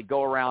will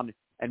go around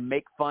and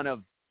make fun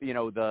of,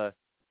 the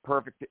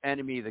perfect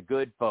enemy, the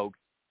good folks,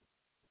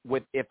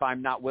 if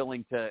I'm not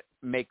willing to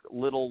make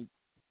little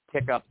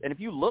hiccups. And if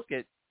you look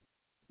at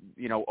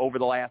over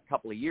the last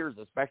couple of years,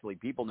 especially,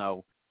 people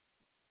know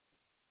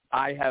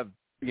I have,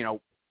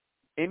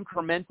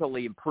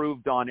 incrementally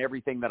improved on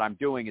everything that I'm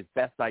doing as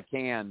best I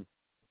can,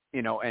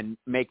 and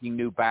making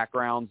new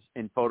backgrounds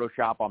in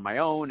Photoshop on my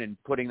own and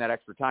putting that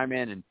extra time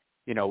in, and,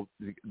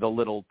 the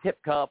little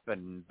tip cup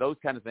and those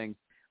kind of things.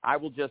 I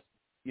will just,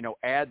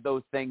 add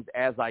those things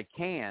as I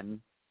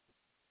can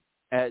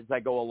as I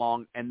go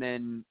along. And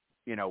then,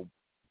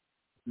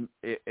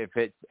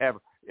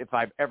 if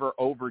I've ever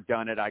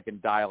overdone it, I can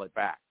dial it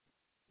back.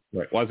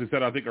 Right. Well, as I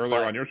said, I think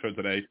earlier on your show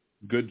today,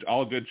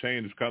 all good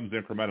change comes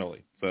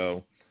incrementally.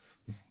 So.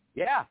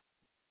 Yeah,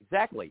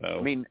 exactly. So.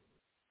 I mean,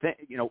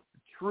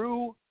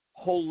 true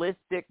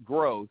holistic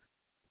growth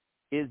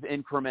is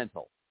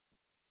incremental.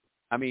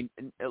 I mean,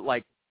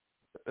 like,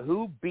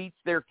 who beats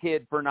their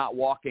kid for not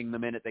walking the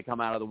minute they come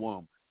out of the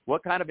womb?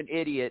 What kind of an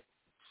idiot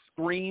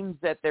screams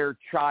at their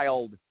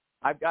child,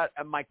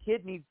 my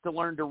kid needs to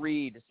learn to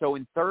read, so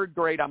in third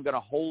grade I'm going to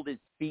hold his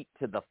feet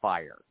to the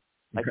fire.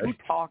 Like, who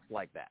talks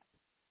like that?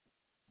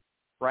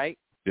 Right?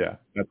 Yeah,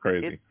 that's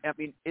crazy.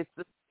 It's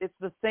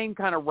the same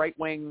kind of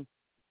right-wing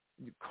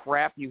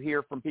crap you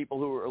hear from people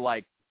who are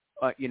like,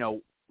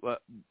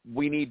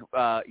 we need,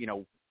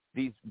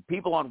 these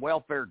people on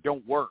welfare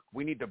don't work.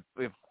 We need to,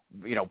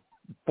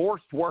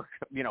 forced work,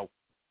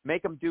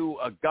 make them do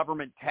a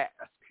government task,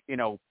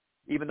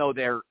 even though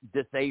they're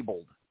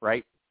disabled,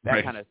 right?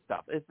 That kind of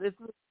stuff. It's the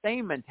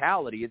same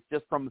mentality. It's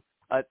just from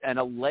an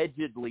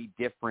allegedly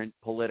different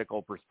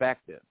political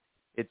perspective.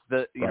 It's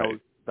the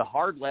the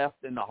hard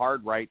left and the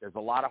hard right. There's a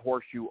lot of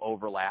horseshoe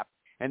overlap.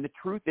 And the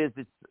truth is,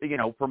 it's,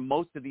 for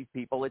most of these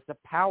people, it's a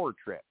power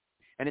trip.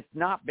 And it's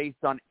not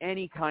based on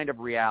any kind of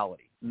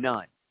reality.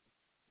 None.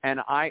 And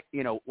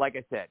like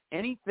I said,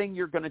 anything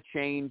you're going to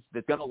change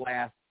that's going to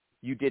last,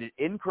 you did it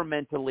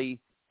incrementally,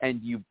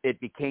 and it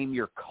became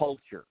your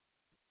culture.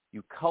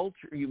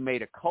 You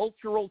made a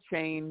cultural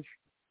change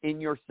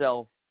in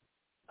yourself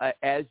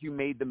as you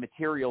made the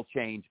material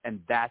change, and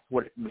that's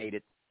what made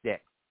it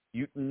stick.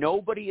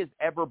 Nobody has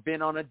ever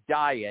been on a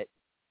diet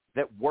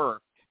that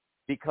worked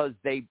because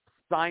they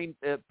signed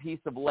a piece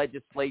of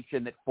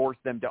legislation that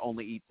forced them to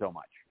only eat so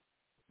much.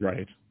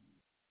 Right.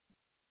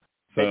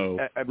 So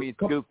it's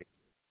goofy.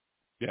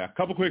 Yeah, a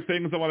couple quick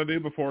things I want to do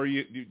before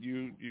you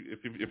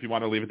if you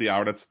want to leave at the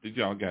hour, that's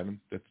again,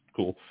 that's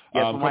cool.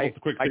 Yes,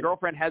 my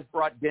girlfriend has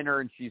brought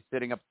dinner, and she's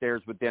sitting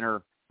upstairs with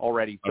dinner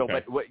already. So,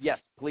 okay. But yes,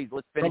 please,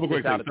 let's finish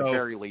this out at the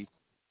very least.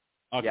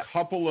 A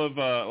couple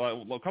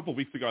of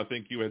weeks ago, I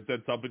think you had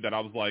said something that I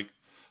was like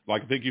I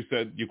think you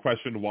said you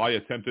questioned why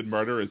attempted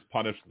murder is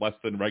punished less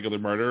than regular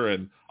murder,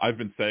 and I've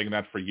been saying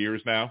that for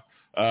years now.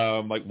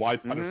 Why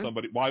punish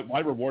somebody? Why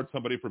reward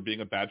somebody for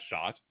being a bad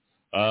shot?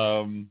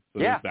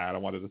 There's that. I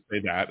wanted to say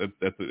that.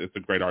 It's a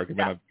great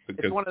argument.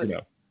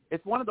 Yeah.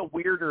 It's one of the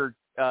weirder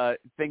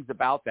things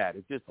about that.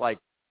 It's just like,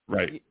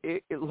 right.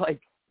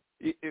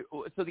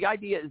 So the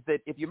idea is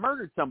that if you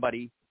murdered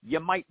somebody, you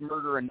might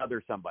murder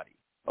another somebody.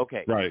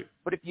 Okay. Right.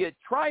 But if you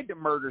tried to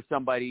murder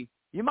somebody,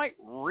 you might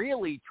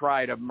really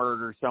try to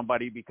murder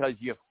somebody because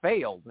you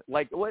failed.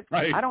 Like, what?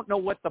 Right. I don't know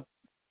where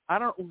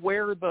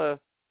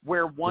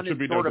one is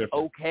sort of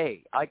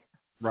okay.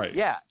 Right.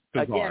 Yeah.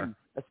 Bizarre. Again,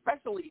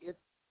 especially if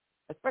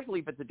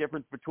it's a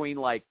difference between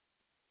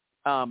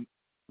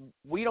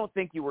we don't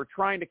think you were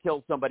trying to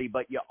kill somebody,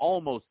 but you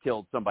almost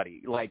killed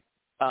somebody. Like,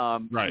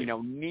 right.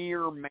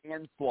 Near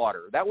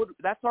manslaughter.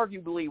 That's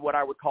arguably what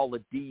I would call a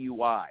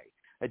DUI.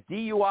 A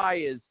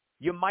DUI is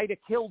you might have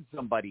killed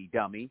somebody,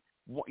 dummy.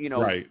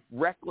 Right.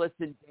 Reckless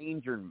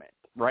endangerment,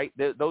 right?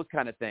 Those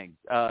kind of things.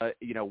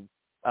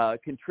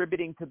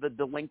 Contributing to the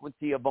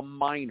delinquency of a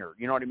minor.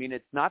 You know what I mean?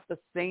 It's not the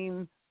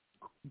same.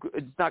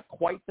 It's not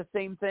quite the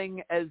same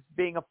thing as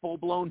being a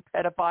full-blown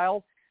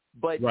pedophile,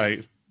 but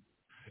right.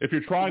 If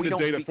you're trying to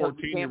date a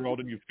 14-year-old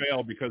and you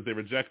fail because they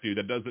reject you,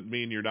 that doesn't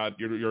mean you're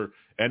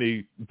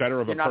any better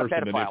of a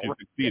person than if you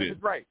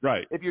succeeded. Right.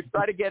 Right. If you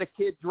try to get a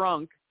kid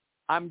drunk,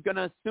 I'm going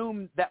to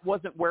assume that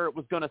wasn't where it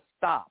was going to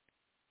stop.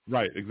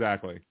 Right.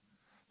 Exactly.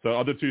 So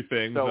other two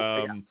things.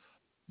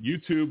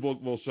 YouTube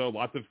will show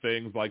lots of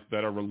things like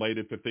that are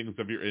related to things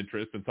of your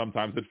interest, and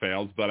sometimes it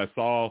fails. But I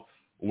saw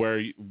where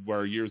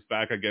years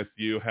back, I guess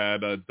you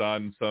had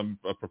done some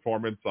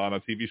performance on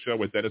a TV show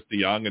with Dennis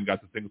DeYoung and got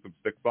to sing some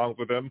stick songs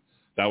with him.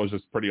 That was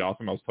just pretty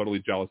awesome. I was totally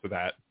jealous of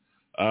that.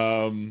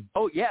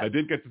 Oh yeah, I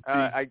did get to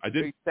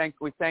see.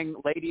 We sang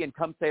 "Lady" and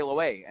 "Come Sail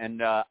Away,"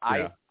 and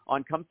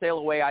on "Come Sail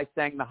Away" I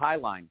sang the High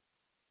Line.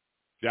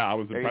 Yeah, I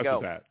was impressed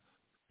with that.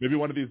 Maybe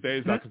one of these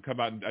days I can come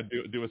out and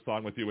do a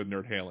song with you with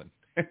Nerd Halen.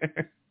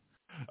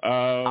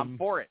 I'm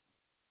for it.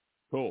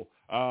 Cool.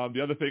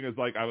 The other thing is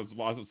I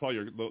saw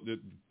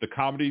the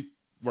comedy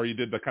where you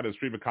did the kind of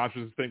stream of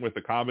consciousness thing with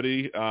the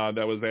comedy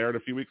that was aired a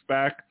few weeks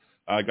back.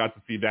 I got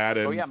to see that,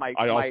 and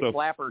my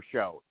Flapper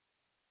show.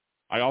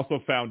 I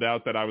also found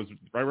out that I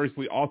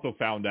recently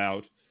found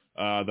out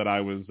that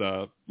I was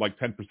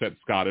 10%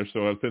 Scottish.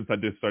 So since I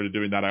started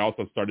doing that, I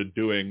also started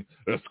doing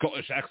a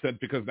Scottish accent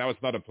because now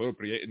it's not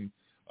appropriate. And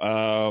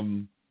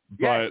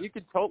you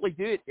could totally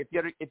do it if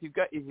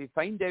you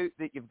find out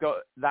that you've got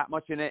that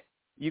much in it.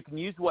 you can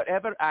use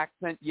whatever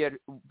accent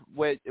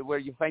where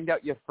you find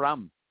out you're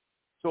from.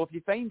 So if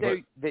you find out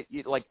that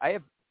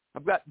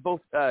I've got both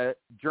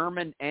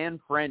German and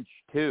French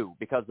too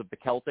because of the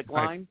Celtic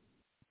line.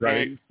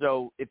 Right. And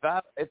so if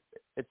at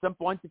some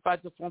point if I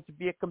just want to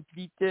be a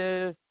complete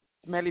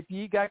smelly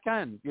pig, I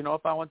can. You know,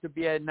 if I want to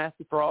be a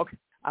nasty frog,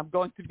 I'm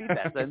going to be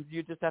that. And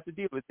you just have to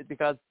deal with it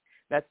because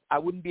I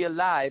wouldn't be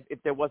alive if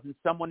there wasn't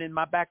someone in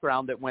my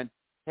background that went,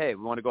 "Hey,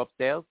 we want to go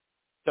upstairs."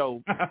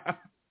 So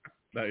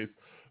nice.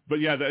 But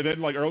yeah,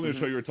 then like earlier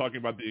show you were talking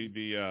about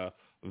the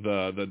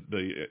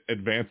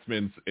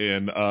advancements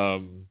in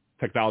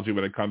technology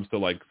when it comes to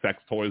like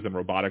sex toys and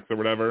robotics or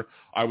whatever.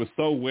 I was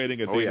so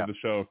waiting at the end of the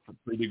show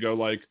for you to go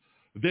like,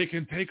 they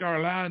can take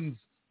our lands,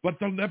 but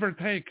they'll never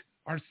take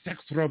our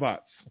sex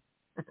robots.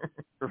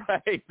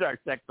 Right, our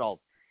sex dolls.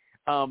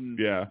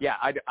 Yeah.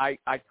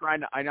 I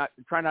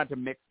try not to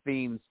mix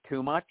themes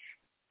too much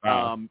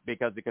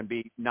because it can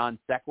be non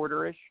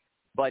sequitur-ish.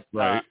 But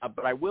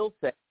I will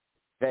say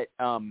that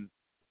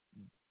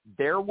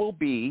there will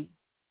be,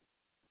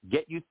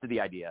 get used to the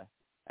idea,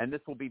 and this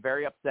will be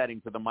very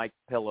upsetting to the Mike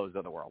Pillows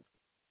of the world.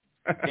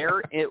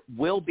 It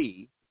will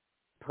be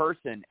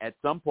person at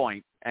some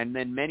point, and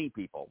then many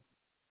people,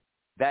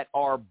 that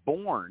are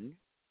born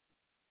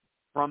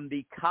from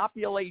the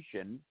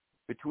copulation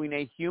between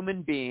a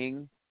human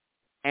being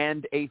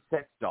and a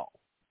sex doll,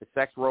 a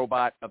sex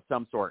robot of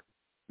some sort,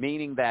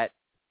 meaning that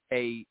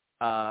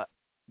instead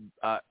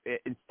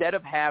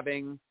of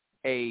having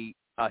a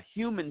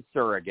human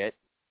surrogate,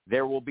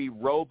 there will be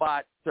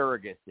robot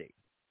surrogacy.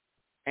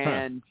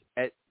 And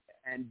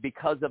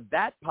because of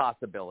that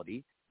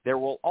possibility, there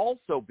will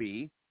also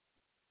be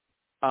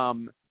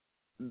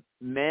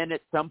men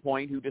at some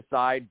point who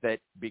decide that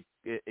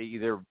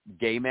either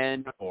gay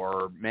men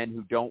or men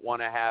who don't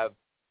want to have,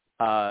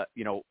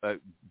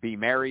 be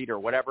married or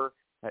whatever,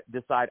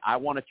 decide I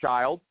want a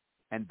child,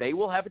 and they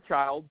will have a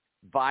child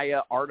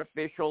via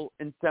artificial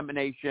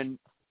insemination,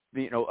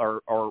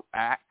 or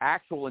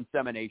actual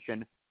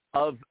insemination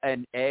of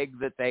an egg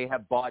that they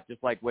have bought,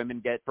 just like women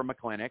get from a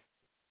clinic.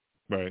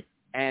 Right.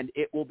 And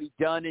it will be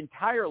done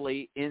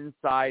entirely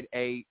inside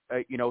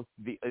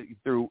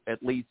through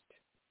at least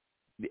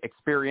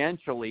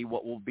experientially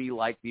what will be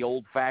like the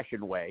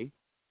old-fashioned way,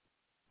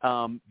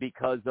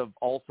 because of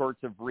all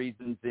sorts of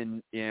reasons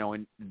in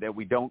that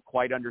we don't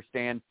quite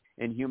understand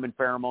in human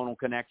pheromonal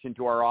connection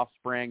to our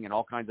offspring and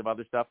all kinds of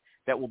other stuff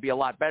that will be a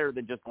lot better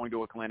than just going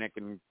to a clinic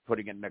and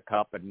putting it in a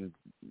cup and,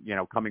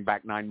 coming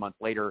back 9 months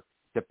later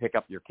to pick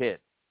up your kid.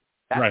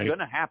 That's going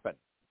to happen.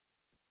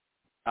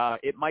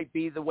 It might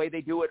be the way they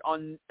do it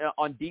on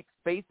deep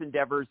space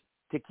endeavors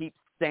to keep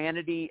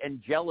sanity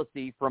and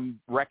jealousy from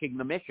wrecking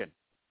the mission.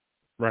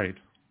 Right.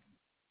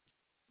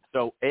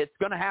 So it's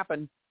going to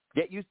happen.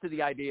 Get used to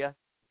the idea.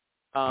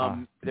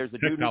 There's a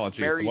dude who's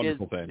married. It's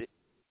a wonderful thing.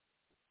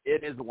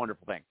 It is a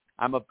wonderful thing.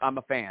 I'm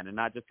a fan, and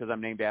not just because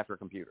I'm named after a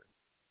computer.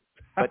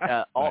 But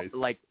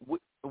nice.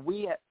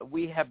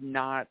 We have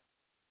not.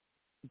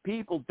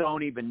 People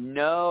don't even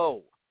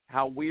know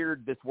how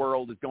weird this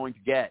world is going to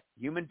get.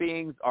 Human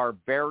beings are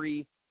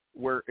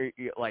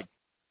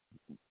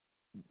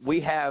we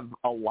have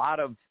a lot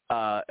of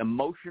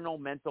emotional,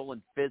 mental,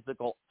 and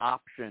physical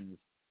options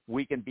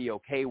we can be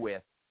okay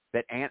with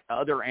that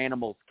other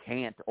animals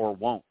can't or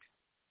won't.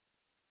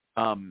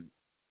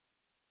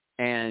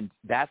 And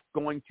that's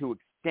going to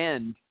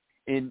extend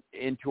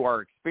into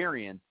our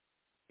experience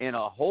in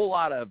a whole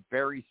lot of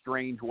very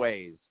strange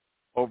ways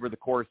over the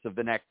course of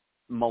the next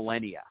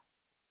millennia.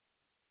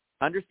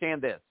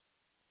 Understand this.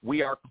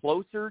 We are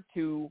closer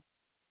to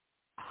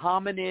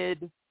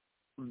hominid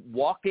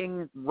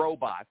walking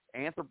robots,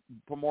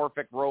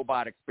 anthropomorphic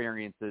robot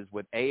experiences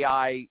with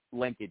AI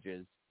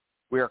linkages.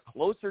 We are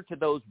closer to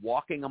those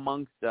walking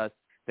amongst us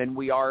than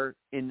we are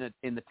in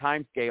the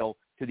time scale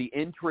to the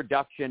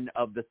introduction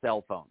of the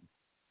cell phone,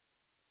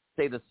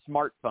 say the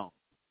smartphone.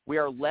 We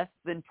are less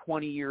than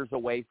 20 years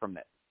away from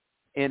this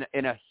in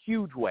a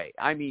huge way.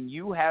 I mean,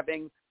 you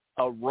having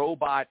a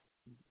robot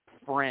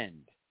friend,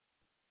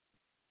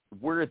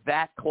 we're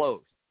that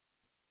close.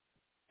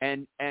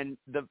 And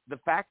the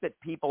fact that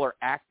people are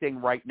acting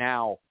right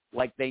now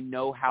like they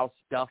know how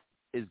stuff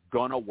is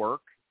gonna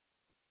work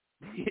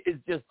is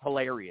just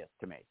hilarious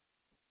to me.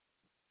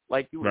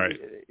 Like, right.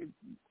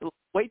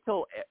 Wait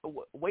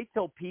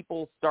till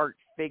people start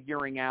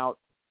figuring out,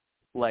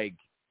 like,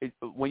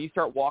 when you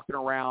start walking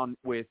around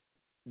with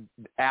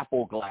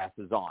Apple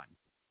glasses on,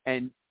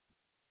 and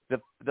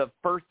the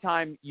first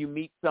time you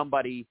meet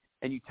somebody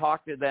and you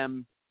talk to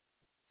them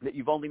that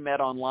you've only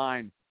met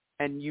online,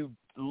 and you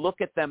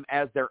look at them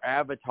as their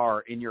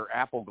avatar in your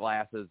Apple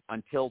glasses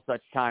until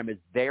such time as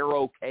they're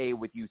okay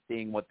with you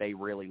seeing what they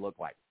really look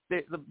like.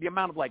 The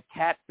amount of like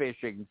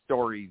catfishing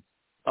stories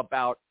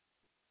about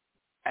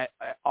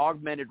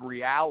augmented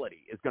reality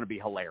is going to be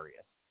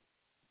hilarious.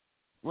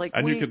 Like,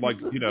 and you could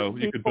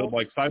you could build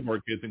like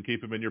cyborg kids and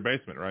keep them in your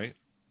basement, right?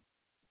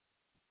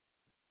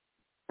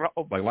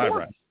 Like lab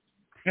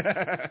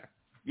rats.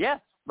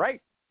 Yes,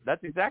 right.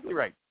 That's exactly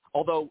right.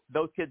 Although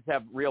those kids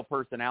have real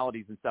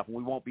personalities and stuff, and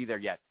we won't be there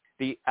yet.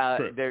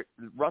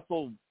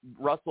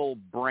 Russell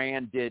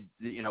Brand did,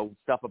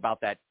 stuff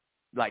about that,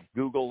 like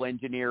Google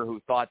engineer who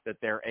thought that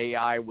their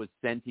AI was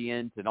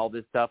sentient and all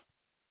this stuff.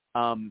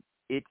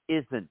 It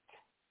isn't.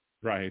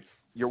 Right.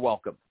 You're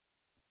welcome.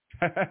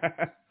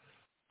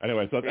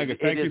 Anyway, so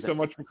thank you so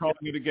much for calling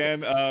it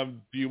again.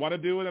 Do you want to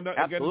do it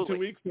again in 2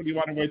 weeks, or do you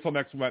want to wait till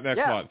next month?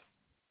 Well,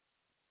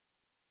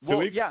 2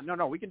 weeks? Yeah,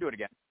 no, we can do it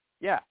again.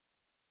 Yeah.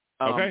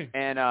 Okay.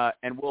 And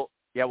we'll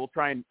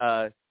try and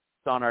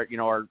it's on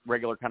our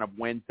regular kind of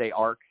Wednesday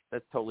arc.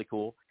 That's totally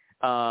cool.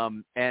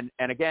 And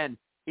again,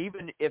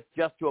 even if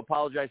just to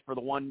apologize for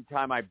the one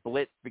time I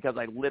blitzed because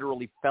I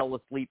literally fell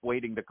asleep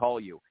waiting to call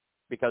you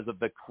because of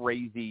the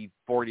crazy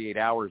 48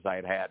 hours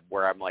I had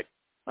where I'm like,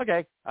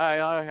 okay,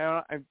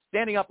 I'm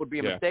standing up would be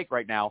a mistake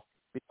right now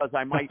because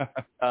I might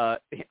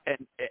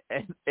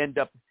end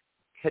up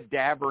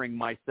cadavering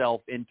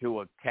myself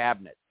into a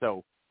cabinet.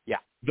 So yeah.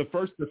 The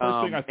first thing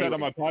I said on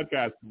my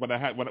podcast when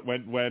I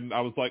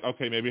was like,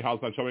 okay, maybe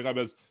Hal's not showing up,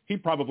 is he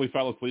probably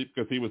fell asleep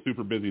because he was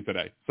super busy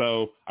today.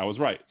 So I was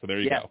right. So there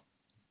you go.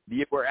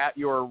 You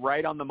were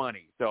right on the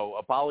money. So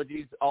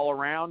apologies all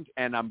around,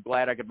 and I'm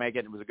glad I could make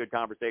it. It was a good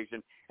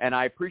conversation, and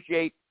I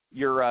appreciate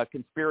your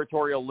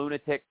conspiratorial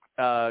lunatic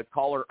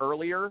caller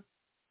earlier,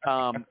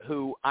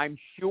 who I'm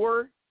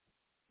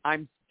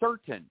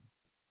certain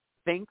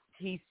thinks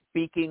he's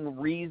speaking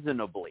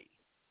reasonably.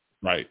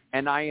 Right.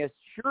 And I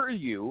assure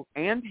you,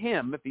 and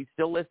him, if he's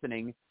still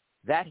listening,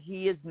 that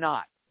he is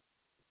not.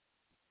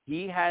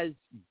 He has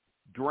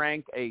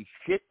drank a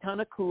shit ton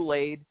of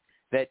Kool-Aid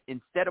that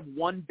instead of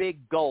one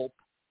big gulp,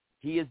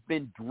 he's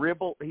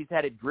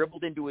had it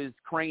dribbled into his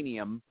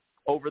cranium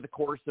over the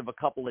course of a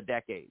couple of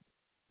decades.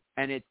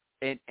 And it's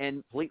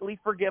completely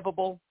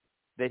forgivable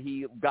that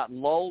he got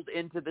lulled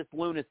into this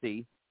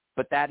lunacy,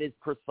 but that is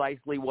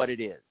precisely what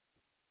it is.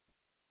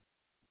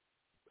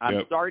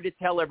 I'm sorry to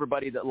tell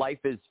everybody that life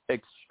is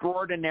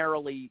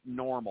extraordinarily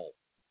normal.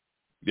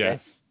 Yes.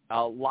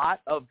 A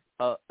lot of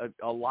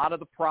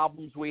the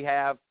problems we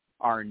have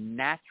are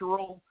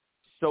natural,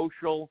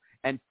 social,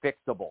 and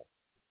fixable.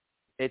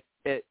 It's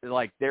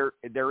like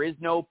there is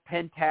no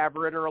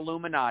Pentaveret or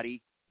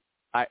Illuminati.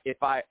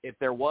 If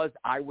there was,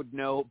 I would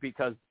know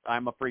because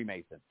I'm a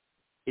Freemason.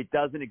 It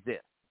doesn't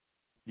exist.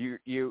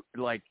 You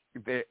like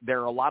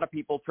there are a lot of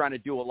people trying to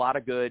do a lot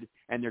of good,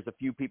 and there's a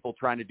few people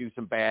trying to do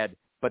some bad,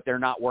 but they're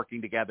not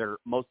working together.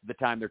 Most of the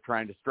time, they're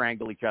trying to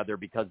strangle each other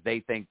because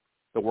they think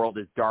the world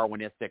is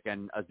Darwinistic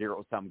and a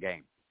zero-sum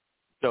game.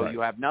 So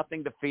You have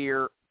nothing to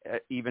fear,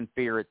 even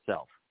fear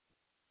itself.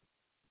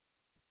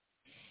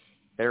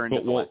 They're in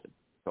lesson.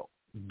 So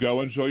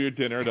go enjoy your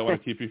dinner. Don't want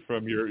to keep you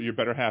from your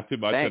better half too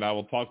much, and I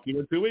will talk to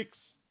you in 2 weeks.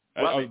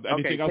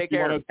 Anything else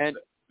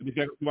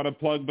you want to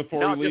plug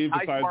before we leave?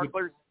 Besides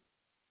Sparklers?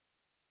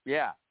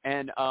 Yeah,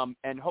 and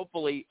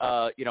hopefully,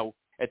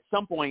 at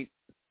some point,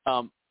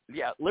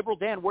 Liberal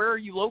Dan, where are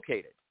you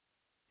located?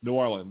 New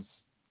Orleans.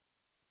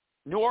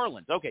 New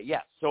Orleans. Okay,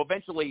 yes. So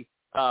eventually,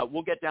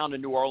 we'll get down to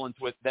New Orleans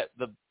with that.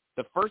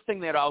 The first thing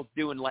that I'll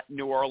do in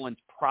New Orleans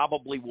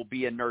probably will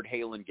be a Nerd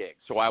Halen gig.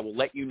 So I will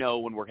let you know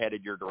when we're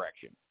headed your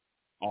direction.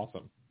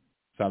 Awesome.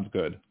 Sounds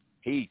good.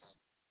 Peace.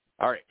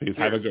 All right. Peace.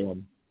 Have a good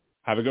one.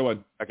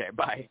 Okay,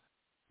 bye.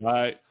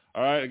 Bye.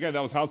 All right. Again, that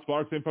was Hal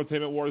Sparks,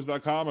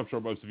 InfotainmentWars.com. I'm sure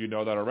most of you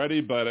know that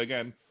already, but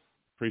again,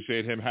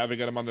 appreciate having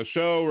him on the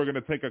show. We're going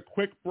to take a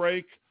quick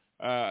break.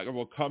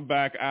 We'll come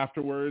back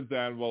afterwards,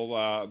 and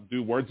we'll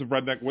do Words of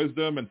Redneck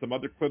Wisdom and some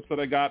other clips that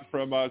I got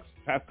from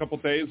past couple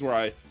days where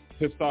I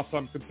pissed off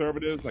some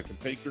conservatives. I can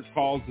take your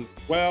calls as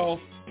well.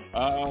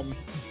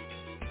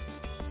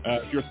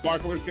 If your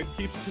sparkler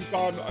keeps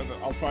on,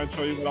 I'll try and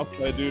show you what else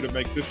I do to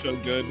make this show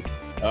good.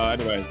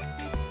 Anyway,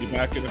 be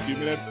back in a few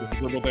minutes. This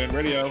is Liberal Dan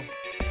Radio.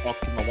 Off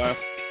to my left.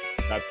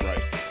 That's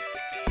right.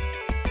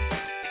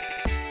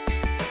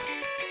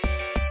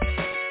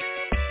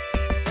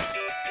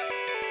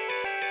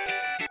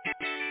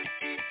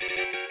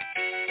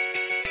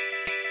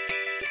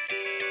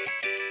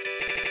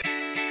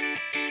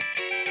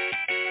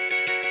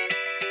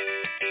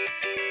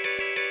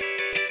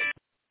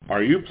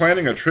 Are you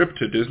planning a trip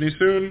to Disney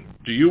soon?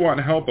 Do you want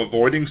help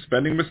avoiding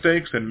spending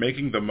mistakes and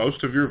making the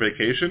most of your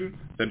vacation?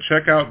 Then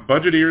check out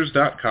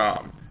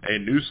Budgeteers.com, a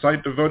new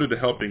site devoted to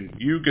helping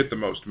you get the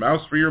most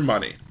mouse for your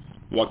money.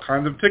 What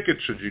kind of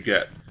tickets should you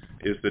get?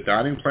 Is the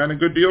dining plan a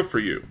good deal for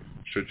you?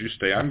 Should you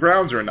stay on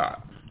grounds or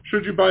not?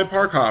 Should you buy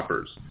park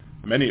hoppers?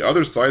 Many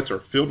other sites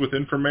are filled with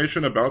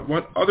information about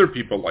what other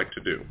people like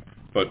to do,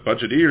 but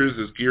Budgeteers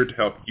is geared to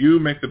help you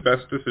make the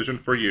best decision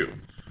for you.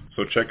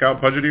 So check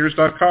out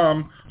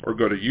Budgeteers.com or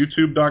go to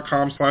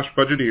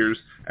YouTube.com/Budgeteers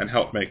and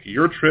help make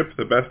your trip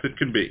the best it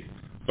can be.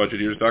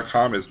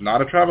 Budgeteers.com is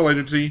not a travel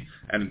agency,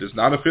 and it is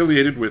not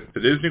affiliated with the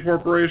Disney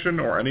Corporation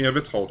or any of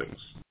its holdings.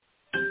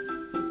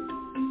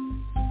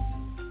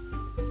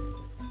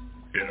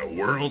 In a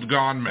world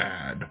gone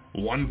mad,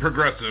 one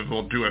progressive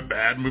will do a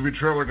bad movie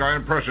trailer guy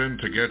impression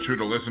to get you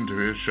to listen to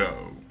his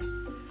show.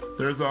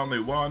 There's only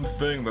one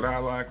thing that I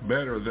like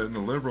better than the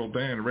Liberal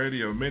Dan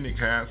Radio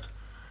minicast.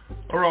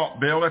 All right,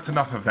 Bill, that's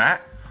enough of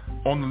that.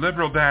 On the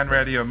Liberal Dan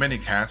Radio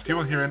minicast, you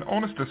will hear an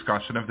honest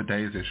discussion of the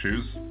day's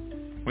issues,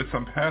 with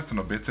some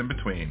personal bits in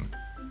between.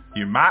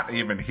 You might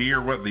even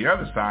hear what the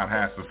other side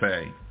has to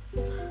say,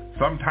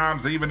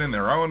 sometimes even in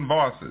their own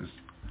voices.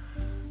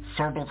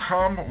 So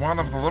become one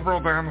of the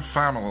Liberal Dan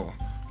family,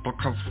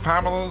 because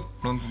family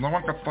means no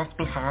one gets left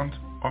behind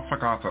or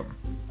forgotten.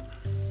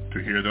 To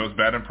hear those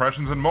bad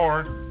impressions and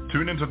more,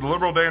 tune into the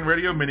Liberal Dan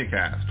Radio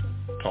minicast.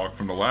 Talk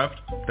from the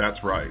left,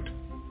 that's right.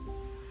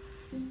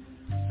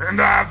 And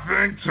I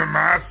think to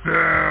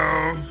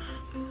myself,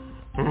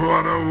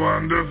 what a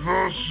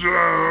wonderful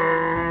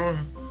show.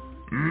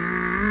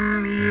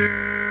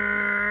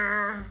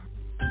 Yeah.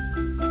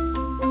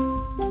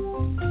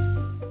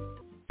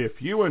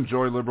 If you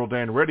enjoy Liberal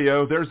Dan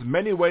Radio, there's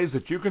many ways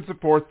that you can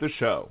support the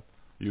show.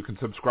 You can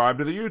subscribe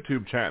to the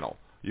YouTube channel.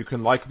 You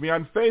can like me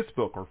on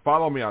Facebook or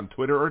follow me on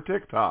Twitter or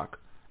TikTok.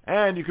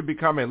 And you can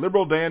become a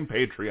Liberal Dan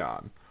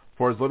Patreon.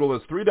 For as little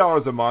as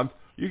 $3 a month,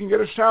 you can get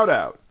a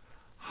shout-out.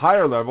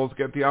 Higher levels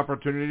get the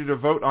opportunity to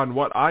vote on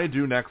what I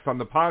do next on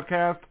the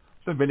podcast,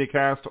 the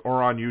minicast,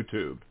 or on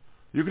YouTube.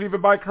 You can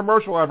even buy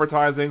commercial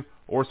advertising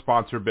or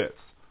sponsor bits.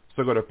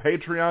 So go to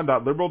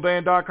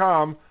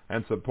patreon.liberaldan.com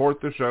and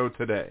support the show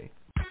today.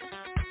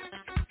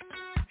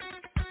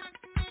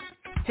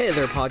 Hey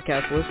there,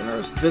 podcast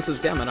listeners. This is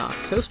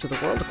Deminox, host of The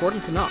World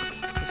According to Knox.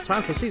 It's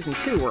time for Season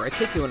 2, where I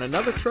take you on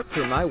another trip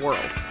through my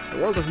world. The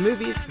world of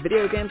movies,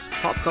 video games,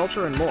 pop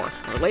culture, and more.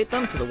 Relate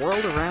them to the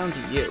world around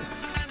you.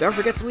 Don't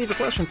forget to leave a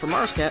question for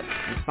Marscat,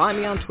 and find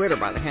me on Twitter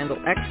by the handle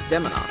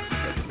XDeminox.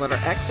 That's the letter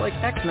X like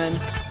X-Men,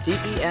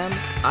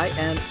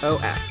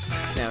 D-E-M-I-N-O-X.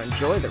 Now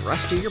enjoy the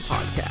rest of your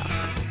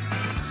podcast.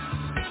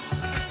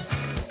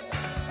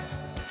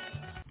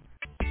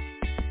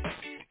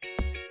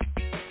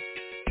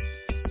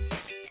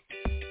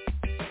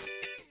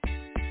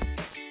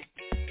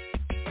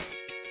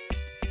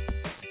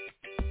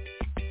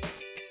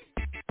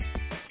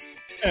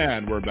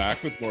 And we're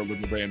back with more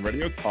Liberal Dan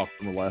Radio. Talk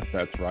from the left,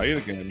 that's right.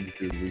 Again,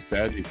 as we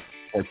said, you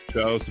support the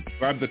show.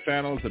 Subscribe to the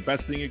channel is the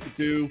best thing you could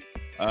do.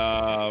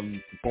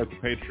 Support the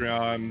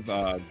Patreon,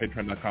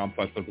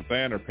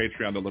 patreon.com/LiberalDan or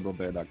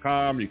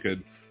patreon.liberaldan.com. You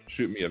could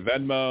shoot me a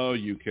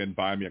Venmo. You can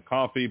buy me a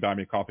coffee,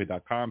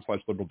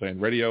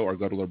 buymeacoffee.com/LiberalDanRadio, or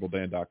go to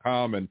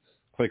liberaldan.com and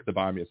click the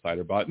Buy Me a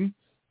Cider button.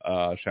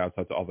 Shouts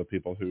out to all the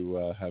people who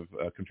have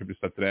contributed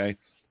stuff today.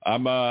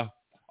 I'm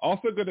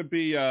also going to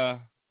be...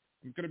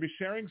 I'm going to be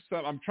sharing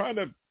some. I'm trying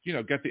to,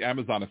 get the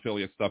Amazon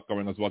affiliate stuff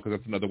going as well, because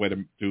that's another way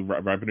to do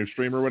revenue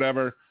stream or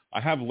whatever. I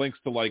have links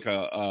to like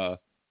to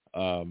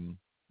the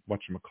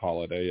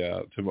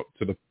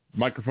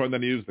microphone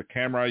that I use, the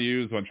camera I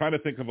use. So I'm trying to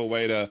think of a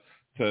way to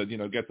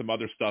get some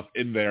other stuff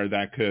in there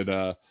that could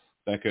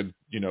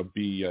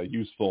be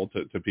useful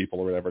to people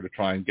or whatever, to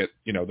try and get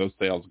those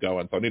sales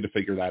going. So I need to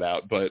figure that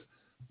out. But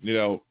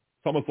it's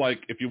almost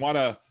like if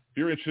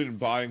you're interested in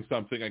buying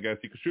something, I guess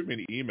you can shoot me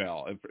an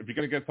email. If you're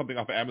going to get something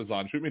off of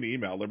Amazon, shoot me an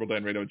email,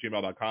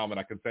 liberaldanradio@gmail.com, and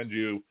I can send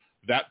you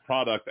that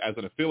product as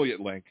an affiliate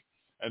link.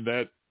 And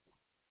then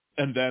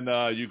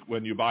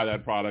when you buy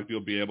that product,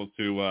 you'll be able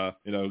to,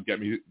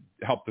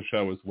 help the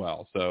show as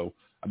well. So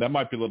that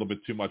might be a little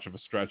bit too much of a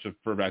stretch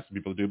for asking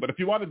people to do. But if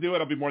you want to do it,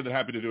 I'll be more than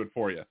happy to do it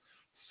for you.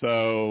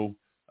 So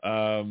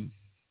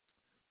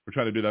we're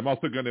trying to do that. I'm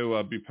also going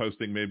to be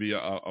posting maybe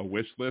a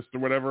wish list or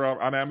whatever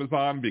on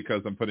Amazon,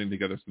 because I'm putting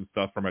together some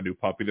stuff for my new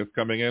puppy that's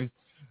coming in.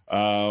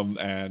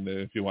 And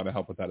if you want to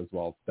help with that as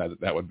well,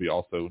 that would be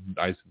also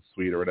nice and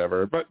sweet or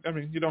whatever. But,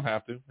 you don't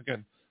have to.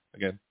 Again,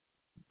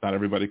 not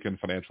everybody can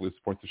financially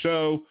support the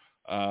show,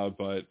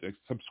 but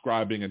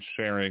subscribing and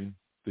sharing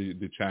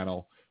the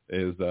channel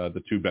is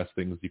the two best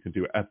things you can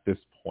do at this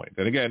point.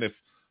 And again, if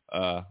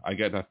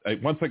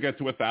once I get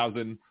to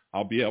 1,000,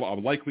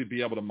 I'll likely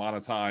be able to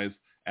monetize.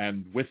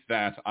 And with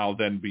that, I'll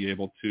then be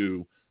able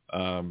to,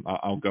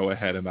 I'll go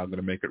ahead and I'm going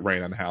to make it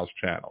rain on Hal's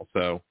channel.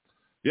 So,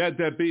 yeah,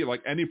 Debbie,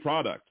 like any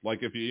product,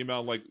 like if you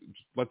email, like,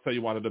 let's say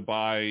you wanted to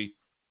buy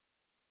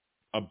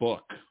a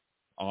book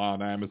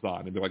on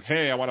Amazon and be like,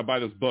 hey, I want to buy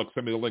this book.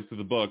 Send me the link to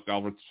the book.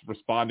 I'll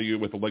respond to you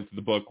with a link to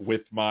the book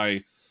with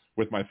my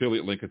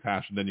affiliate link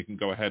attached, and then you can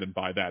go ahead and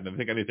buy that. And I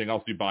think anything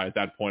else you buy at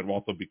that point will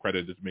also be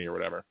credited to me or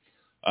whatever.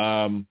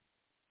 I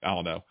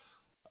don't know.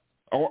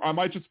 Or I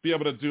might just be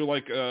able to do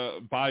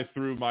buy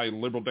through my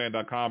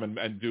liberaldan.com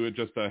and do it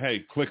just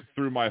hey, click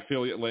through my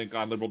affiliate link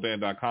on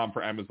liberaldan.com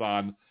for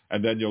Amazon,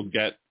 and then you'll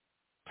get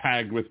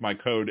tagged with my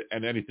code,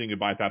 and anything you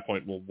buy at that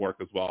point will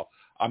work as well.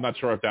 I'm not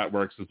sure if that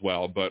works as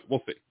well, but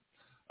we'll see.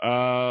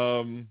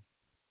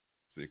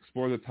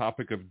 Explore the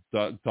topic of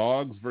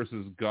dogs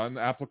versus gun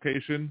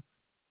application.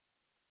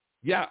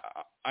 Yeah,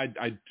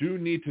 I do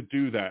need to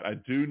do that. I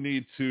do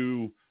need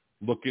to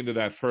look into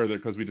that further,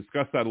 because we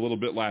discussed that a little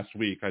bit last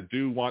week. I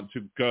do want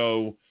to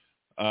go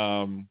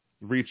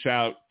reach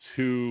out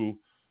to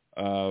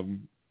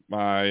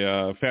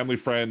my family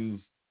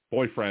friend's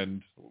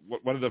boyfriend,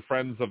 one of the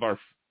friends of our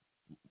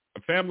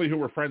family who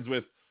we're friends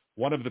with.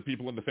 One of the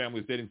people in the family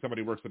is dating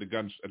somebody who works at a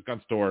gun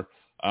store,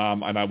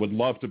 and I would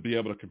love to be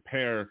able to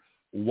compare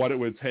what it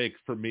would take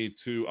for me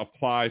to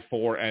apply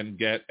for and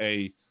get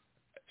a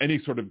any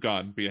sort of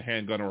gun, be a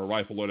handgun or a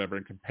rifle or whatever,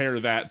 and compare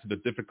that to the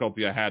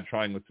difficulty I had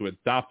trying to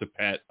adopt a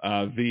pet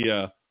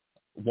via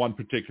one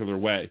particular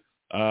way.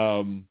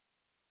 And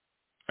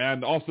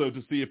also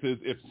to see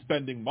if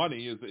spending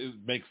money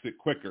makes it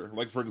quicker.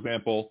 Like, for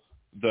example,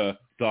 the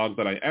dog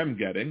that I am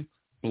getting,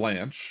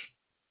 Blanche,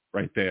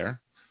 right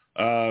there,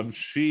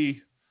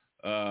 she,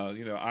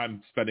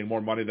 I'm spending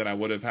more money than I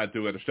would have had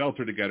to at a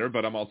shelter to get her,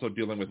 but I'm also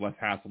dealing with less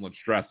hassle and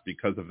stress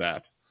because of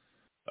that.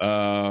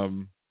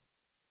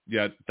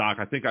 Yeah, Doc,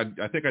 I think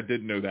I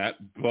did know that,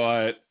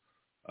 but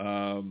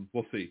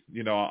we'll see.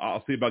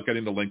 I'll see about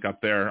getting the link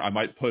up there. I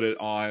might put it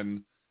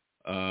on.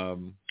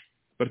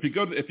 But if you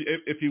go to,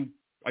 if you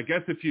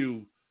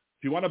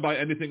want to buy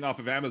anything off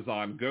of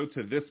Amazon, go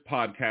to this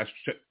podcast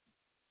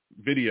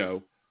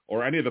video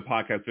or any of the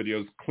podcast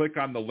videos. Click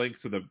on the link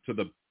to the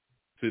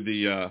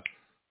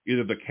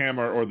either the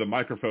camera or the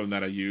microphone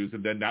that I use,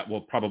 and then that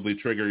will probably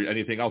trigger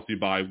anything else you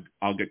buy.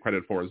 I'll get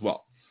credit for as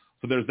well.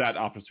 So there's that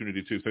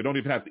opportunity too. So you don't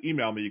even have to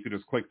email me. You can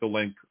just click the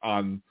link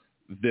on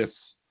this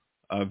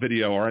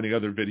video or any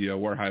other video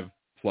where I've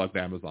plugged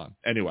Amazon.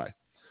 Anyway,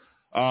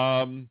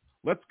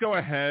 let's go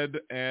ahead,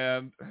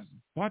 and there's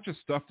a bunch of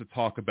stuff to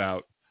talk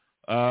about.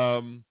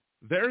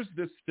 There's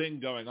this thing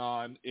going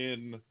on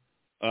in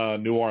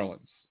New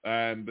Orleans.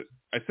 And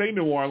I say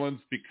New Orleans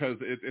because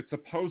it's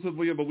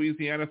supposedly a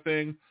Louisiana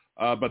thing,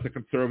 but the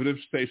conservative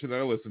station that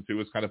I listen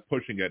to is kind of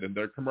pushing it. And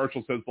their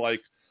commercial says,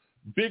 like,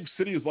 big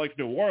cities like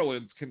New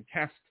Orleans can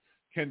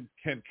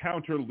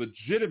counter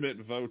legitimate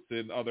votes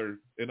in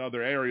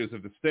other areas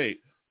of the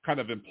state,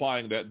 kind of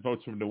implying that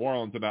votes from New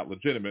Orleans are not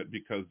legitimate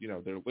because,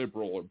 they're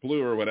liberal or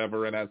blue or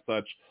whatever, and as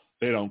such,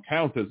 they don't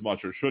count as much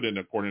or shouldn't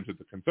according to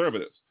the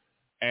conservatives.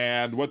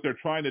 And what they're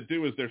trying to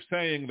do is they're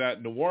saying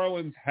that New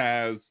Orleans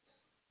has,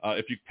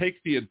 if you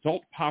take the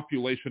adult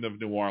population of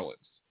New Orleans,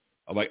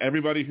 like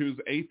everybody who's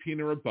 18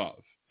 or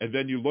above, and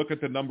then you look at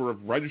the number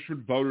of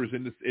registered voters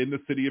in the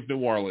city of New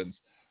Orleans,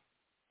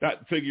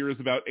 that figure is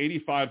about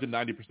 85 to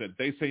 90%.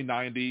 They say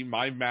 90.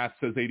 My math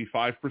says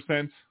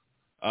 85%.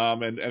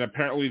 And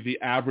apparently the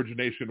average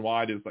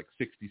nationwide is like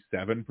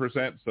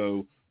 67%.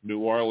 So New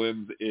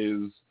Orleans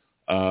is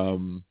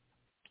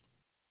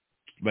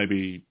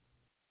maybe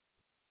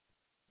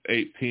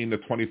 18 to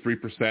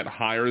 23%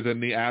 higher than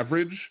the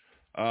average,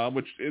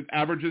 which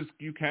averages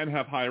you can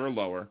have higher or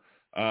lower.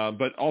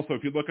 But also,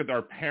 if you look at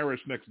our parish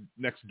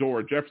next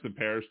door, Jefferson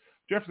Parish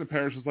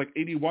is like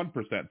 81%.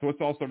 So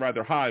it's also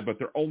rather high, but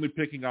they're only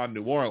picking on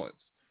New Orleans.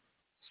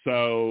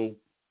 So,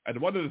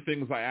 and one of the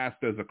things I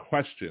asked as a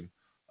question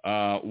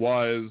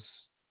was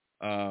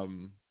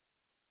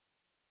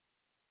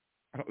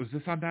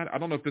this on that? I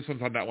don't know if this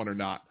one's on that one or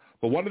not.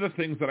 But one of the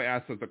things that I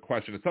asked as a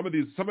question, and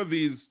some of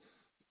these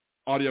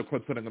audio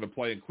clips that I'm going to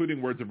play,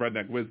 including Words of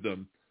Redneck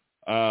Wisdom,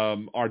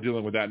 are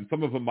dealing with that, and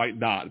some of them might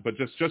not. But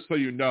just so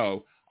you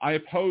know, I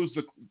opposed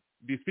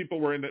these people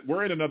were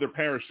in another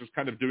parish just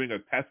kind of doing a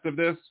test of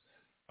this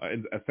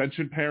in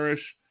Ascension Parish,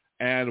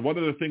 and one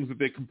of the things that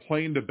they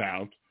complained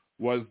about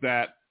was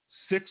that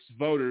 6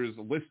 voters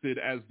listed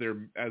as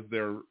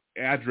their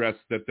address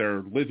that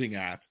they're living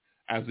at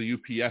as a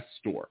UPS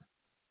store.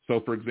 So,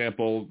 for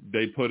example,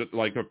 they put it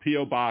like a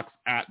P.O. box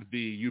at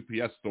the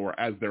UPS store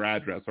as their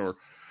address, or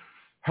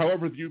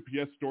however the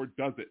UPS store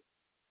does it.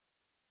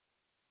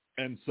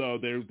 And so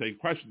they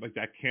question, like,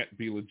 that can't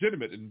be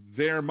legitimate in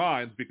their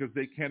minds because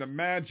they can't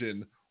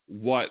imagine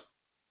why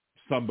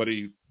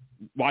somebody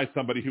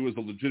who is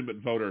a legitimate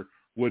voter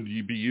would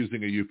be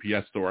using a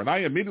UPS store. And I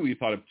immediately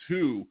thought of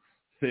 2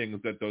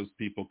 things that those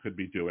people could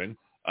be doing.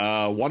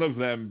 One of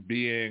them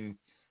being,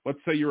 let's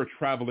say you're a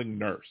traveling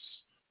nurse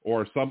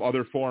or some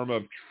other form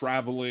of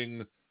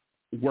traveling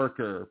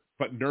worker,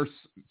 but nurse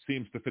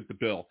seems to fit the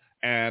bill.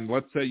 And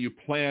let's say you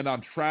plan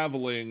on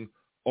traveling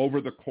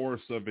over the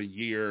course of a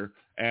year,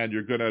 and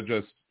you're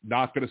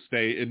not going to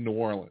stay in New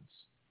Orleans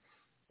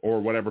or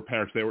whatever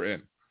parish they were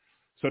in.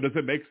 So does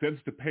it make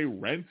sense to pay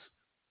rent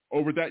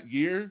over that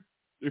year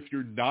if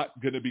you're not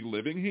going to be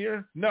living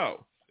here?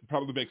 No. It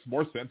probably makes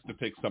more sense to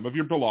take some of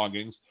your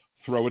belongings,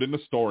 throw it into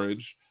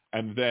storage,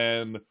 and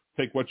then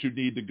take what you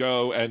need to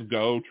go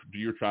do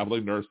your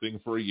traveling nursing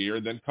for a year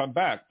and then come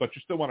back. But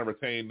you still want to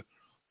retain,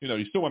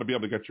 you still want to be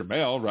able to get your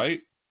mail,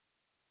 right?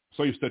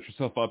 So you set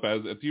yourself up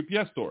at the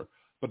UPS store.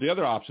 But the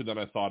other option that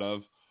I thought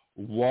of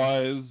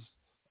was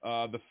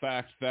the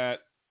fact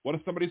that what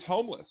if somebody's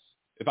homeless?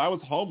 If I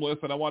was homeless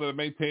and I wanted to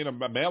maintain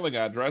a mailing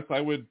address,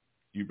 I would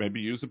maybe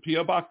use a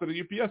P.O. box at a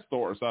UPS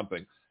store or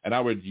something. And I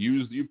would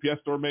use the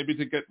UPS store maybe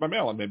to get my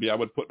mail, and maybe I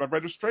would put my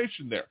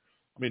registration there.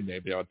 I mean,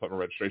 maybe I would put my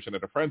registration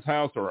at a friend's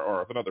house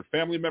or another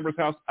family member's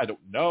house. I don't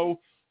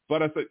know.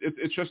 But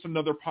it's just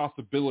another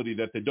possibility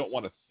that they don't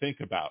want to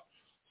think about.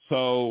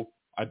 So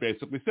I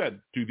basically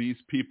said, do these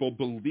people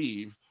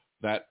believe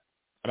that?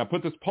 And I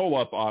put this poll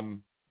up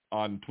on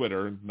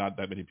Twitter. Not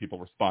that many people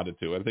responded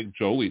to it. I think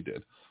Jolie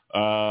did.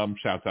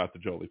 Shouts out to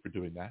Jolie for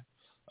doing that.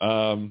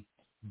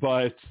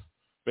 But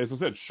basically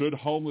said, should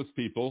homeless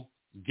people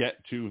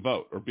get to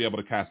vote or be able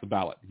to cast a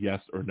ballot?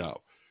 Yes or no?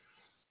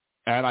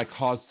 And I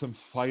caused some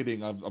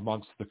fighting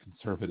amongst the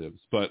conservatives.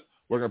 But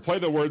we're going to play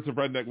the words of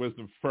Redneck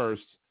Wisdom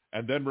first,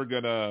 and then we're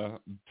going to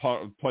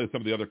play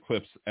some of the other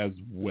clips as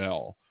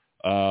well,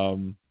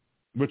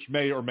 which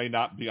may or may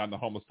not be on the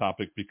homeless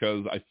topic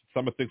because I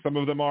think some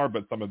of them are,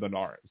 but some of them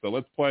aren't. So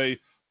let's play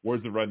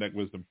Words of Redneck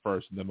Wisdom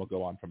first, and then we'll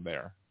go on from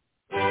there.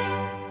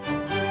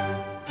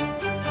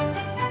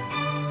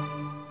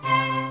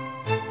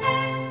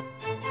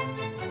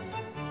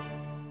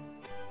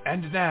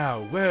 And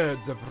now,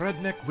 Words of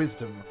Redneck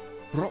Wisdom,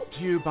 brought to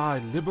you by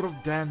Liberal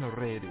Dan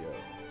Radio.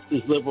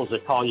 These liberals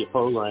that call you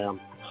program.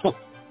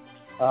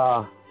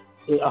 I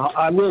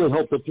really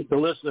hope that the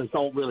listeners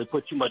don't really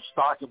put too much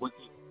stock in what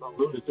these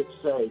lunatics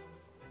say.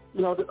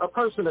 You know, a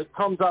person that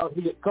comes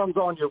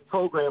on your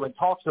program and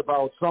talks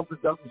about something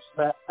that doesn't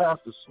pass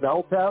the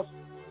smell test,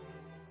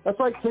 that's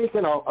like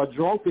taking a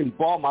drunken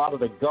bum out of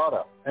the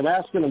gutter and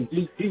asking them,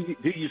 do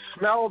you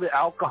smell the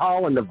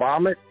alcohol and the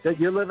vomit that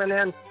you're living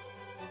in?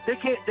 They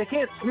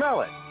can't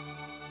smell it.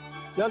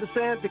 You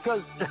understand?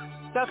 Because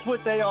that's what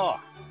they are.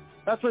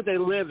 That's what they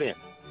live in.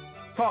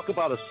 Talk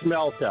about a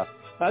smell test.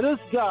 Now this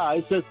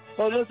guy says,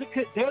 a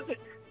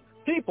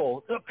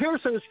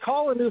person is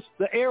calling this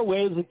the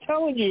airwaves and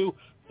telling you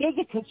there's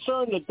a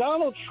concern that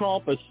Donald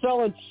Trump is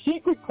selling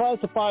secret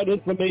classified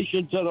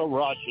information to the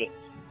Russians.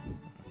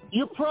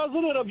 Your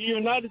president of the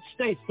United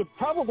States,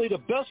 probably the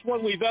best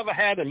one we've ever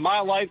had in my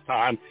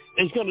lifetime,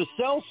 is going to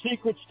sell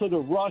secrets to the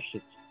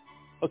Russians.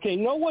 Okay,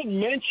 no one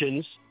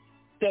mentions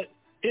that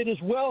it is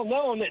well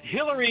known that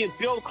Hillary and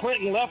Bill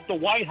Clinton left the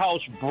White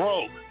House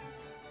broke.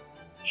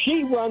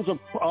 She runs a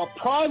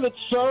private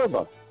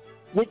server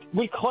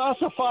with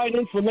classified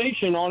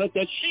information on it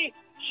that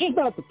she's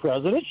not the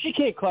president. She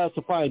can't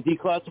classify and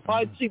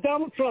declassify. See,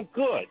 Donald Trump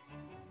could.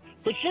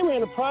 But she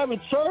ran a private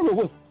server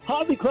with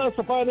highly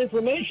classified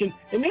information,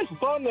 and this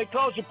bum that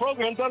calls your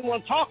program doesn't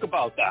want to talk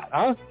about that,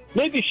 huh?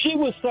 Maybe she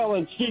was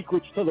selling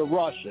secrets to the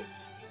Russians.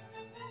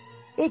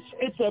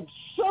 It's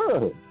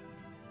absurd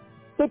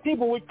that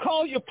people would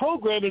call your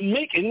program and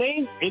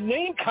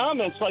name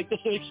comments like this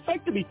and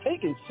expect to be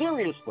taken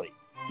seriously.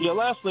 Yeah,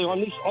 lastly,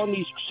 on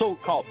these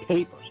so-called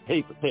papers.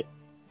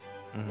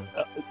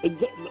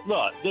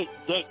 Look,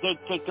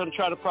 they're going to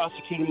try to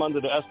prosecute him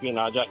under the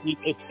Espionage Act.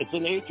 It's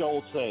an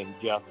age-old saying,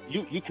 Jeff.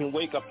 You can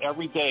wake up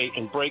every day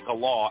and break a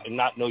law and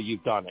not know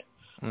you've done it.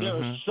 Mm-hmm. There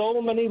are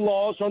so many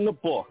laws on the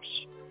books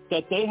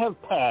that they have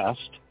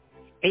passed,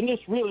 and this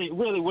really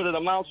what it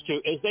amounts to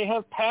is they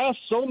have passed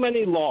so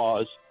many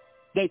laws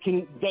that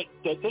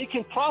they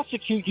can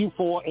prosecute you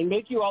for and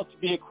make you out to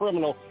be a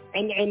criminal.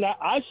 And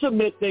I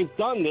submit they've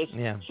done this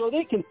so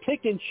they can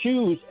pick and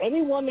choose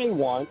anyone they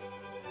want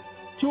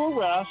to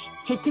arrest,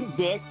 to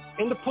convict,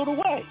 and to put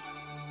away.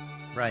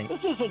 Right.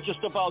 This isn't just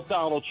about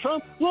Donald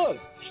Trump. Look,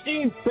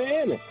 Steve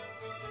Bannon,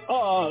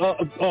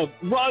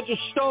 Roger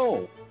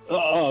Stone,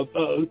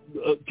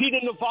 Peter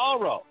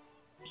Navarro.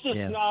 This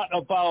is not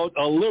about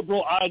a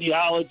liberal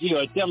ideology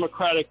or a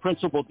democratic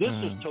principle. This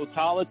is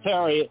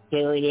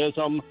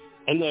totalitarianism,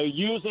 and they're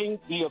using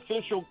the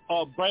official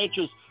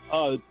branches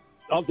of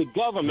the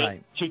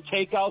government to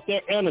take out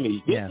their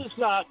enemies. This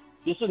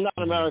is not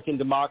American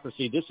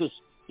democracy. This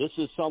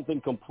is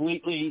something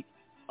completely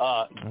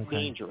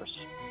dangerous.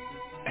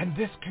 And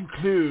this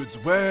concludes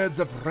Words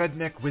of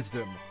Redneck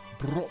Wisdom,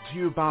 brought to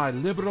you by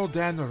Liberal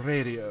Dan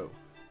Radio.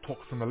 Talk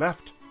from the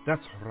left,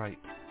 that's right.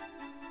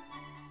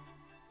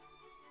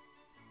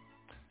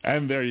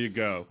 And there you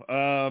go.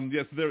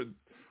 Yes,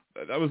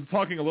 I was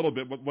talking a little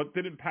bit. What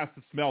didn't pass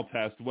the smell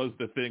test was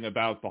the thing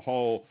about the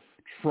whole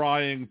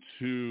trying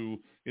to,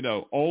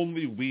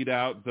 only weed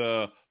out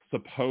the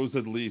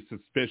supposedly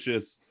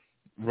suspicious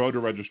voter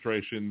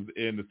registrations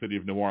in the city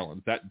of New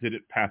Orleans. That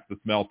didn't pass the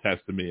smell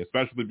test to me,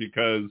 especially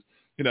because,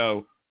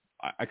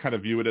 I kind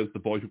of view it as the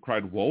boy who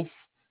cried wolf,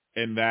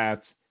 in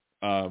that,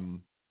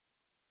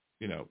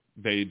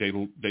 they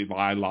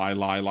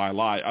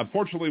lie.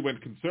 Unfortunately, when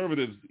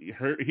conservatives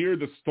hear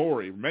the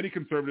story, many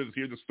conservatives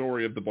hear the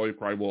story of the boy who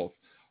cried wolf.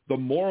 The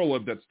moral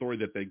of that story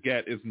that they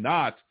get is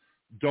not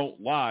don't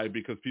lie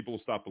because people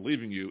will stop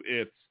believing you.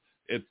 It's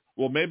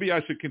well, maybe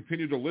I should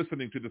continue to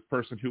listening to this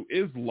person who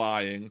is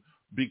lying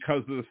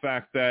because of the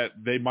fact that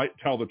they might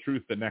tell the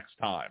truth the next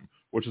time,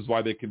 which is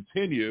why they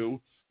continue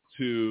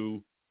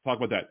to talk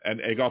about that. And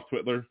Agolf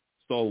Twitler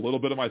stole a little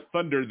bit of my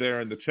thunder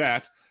there in the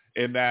chat,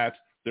 in that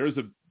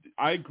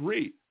I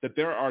agree that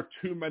there are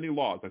too many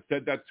laws. I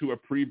said that to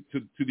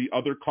the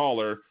other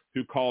caller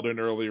who called in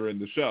earlier in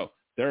the show.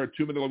 There are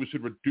too many laws. We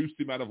should reduce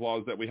the amount of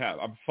laws that we have.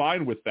 I'm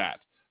fine with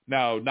that.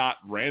 Now, not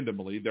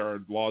randomly. There are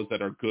laws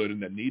that are good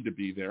and that need to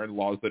be there, and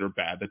laws that are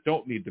bad that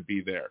don't need to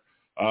be there.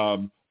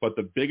 But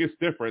the biggest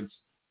difference,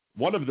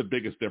 one of the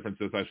biggest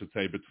differences, I should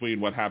say, between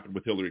what happened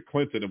with Hillary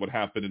Clinton and what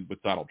happened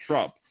with Donald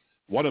Trump,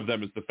 one of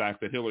them is the fact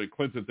that Hillary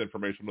Clinton's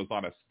information was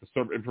on a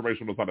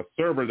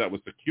server that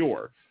was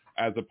secure,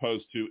 as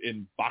opposed to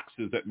in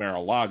boxes at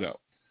Mar-a-Lago.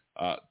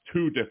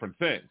 Two different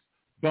things.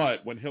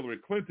 But when Hillary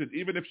Clinton,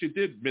 even if she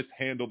did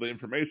mishandle the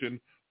information,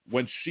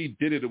 when she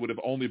did it, it would have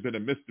only been a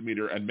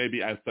misdemeanor and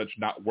maybe as such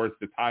not worth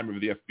the time of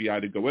the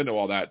FBI to go into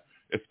all that,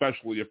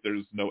 especially if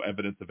there's no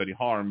evidence of any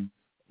harm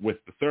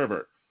with the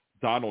server.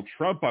 Donald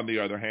Trump, on the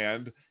other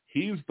hand,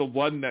 he's the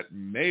one that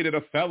made it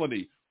a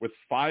felony with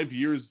 5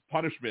 years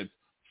punishment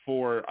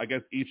for, I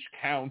guess, each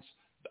count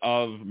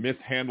of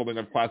mishandling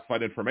of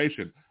classified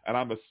information. And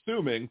I'm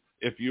assuming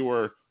if you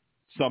were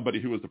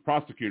somebody who was a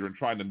prosecutor and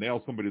trying to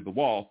nail somebody to the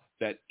wall,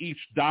 that each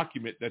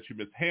document that you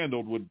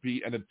mishandled would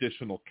be an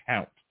additional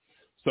count.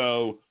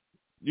 So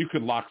you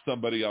could lock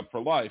somebody up for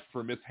life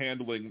for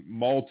mishandling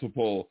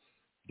multiple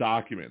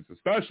documents,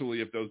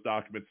 especially if those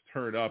documents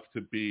turn up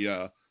to be,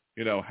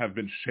 have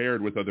been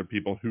shared with other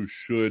people who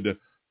should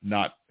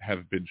not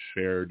have been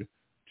shared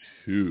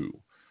to.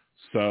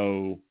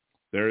 So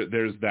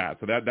there's that.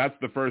 So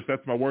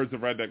that's my words of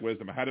redneck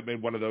wisdom. I hadn't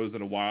made one of those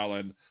in a while,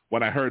 and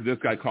when I heard this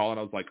guy calling,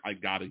 I was like, I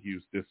got to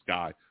use this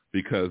guy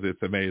because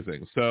it's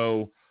amazing.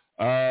 So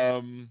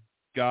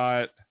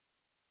got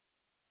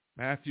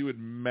Matthew and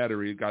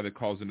Metairie, a guy that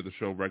calls into the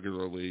show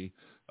regularly.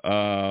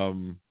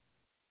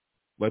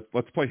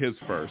 Let's play his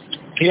first.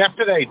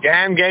 Yesterday,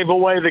 Dan gave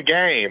away the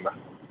game,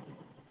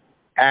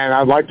 and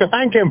I'd like to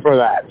thank him for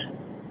that.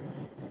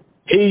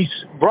 He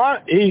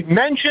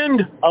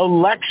mentioned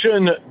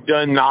election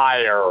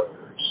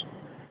deniers,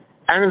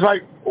 and it's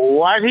like,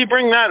 why did he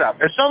bring that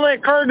up? It suddenly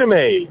occurred to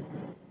me.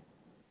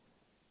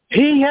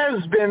 He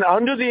has been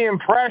under the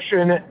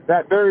impression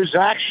that there's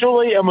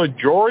actually a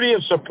majority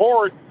of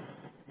support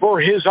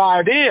for his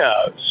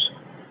ideas,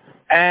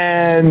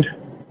 and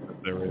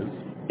there is.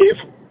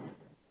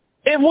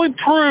 If we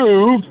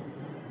prove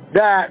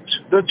that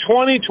the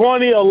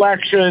 2020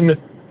 election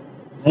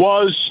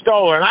was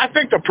stolen, I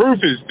think the proof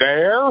is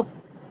there.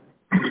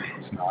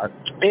 It's not.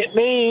 It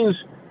means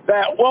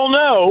that, well,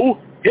 no,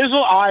 his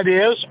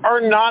ideas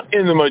are not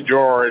in the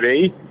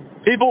majority.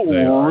 People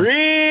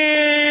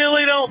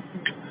really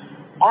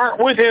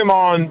aren't with him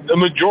on the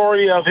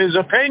majority of his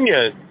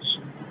opinions.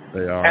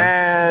 They are.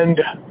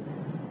 And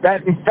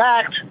that, in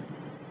fact...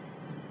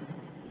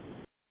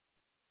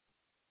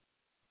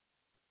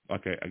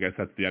 Okay, I guess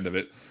that's the end of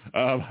it.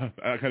 I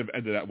kind of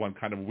ended that one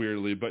kind of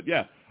weirdly. But,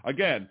 yeah,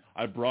 again,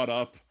 I brought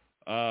up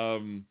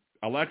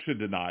election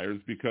deniers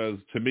because,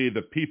 to me,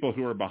 the people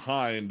who are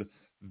behind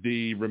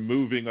the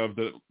removing of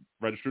the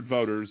registered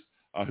voters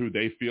who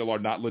they feel are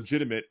not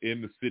legitimate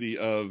in the city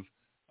of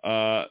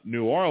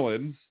New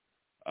Orleans,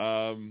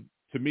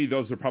 to me,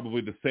 those are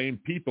probably the same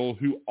people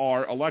who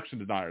are election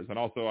deniers. And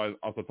also, I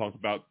also talked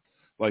about,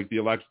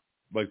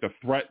 the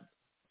threat.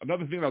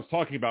 Another thing that I was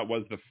talking about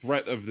was the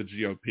threat of the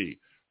GOP.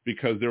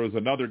 Because there was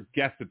another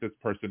guest that this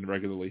person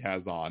regularly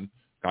has on,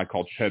 a guy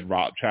called Chad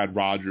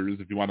Rogers.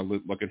 If you want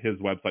to look at his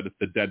website, it's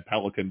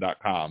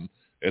thedeadpelican.com.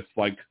 It's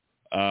like,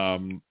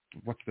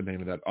 what's the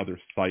name of that other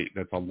site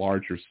that's a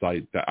larger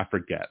site that I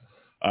forget.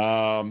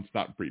 It's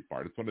not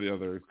Breitbart. It's one of the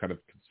other kind of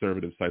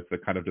conservative sites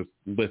that kind of just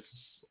lists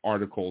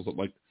articles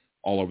like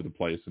all over the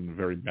place in a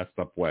very messed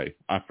up way.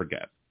 I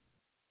forget.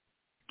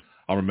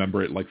 I'll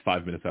remember it like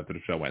 5 minutes after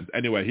the show ends.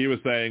 Anyway, he was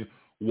saying,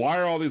 why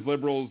are all these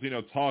liberals,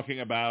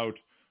 talking about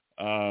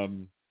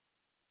the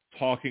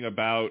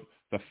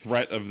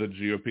threat of the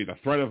GOP, the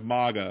threat of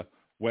MAGA,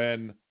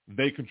 when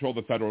they control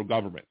the federal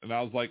government? And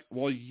I was like,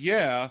 well,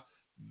 yeah,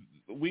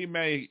 we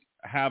may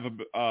have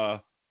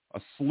a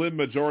slim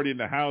majority in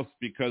the House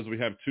because we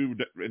have two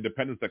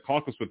independents that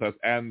caucus with us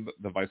and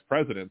the vice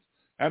presidents,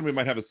 and we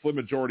might have a slim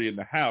majority in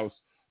the House.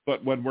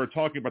 But when we're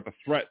talking about the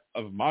threat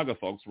of MAGA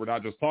folks, we're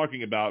not just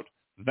talking about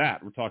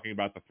that. We're talking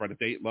about the threat at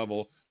state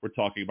level. We're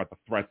talking about the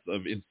threats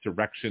of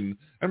insurrection.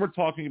 And we're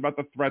talking about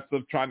the threats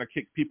of trying to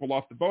kick people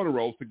off the voter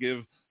rolls to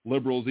give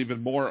liberals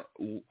even more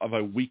of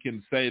a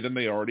weakened say than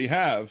they already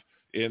have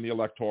in the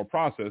electoral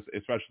process,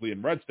 especially in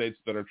red states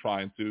that are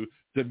trying to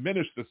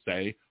diminish the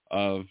say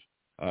of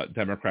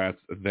Democrats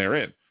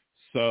therein.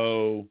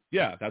 So,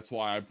 yeah, that's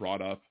why I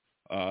brought up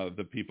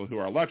the people who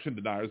are election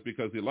deniers,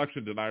 because the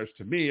election deniers,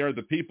 to me, are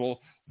the people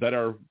that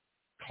are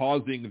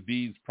causing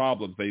these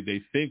problems.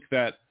 They think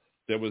that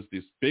there was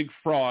this big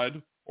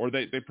fraud, or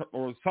they'll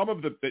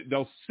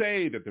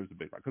say that there's a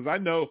big fraud.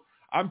 Because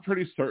I'm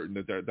pretty certain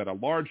that a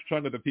large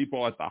chunk of the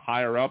people at the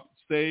higher up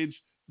stage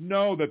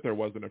know that there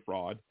wasn't a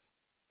fraud.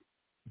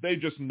 They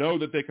just know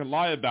that they can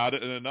lie about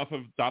it, and enough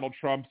of Donald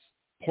Trump's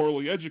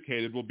poorly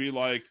educated will be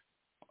like,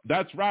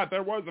 that's right,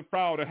 there was a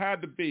fraud. It had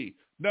to be.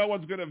 No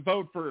one's going to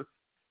vote for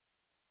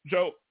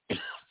Joe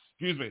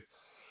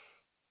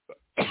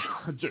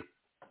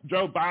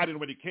Biden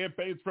when he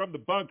campaigns from the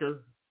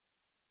bunker.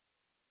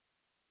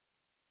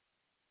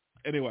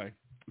 Anyway,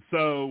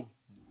 so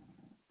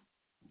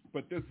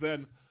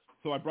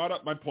I brought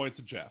up my point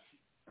to Jeff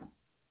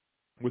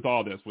with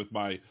all this, with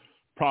my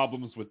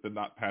problems with the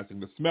not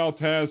passing the smell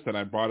test, and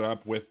I brought it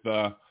up with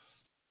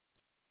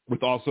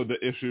also the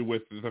issue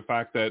with the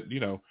fact that,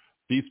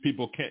 these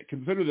people can't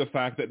consider the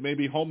fact that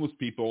maybe homeless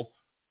people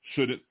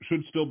should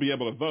still be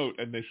able to vote,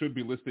 and they should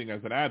be listing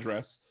as an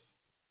address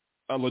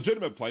a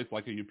legitimate place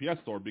like a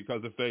UPS store,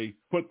 because if they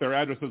put their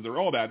address as their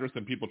old address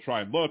and people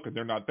try and look and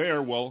they're not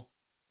there, well,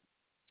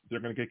 they're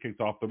going to get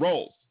kicked off the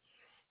rolls.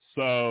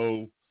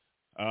 So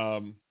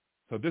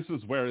this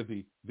is where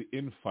the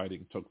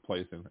infighting took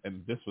place,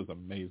 and this was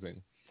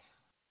amazing.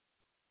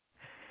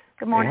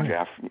 Good morning. Hey,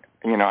 Jeff.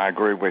 I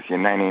agree with you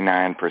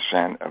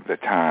 99% of the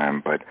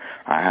time, but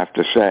I have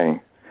to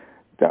say,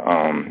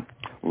 the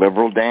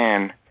liberal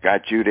Dan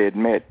got you to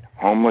admit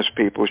homeless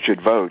people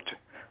should vote.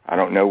 I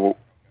don't know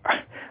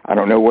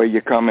where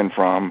you're coming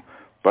from,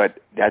 but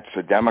that's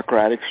a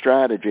Democratic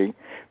strategy.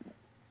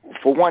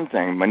 For one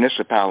thing,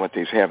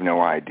 municipalities have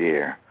no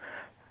idea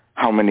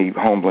how many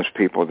homeless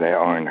people there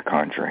are in the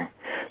country.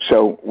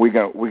 So we're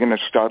going to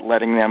start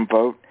letting them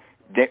vote.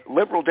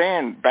 Liberal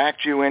Dan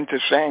backed you into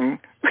saying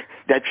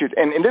that should,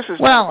 and this is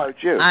not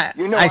about you.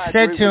 I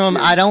said to him,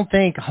 I don't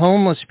think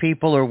homeless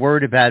people are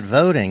worried about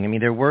voting. I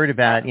mean, they're worried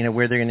about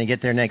where they're going to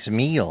get their next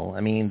meal.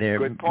 I mean,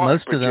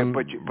 most of them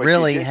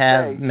really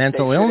have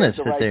mental illness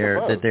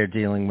that they're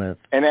dealing with.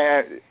 And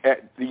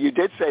you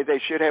did say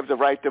they should have the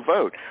right to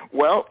vote.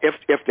 Well,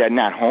 if they're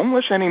not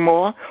homeless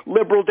anymore,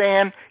 Liberal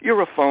Dan,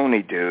 you're a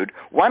phony, dude.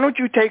 Why don't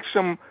you take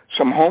some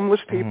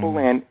homeless people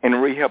in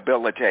and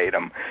rehabilitate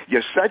them?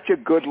 You're such a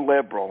good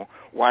liberal.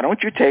 Why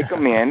don't you take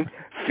them in,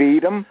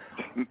 feed them?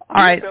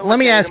 All right, let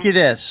me ask you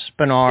this,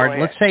 Bernard.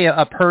 Let's say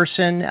a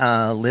person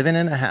living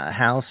in a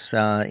house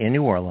in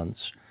New Orleans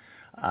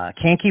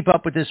can't keep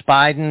up with this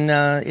Biden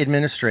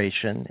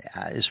administration,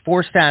 is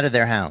forced out of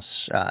their house,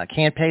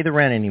 can't pay the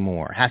rent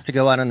anymore, has to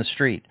go out on the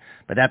street.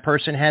 But that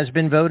person has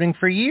been voting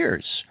for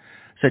years.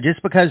 So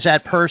just because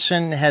that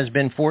person has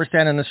been forced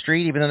out on the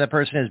street, even though that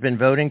person has been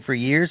voting for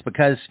years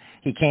because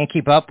he can't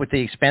keep up with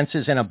the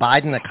expenses in a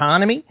Biden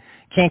economy,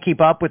 can't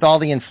keep up with all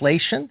the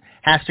inflation,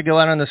 has to go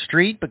out on the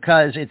street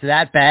because it's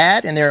that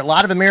bad. And there are a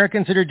lot of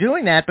Americans that are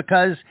doing that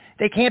because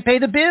they can't pay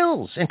the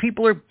bills and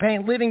people are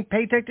living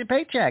paycheck to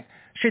paycheck.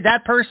 Should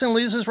that person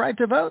lose his right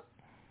to vote?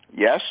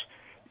 Yes.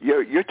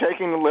 You're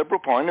taking the liberal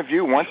point of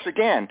view once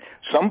again.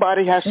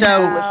 Somebody has to pull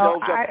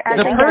themselves up.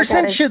 The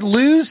person should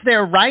lose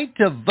their right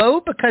to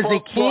vote because they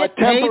can't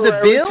pay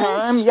the bills?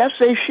 Time, yes,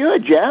 they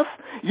should, Jeff.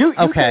 You're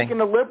taking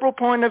the liberal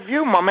point of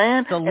view, my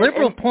man. The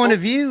liberal point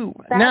of view?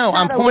 No,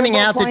 I'm pointing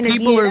out that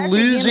people are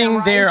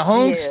losing their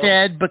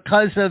homestead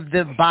because of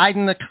the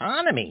Biden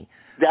economy.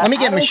 Let me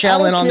get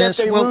Michelle in on this.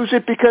 They lose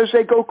it because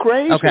they go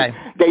crazy. Okay.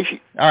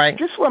 All right.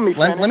 Just let me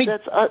finish.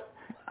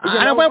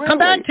 Well, come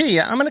back to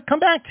you. I'm going to come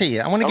back to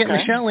you. I want to get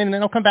Michelle in, and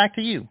then I'll come back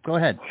to you. Go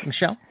ahead,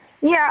 Michelle.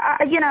 Yeah,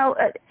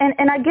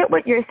 and I get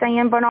what you're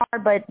saying,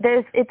 Bernard, but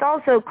it's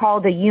also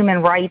called a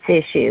human rights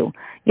issue.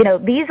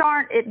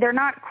 They're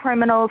not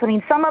criminals. I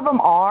mean, some of them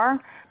are,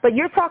 but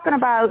you're talking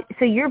about,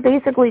 so you're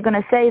basically going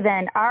to say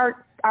then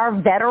our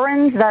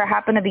veterans that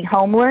happen to be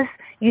homeless,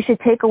 you should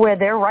take away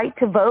their right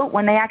to vote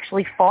when they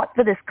actually fought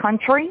for this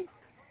country?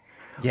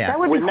 Yeah. That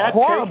would be not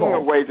horrible.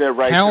 Taking away their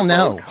right Hell to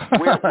no.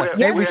 vote.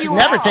 We should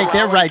never take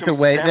their right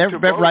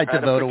to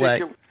vote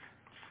away.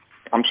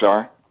 I'm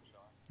sorry?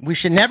 We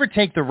should never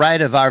take the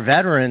right of our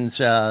veterans,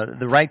 the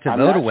right to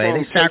vote away.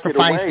 They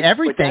sacrificed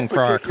everything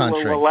for our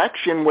country. An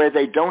election where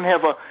they don't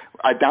have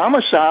a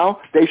domicile,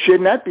 they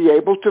should not be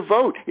able to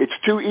vote. It's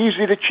too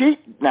easy to cheat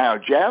now,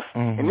 Jeff.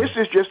 Mm-hmm. And this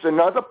is just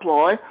another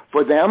ploy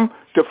for them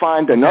to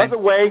find another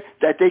way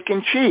that they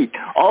can cheat.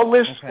 All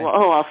this,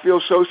 I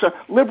feel so sorry.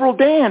 Liberal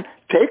Dan,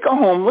 take a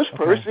homeless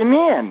person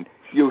in,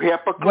 you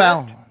hypocrite.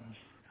 Well,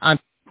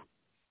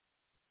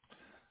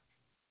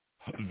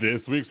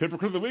 This week's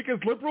Hypocrite of the Week is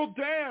Liberal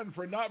Dan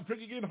for not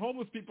bringing in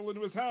homeless people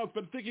into his house,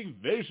 but thinking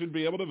they should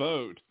be able to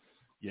vote.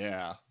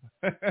 Yeah.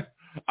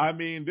 I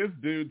mean, this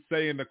dude's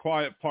saying the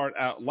quiet part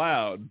out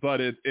loud, but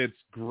it's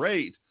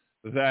great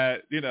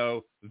that,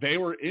 they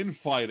were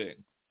infighting,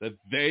 that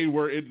they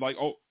were in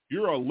oh,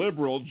 you're a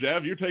liberal,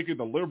 Jeff. You're taking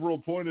the liberal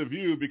point of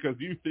view because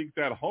you think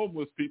that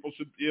homeless people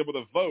should be able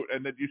to vote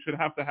and that you should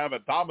have to have a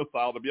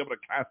domicile to be able to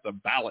cast a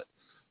ballot.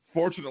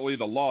 Fortunately,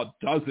 the law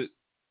doesn't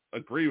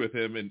agree with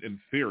him in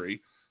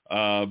theory,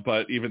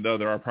 but even though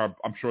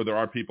I'm sure there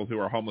are people who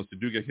are homeless who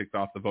do get kicked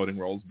off the voting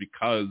rolls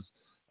because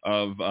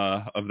of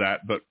that.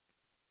 But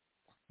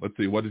let's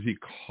see, what did he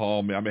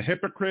call me? I'm a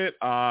hypocrite.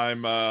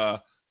 I'm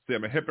a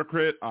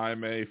hypocrite.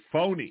 I'm a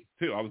phony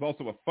too. I was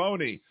also a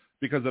phony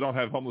because I don't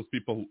have homeless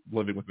people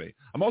living with me.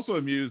 I'm also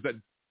amused that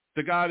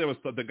the guy that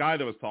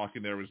was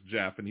talking there was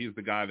Jeff, and he's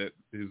the guy that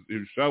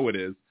whose show it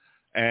is,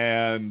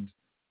 and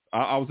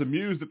I was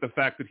amused at the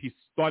fact that he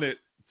spun it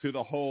to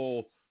the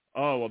whole,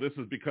 oh, well, this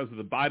is because of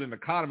the Biden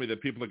economy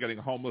that people are getting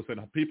homeless,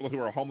 and people who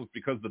are homeless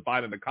because of the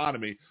Biden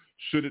economy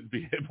shouldn't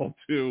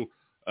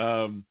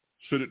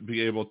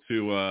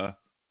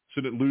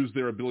lose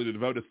their ability to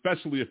vote,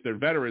 especially if they're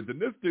veterans. And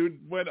this dude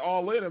went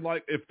all in and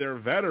if they're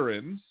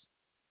veterans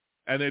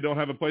and they don't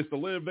have a place to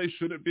live, they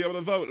shouldn't be able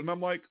to vote. And I'm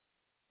like,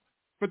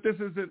 but this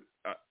isn't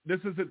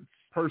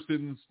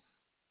person's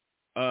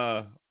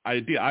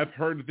idea. I've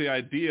heard the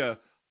idea,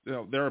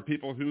 there are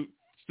people who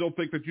still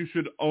think that you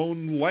should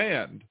own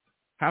land,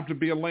 have to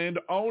be a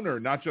landowner,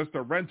 not just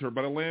a renter,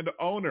 but a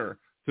landowner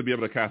to be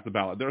able to cast a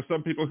ballot. There are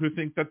some people who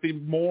think that the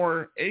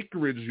more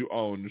acreage you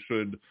own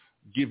should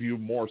give you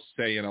more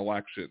say in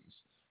elections,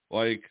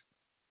 like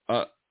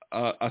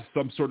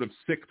some sort of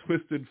sick,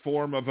 twisted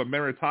form of a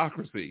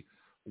meritocracy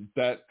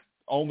that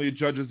only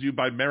judges you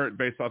by merit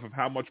based off of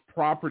how much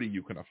property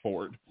you can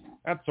afford,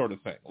 that sort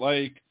of thing.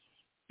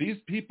 these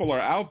people are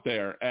out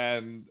there,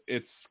 and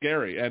it's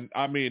scary. And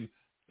I mean,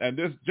 and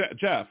this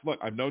Jeff, look,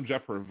 I've known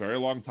Jeff for a very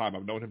long time.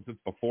 I've known him since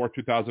before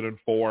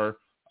 2004.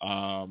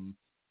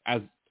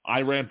 As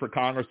I ran for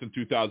Congress in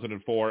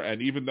 2004,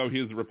 and even though he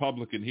is a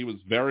Republican, he was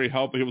very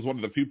helpful. He was one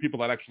of the few people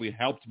that actually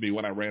helped me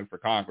when I ran for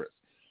Congress.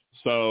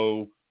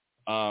 So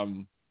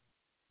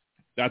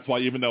that's why,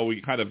 even though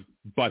we kind of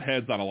butt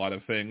heads on a lot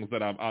of things,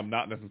 that I'm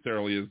not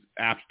necessarily as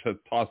apt to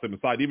toss him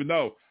aside, even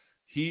though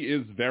he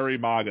is very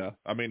MAGA.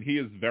 I mean, he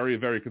is very,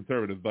 very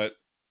conservative, but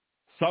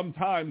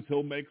sometimes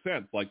he'll make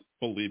sense, like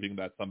believing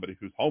that somebody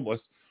who's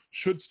homeless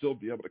should still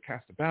be able to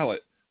cast a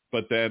ballot.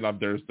 But then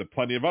there's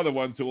plenty of other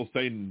ones who will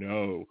say,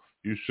 no,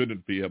 you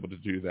shouldn't be able to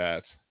do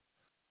that.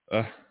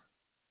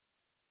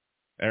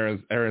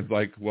 Aaron's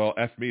like, well,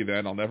 F me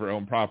then. I'll never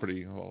own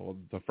property. Well,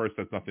 the first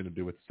has nothing to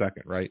do with the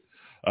second, right?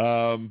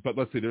 But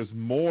let's see. There's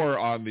more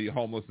on the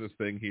homelessness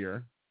thing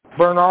here.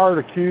 Bernard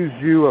accused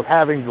you of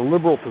having the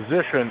liberal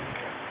position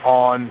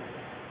on,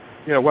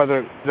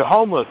 whether the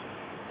homeless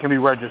can be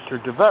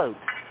registered to vote.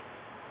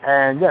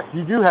 And yes,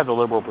 you do have the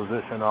liberal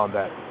position on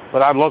that.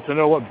 But I'd love to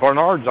know what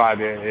Bernard's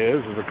idea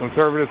is. Is a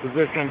conservative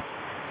position,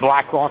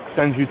 BlackRock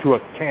sends you to a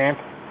camp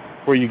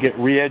where you get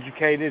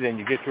re-educated and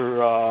you get your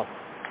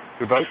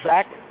vote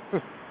back?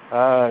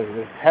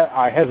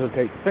 I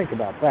hesitate to think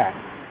about that.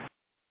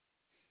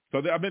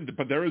 So,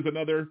 but there is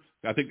another,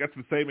 I think that's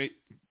the same,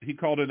 he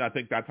called in, I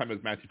think that time it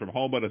was Matthew from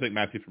Homa, but I think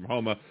Matthew from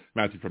Homa,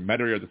 Matthew from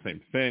Metairie are the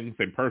same thing,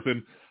 same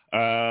person.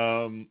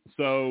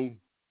 So,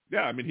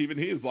 yeah, I mean, even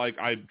he is like,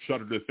 I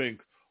shudder to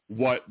think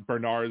what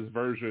Bernard's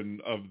version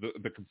of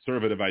the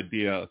conservative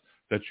idea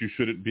that you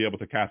shouldn't be able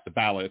to cast a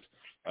ballot.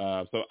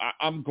 So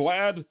I'm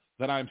glad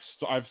that I've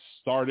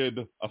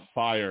started a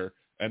fire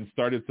and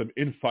started some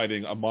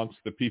infighting amongst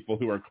the people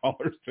who are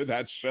callers to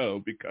that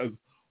show, because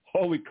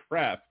holy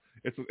crap,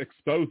 it's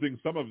exposing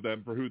some of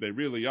them for who they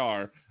really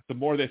are. The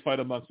more they fight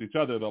amongst each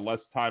other, the less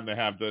time they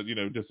have to,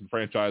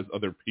 disenfranchise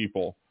other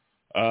people.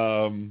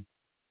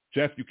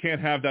 Jeff, you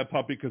can't have that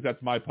puppy because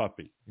that's my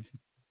puppy.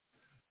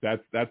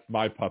 That's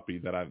my puppy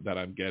that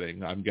I'm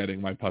getting. I'm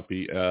getting my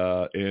puppy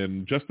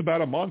in just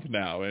about a month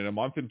now, in a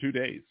month and 2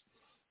 days.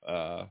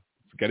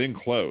 It's getting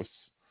close.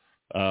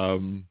 I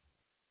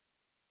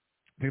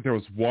think there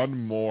was one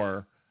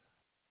more.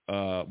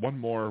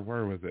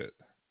 Where was it?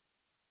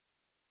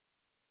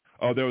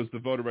 Oh, there was the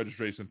voter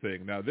registration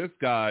thing. Now, this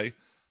guy,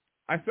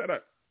 I said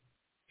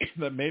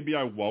that maybe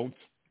I won't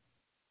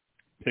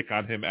pick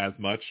on him as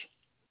much,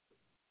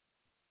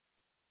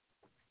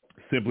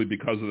 simply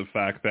because of the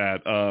fact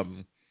that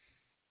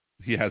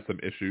he has some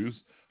issues.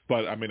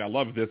 But, I mean, I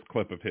love this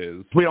clip of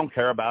his. We don't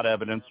care about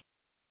evidence.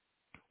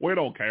 We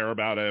don't care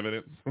about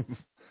evidence.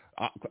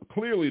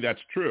 Clearly,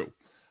 that's true.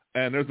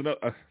 And there's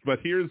another, but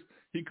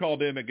he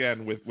called in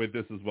again with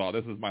this as well.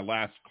 This is my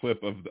last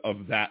clip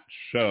of that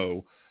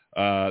show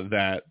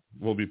that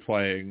we'll be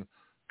playing,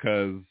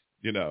 because,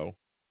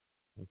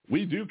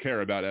 we do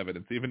care about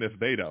evidence, even if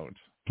they don't.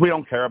 We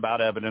don't care about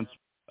evidence.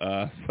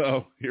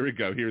 So here we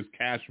go. Here's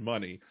Cash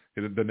Money,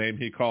 the name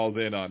he calls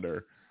in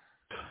under.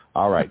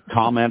 All right.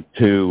 Comment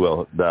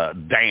to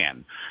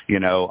Dan.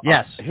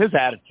 Yes. His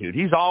attitude.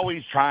 He's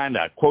always trying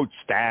to quote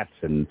stats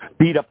and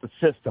beat up the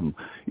system.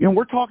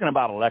 We're talking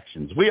about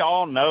elections. We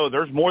all know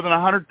there's more than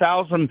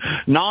 100,000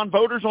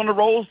 non-voters on the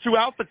rolls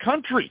throughout the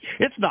country.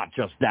 It's not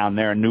just down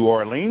there in New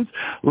Orleans.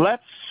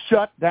 Let's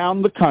shut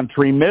down the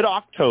country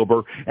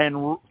mid-October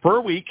and for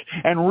a week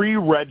and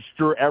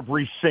re-register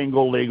every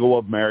single legal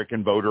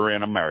American voter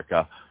in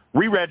America.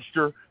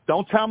 Re-register.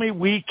 Don't tell me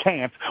we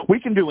can't. We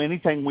can do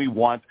anything we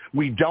want.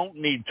 We don't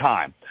need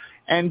time.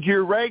 And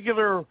your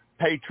regular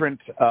patron,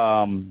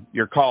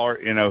 your caller,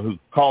 who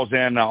calls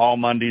in all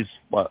Mondays,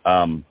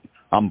 I'm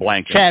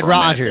blanking. Chad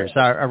Rogers,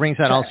 our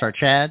ringside all-star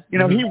Chad. He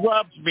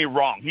rubs me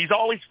wrong.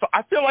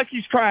 I feel like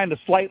he's trying to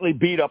slightly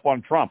beat up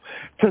on Trump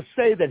to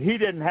say that he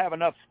didn't have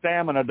enough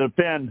stamina to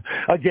defend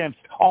against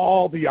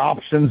all the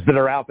options that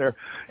are out there.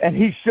 And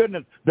he shouldn't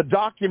have. The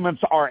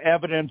documents are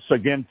evidence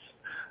against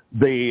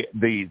the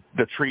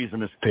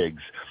treasonous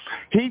pigs.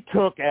 He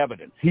took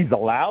evidence. He's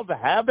allowed to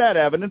have that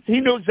evidence. He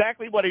knew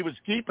exactly what he was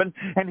keeping,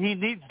 and he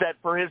needs that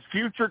for his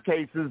future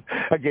cases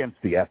against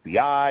the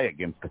FBI,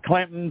 against the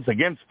Clintons,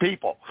 against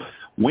people.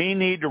 We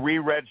need to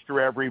re-register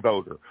every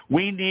voter.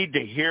 We need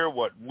to hear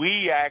what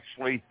we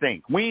actually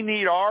think. We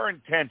need our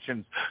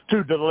intentions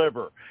to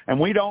deliver,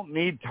 and we don't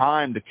need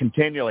time to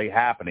continually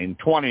happening.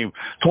 20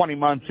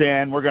 months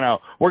in, we're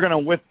gonna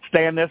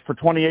withstand this for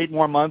 28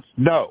 more months?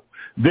 No.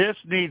 This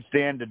needs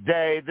to end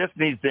today. This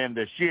needs to end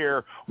this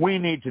year. We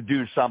need to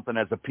do something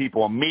as a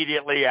people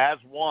immediately, as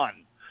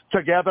one,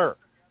 together.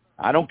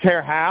 I don't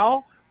care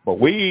how, but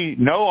we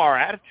know our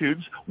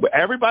attitudes.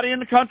 Everybody in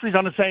the country is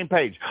on the same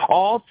page.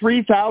 All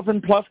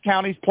 3,000 plus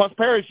counties plus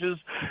parishes,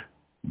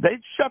 they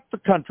shut the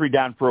country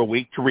down for a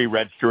week to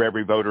re-register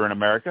every voter in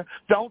America.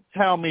 Don't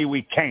tell me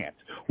we can't.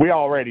 We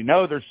already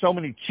know there's so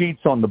many cheats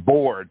on the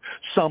board.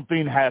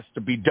 Something has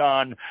to be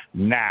done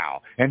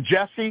now. And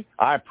Jesse,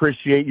 I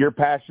appreciate your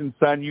passion,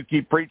 son. You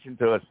keep preaching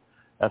to us.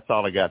 That's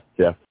all I got,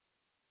 Jeff.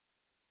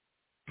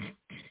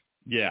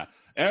 Yeah.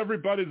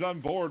 Everybody's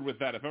on board with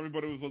that. If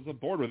everybody was on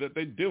board with it,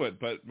 they'd do it.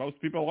 But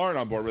most people aren't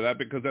on board with that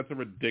because that's a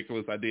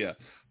ridiculous idea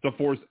to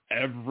force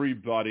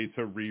everybody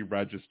to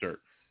re-register.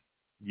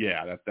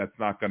 Yeah, that's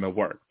not going to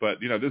work. But,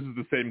 this is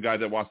the same guy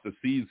that wants to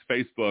seize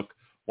Facebook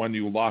when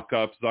you lock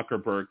up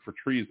Zuckerberg for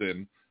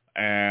treason,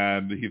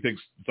 and he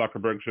thinks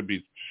Zuckerberg should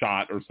be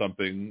shot or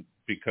something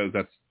because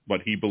that's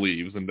what he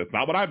believes, and that's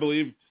not what I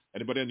believe.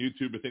 Anybody on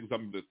YouTube who thinks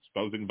I'm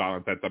exposing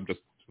violence, I'm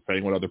just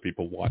saying what other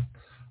people want.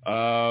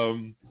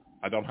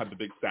 I don't have the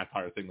big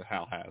satire thing that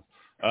Hal has.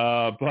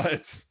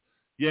 But,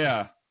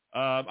 yeah,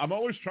 I'm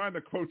always trying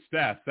to quote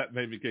stats. That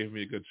gave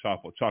me a good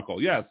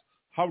chuckle. Yes.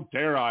 How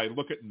dare I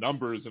look at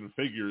numbers and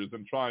figures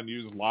and try and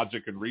use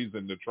logic and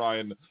reason to try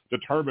and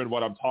determine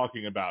what I'm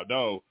talking about?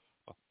 No,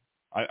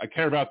 I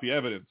care about the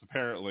evidence,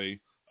 apparently.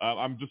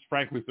 I'm just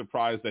frankly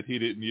surprised that he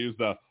didn't use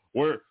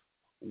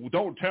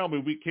don't tell me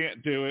we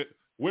can't do it.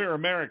 We're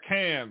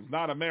Americans,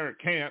 not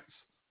Americans.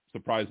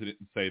 Surprised he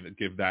didn't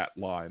give that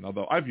line,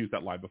 although I've used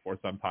that line before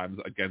sometimes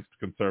against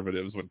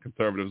conservatives when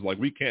conservatives are like,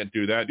 we can't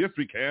do that. Yes,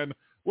 we can.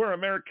 We're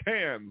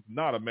Americans,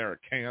 not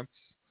Americans.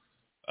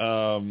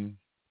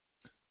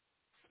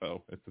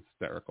 So it's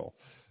hysterical.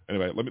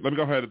 Anyway, let me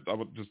go ahead. I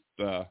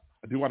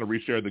do want to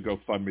reshare the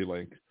GoFundMe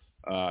link.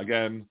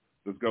 Again,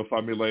 this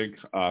GoFundMe link,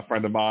 a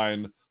friend of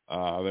mine,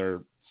 their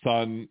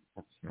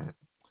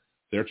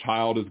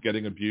child is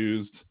getting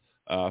abused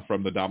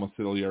from the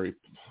domiciliary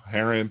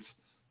parent.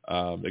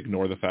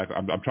 Ignore the fact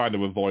I'm trying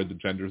to avoid the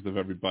genders of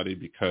everybody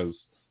because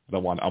I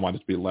want it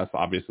to be less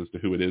obvious as to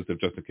who it is,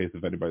 just in case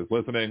if anybody's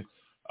listening.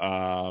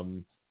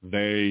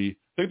 They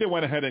think they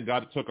went ahead and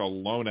took a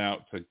loan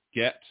out to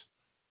get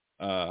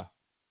the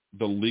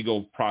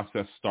legal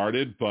process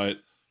started, but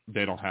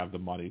they don't have the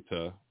money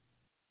to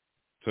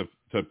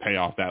pay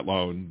off that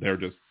loan. They're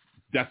just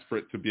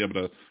desperate to be able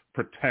to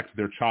protect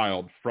their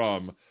child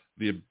from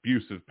the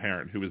abusive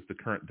parent who is the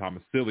current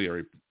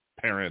domiciliary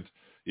parent,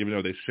 even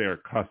though they share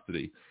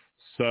custody.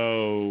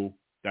 So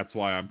that's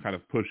why I'm kind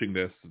of pushing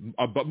this.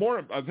 But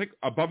more, I think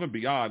above and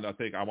beyond, I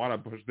think I want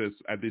to push this,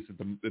 at least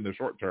in the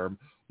short term,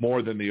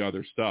 more than the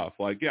other stuff.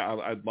 Like, yeah,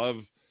 I'd love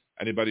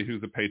anybody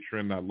who's a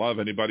patron. I love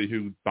anybody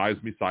who buys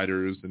me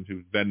ciders and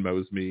who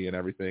Venmos me and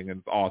everything, and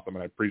it's awesome,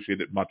 and I appreciate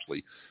it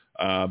muchly.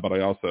 But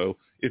I also,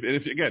 if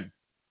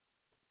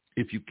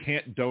you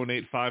can't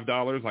donate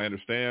 $5, I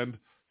understand.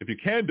 If you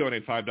can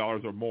donate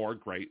 $5 or more,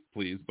 great,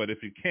 please. But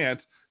if you can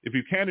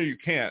or you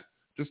can't,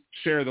 just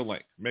share the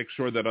link. Make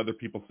sure that other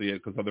people see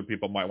it because other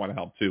people might want to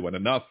help too. And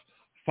enough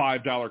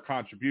 $5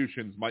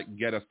 contributions might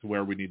get us to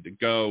where we need to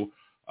go.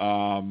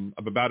 I'm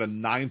about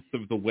 1/9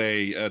 of the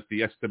way at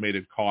the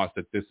estimated cost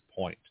at this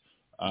point,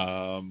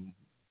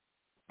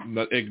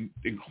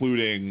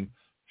 including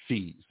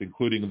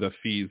the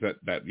fees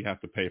that you have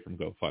to pay from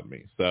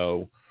GoFundMe.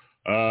 So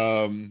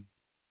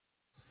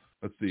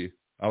let's see.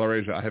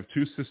 Alarasia, I have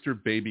 2 sister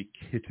baby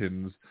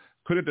kittens.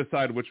 Couldn't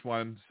decide which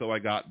one, so I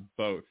got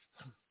both.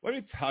 Let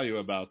me tell you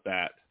about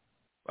that,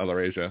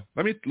 Alarasia.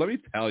 Let me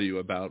tell you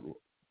about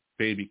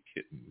baby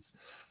kittens.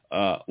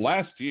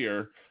 Last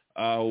year,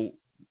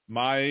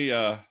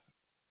 my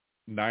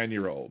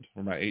 9-year-old,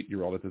 or my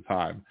 8-year-old at the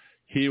time,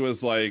 he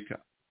was like,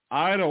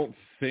 I don't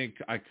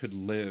think I could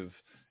live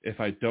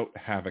if I don't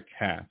have a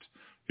cat,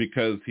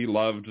 because he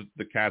loved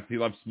the cats. He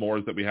loved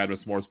S'mores that we had when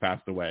S'mores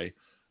passed away.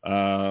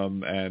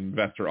 And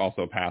Vester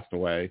also passed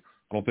away.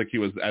 I don't think he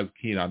was as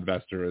keen on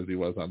Vester as he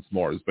was on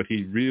S'mores, but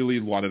he really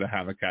wanted to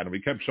have a cat. And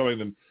we kept showing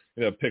them,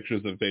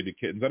 pictures of baby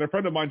kittens. And a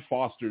friend of mine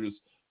fosters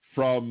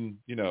from,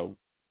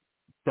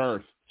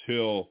 birth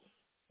till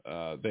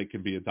they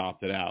can be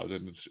adopted out.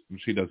 And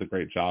she does a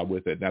great job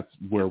with it. That's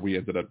where we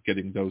ended up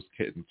getting those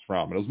kittens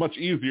from. And it was much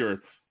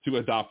easier to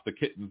adopt the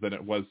kittens than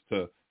it was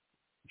to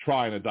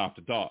try and adopt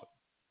a dog,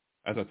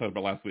 as I said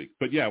about last week.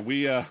 But yeah,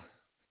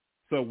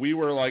 so we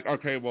were like,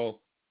 okay, well,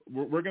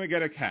 we're going to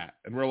get a cat.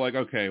 And we're like,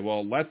 okay,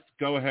 well, let's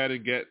go ahead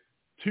and get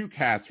 2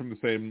 cats from the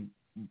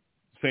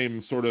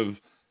same sort of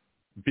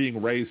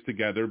being raised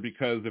together,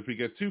 because if we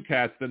get 2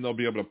 cats, then they'll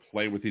be able to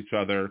play with each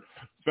other,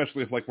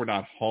 especially if we're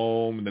not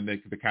home, and then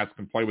the cats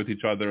can play with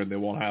each other and they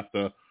won't have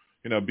to,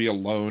 be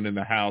alone in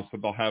the house,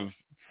 but they'll have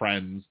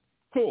friends.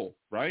 Cool,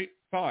 right?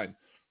 Fine.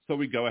 So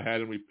we go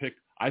ahead and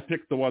I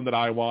pick the one that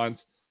I want.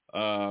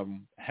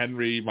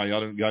 Henry, my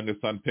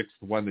youngest son, picks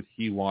the one that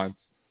he wants.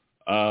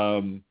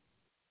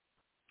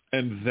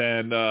 And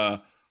then,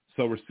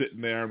 so we're sitting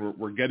there and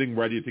we're getting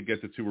ready to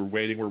get the 2. We're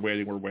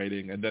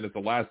waiting. And then at the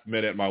last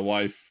minute, my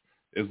wife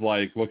is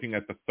like looking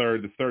at the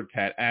third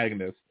cat,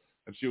 Agnes.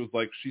 And she was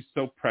like, she's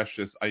so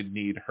precious. I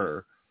need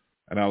her.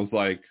 And I was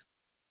like,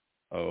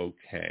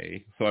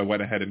 okay. So I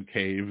went ahead and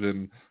caved,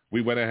 and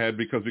we went ahead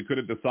because we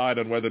couldn't decide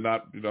on whether or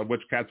not,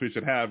 which cats we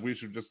should have. We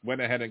should just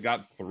went ahead and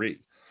got 3.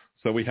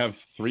 So we have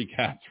 3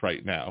 cats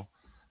right now.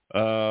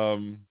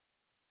 Oh,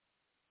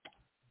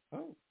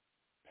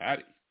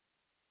 Patty.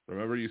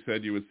 Remember you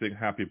said you would sing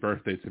happy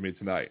birthday to me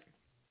tonight.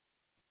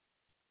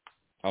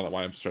 I don't know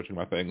why I'm stretching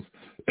my things.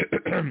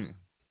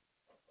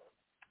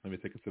 Let me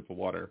take a sip of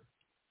water.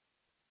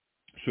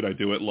 Should I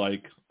do it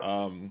like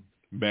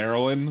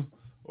Marilyn,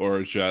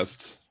 or just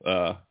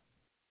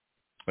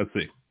Let's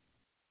see.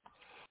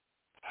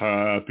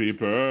 Happy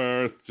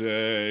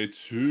birthday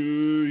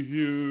to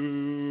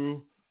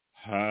you.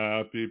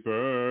 Happy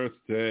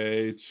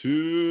birthday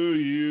to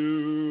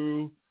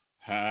you.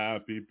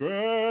 Happy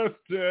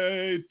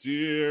birthday,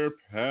 dear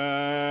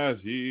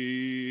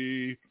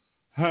Patty.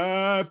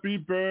 Happy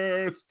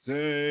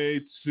birthday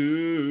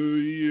to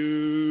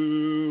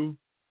you.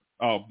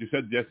 Oh, you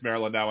said yes,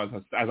 Marilyn. Now, as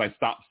I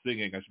stop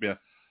singing, I should be a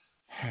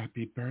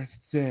happy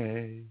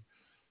birthday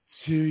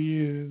to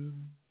you.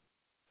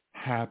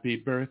 Happy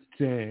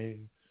birthday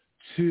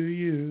to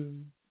you.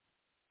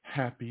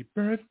 Happy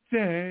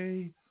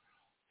birthday,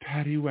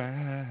 Patty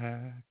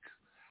Whack.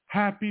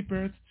 Happy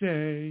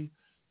birthday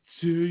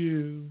to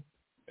you.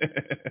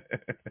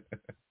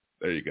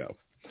 There you go.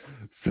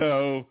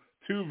 So,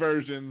 2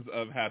 versions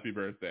of happy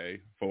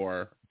birthday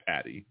for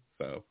Patty.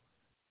 So,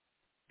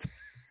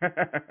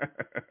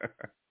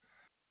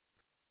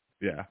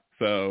 yeah.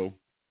 So,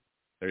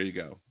 there you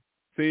go.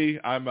 See,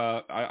 I'm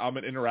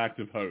an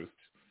interactive host.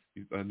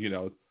 You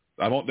know,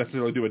 I won't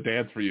necessarily do a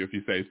dance for you if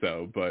you say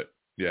so, but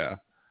yeah.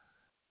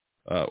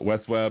 Wes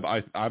Webb,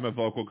 I'm a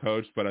vocal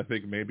coach, but I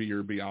think maybe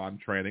you're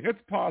beyond training.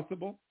 It's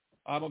possible.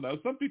 I don't know.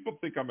 Some people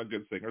think I'm a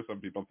good singer. Some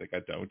people think I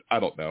don't. I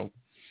don't know.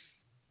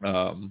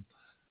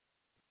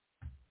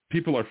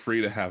 People are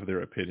free to have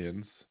their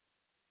opinions.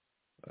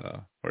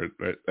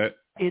 It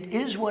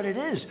is what it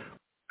is.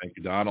 Thank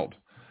you, Donald.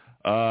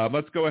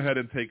 Let's go ahead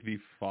and take the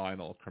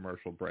final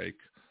commercial break,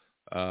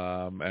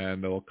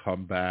 and we'll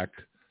come back.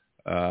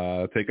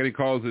 Take any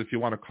calls if you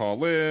want to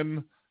call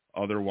in.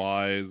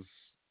 Otherwise,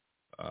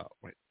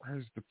 wait,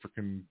 where's the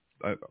freaking...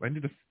 I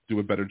need to do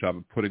a better job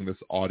of putting this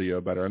audio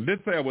better. I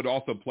did say I would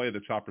also play the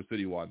Chopper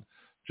City one,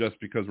 just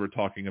because we're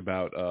talking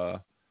about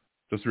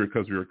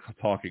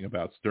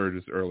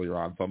Sturgis earlier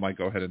on. So I might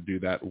go ahead and do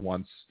that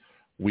once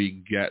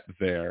we get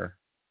there.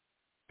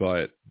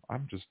 But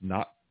I'm just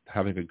not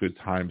having a good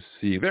time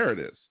seeing. There it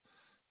is.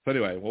 So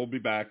anyway, we'll be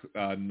back.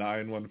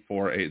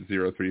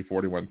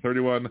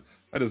 914-803-4131.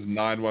 That is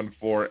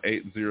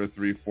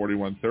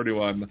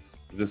 914-803-4131.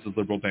 This is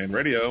Liberal Dan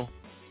Radio.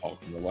 All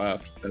from the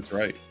left. That's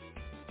right.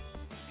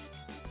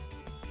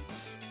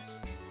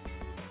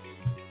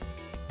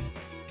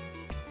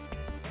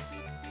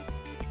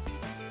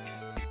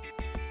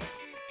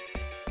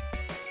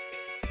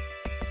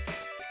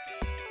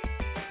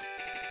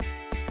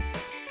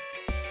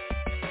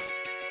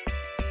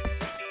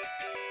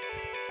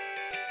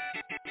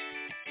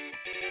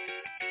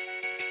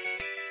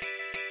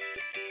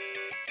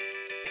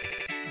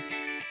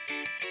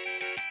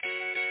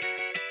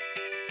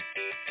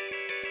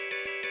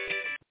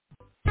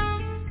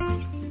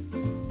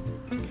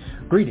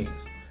 Greetings.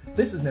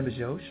 This is Nimbus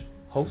Yosh,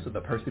 host of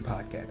the Percy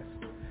Podcast.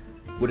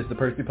 What is the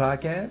Percy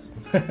Podcast?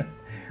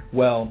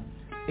 Well,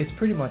 it's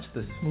pretty much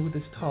the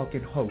smoothest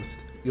talking host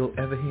you'll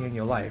ever hear in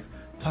your life,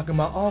 talking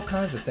about all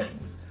kinds of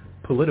things.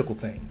 Political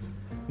things,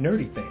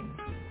 nerdy things,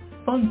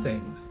 fun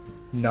things,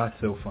 not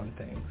so fun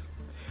things.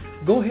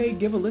 Go ahead,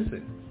 give a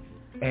listen,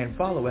 and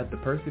follow at the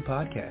Percy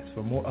Podcast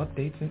for more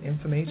updates and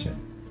information.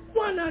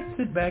 Why not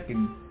sit back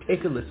and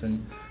take a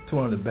listen to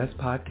one of the best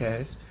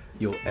podcasts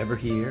you'll ever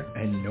hear,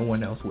 and no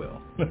one else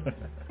will.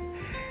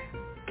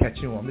 Catch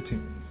you on the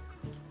tunes.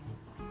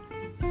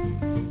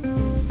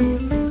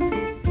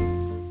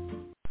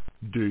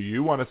 Do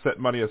you want to set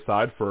money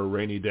aside for a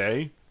rainy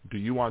day? Do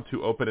you want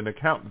to open an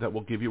account that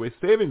will give you a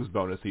savings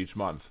bonus each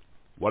month?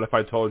 What if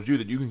I told you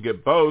that you can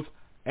get both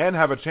and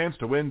have a chance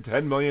to win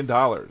 $10 million?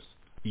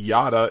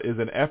 YADA is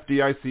an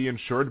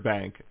FDIC-insured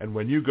bank, and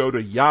when you go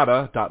to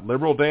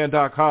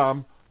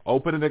yada.liberaldan.com,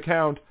 open an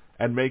account,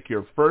 and make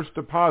your first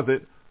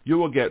deposit, you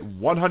will get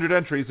 100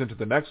 entries into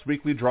the next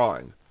weekly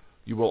drawing.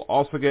 You will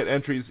also get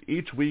entries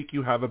each week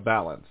you have a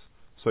balance.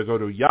 So go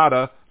to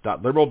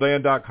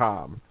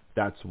yada.liberaldan.com.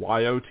 That's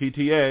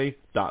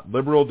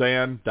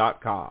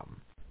YOTTA.liberaldan.com.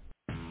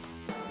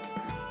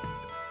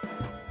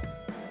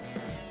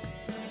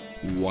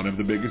 One of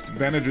the biggest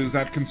advantages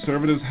that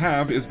conservatives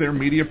have is their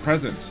media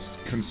presence.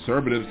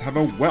 Conservatives have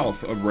a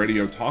wealth of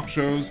radio talk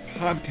shows,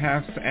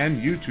 podcasts,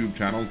 and YouTube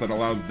channels that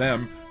allow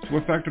them to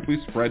effectively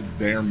spread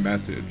their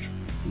message.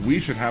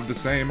 We should have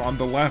the same on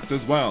the left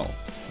as well.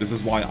 This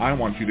is why I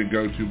want you to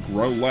go to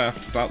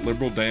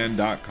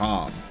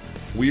growleft.liberaldan.com.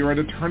 We are at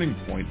a turning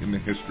point in the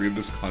history of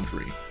this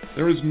country.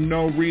 There is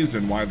no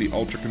reason why the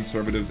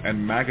ultra-conservatives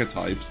and MAGA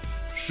types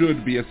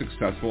should be as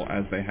successful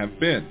as they have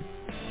been.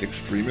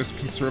 Extremist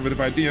conservative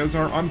ideas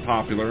are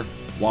unpopular,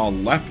 while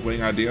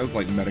left-wing ideas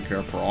like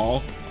Medicare for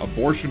all,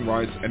 abortion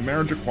rights, and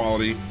marriage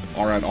equality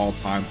are at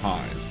all-time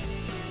highs.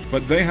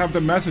 But they have the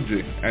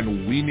messaging,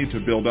 and we need to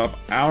build up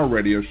our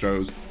radio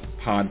shows,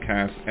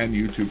 podcasts, and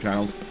YouTube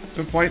channels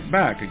to fight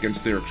back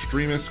against their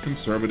extremist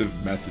conservative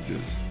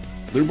messages.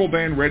 Liberal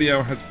Dan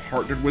Radio has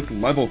partnered with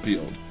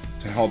Levelfield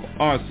to help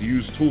us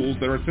use tools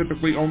that are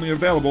typically only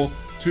available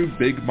to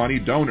big money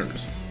donors.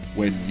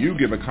 When you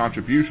give a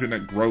contribution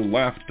at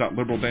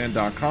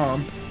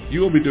growleft.liberaldan.com,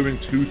 you will be doing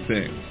 2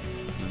 things.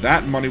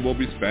 That money will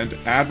be spent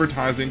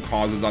advertising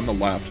causes on the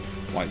left,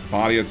 like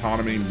body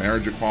autonomy,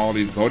 marriage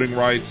equality, voting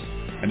rights,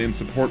 and in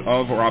support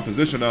of or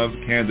opposition of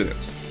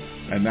candidates.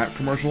 And that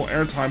commercial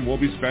airtime will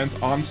be spent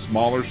on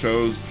smaller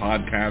shows,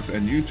 podcasts,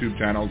 and YouTube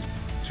channels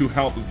to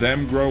help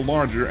them grow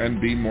larger and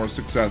be more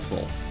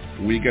successful.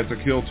 We get to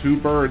kill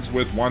two birds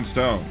with one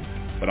stone,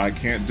 but I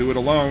can't do it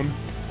alone.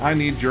 I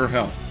need your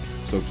help.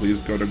 So please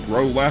go to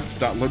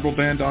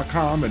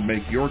growleft.liberaldan.com and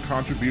make your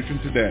contribution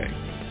today.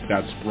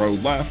 That's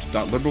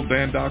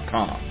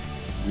growleft.liberaldan.com.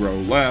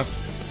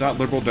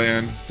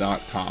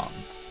 growleft.liberaldan.com.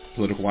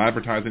 Political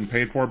advertising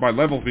paid for by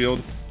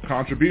Levelfield.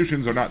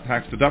 Contributions are not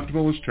tax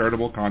deductible as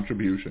charitable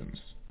contributions.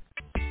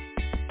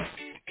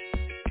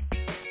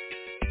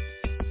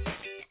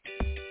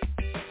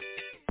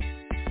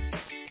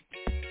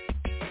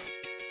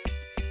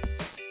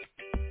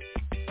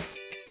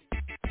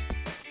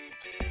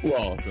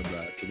 Welcome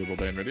back to Liberal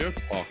Dan Radio.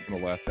 Talk from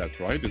the left, that's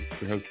right.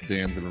 It's your host,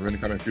 Dan Zimmerman,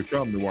 coming at you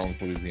from New Orleans,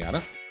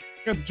 Louisiana.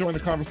 You have to join the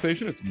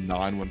conversation. It's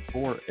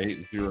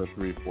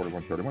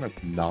 914-803-4131. It's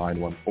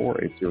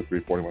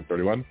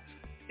 914-803-4131.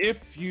 If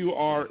you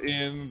are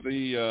in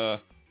the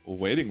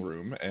waiting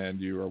room and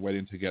you are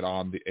waiting to get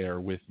on the air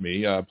with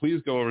me,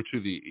 please go over to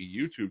the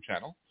YouTube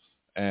channel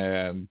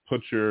and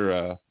put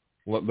your,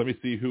 let me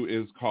see who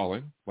is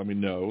calling. Let me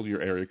know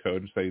your area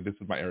code and say, this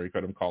is my area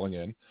code, I'm calling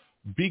in.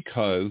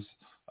 Because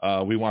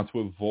we want to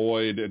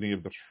avoid any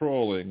of the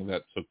trolling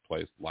that took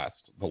place last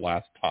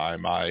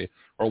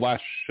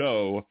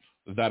show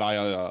that I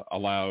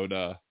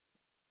allowed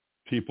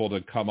people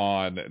to come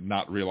on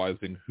not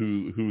realizing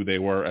who they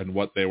were and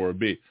what they were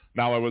be.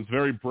 Now, I was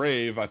very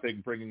brave, I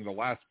think, bringing the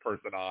last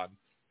person on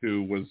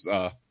who was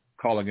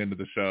calling into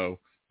the show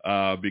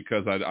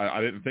because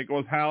I didn't think it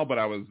was Hal, but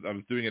I was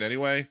doing it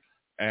anyway.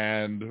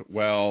 And,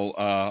 well,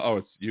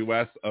 it's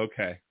U.S.?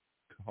 Okay.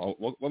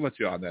 We'll let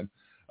you on then.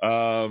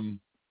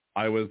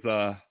 I was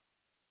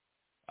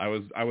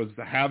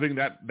having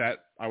that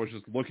I was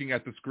just looking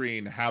at the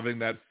screen, having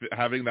the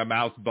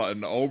mouse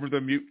button over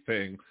the mute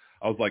thing.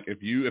 I was like,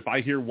 if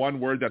I hear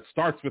one word that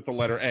starts with the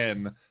letter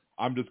N,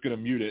 I'm just going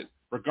to mute it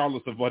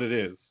regardless of what it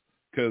is,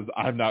 because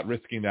I'm not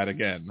risking that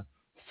again.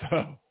 So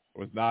I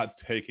was not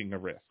taking a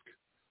risk.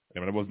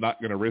 And I was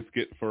not going to risk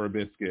it for a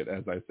biscuit,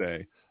 as I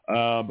say.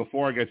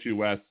 Before I get you,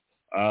 Wes,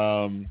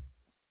 I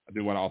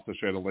do want to also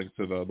share the link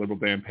to the Liberal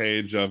Dan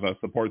page of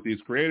Support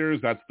These Creators.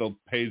 That's the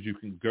page you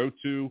can go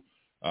to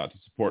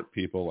support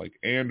people like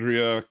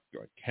Andrea,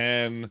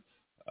 Ken,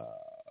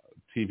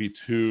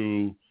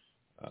 TV2,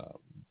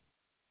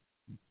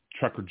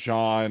 Trucker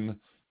John,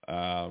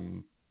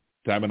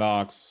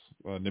 Damonox,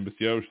 Nimbus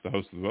Yosh, the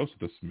host of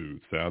the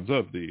Smooth Sounds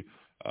of the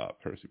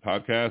Percy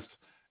podcast.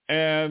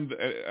 And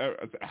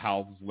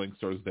Hal's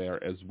links are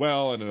there as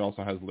well, and it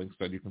also has links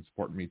that you can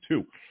support me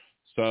too.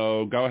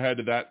 So go ahead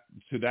to that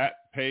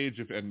page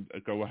and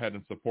go ahead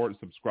and support and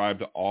subscribe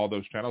to all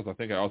those channels. I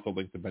think I also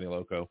linked to Benny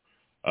Loco.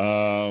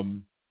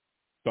 And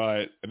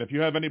if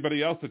you have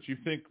anybody else that you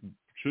think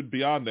should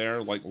be on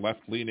there, like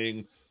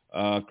left-leaning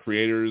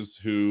creators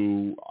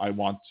who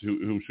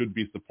should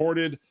be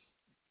supported,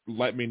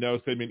 let me know.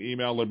 Send me an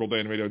email,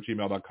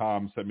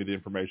 liberaldanradio@gmail.com. Send me the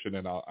information,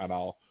 and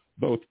I'll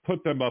both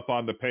put them up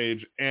on the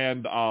page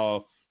and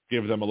I'll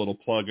give them a little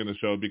plug in the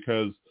show,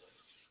 because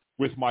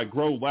with my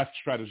Grow Left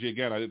strategy,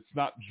 again, it's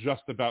not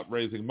just about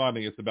raising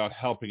money. It's about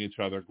helping each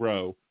other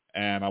grow.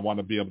 And I want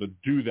to be able to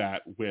do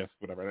that with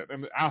whatever.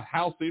 And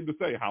Hal seemed to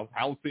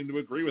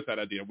agree with that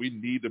idea. We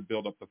need to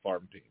build up the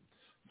farm team.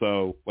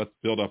 So let's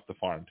build up the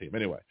farm team.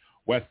 Anyway,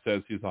 Wes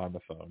says he's on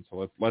the phone.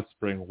 So let's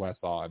bring Wes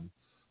on.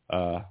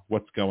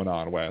 What's going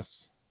on, Wes?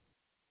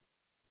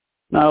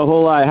 Not a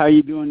whole lot. How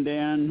you doing,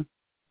 Dan?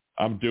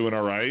 I'm doing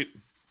all right.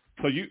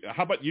 So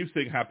how about you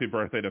sing Happy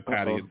Birthday to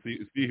Patty and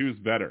see who's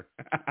better?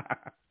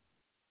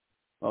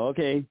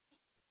 Okay.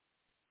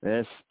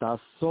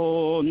 Estas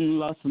son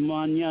las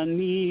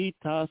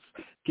mañanitas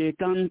que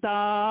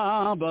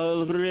cantaba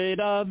el rey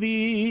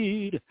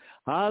David.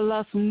 A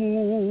las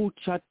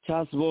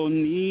muchachas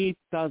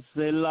bonitas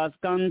se las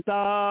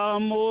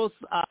cantamos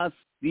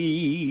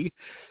así.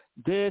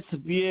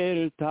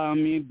 Despierta,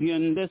 mi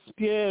bien,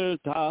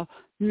 despierta,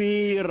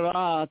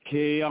 mira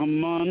que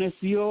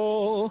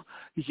amaneció,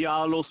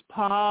 ya los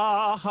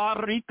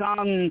pájaros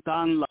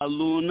cantan, la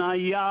luna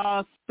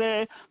ya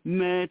se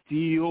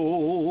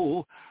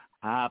metió.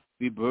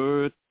 Happy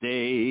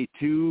birthday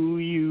to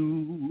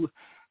you,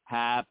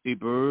 happy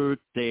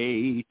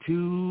birthday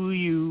to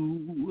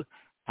you,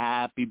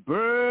 happy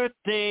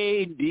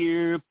birthday,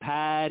 dear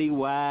Patty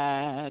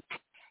Whack,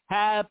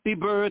 happy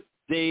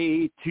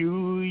birthday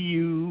to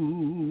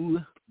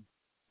you.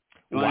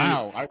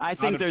 Wow. I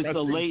think there's a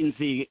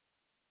latency.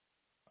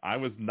 I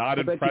was not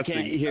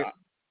impressing.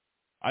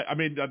 I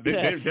mean,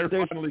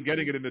 they're finally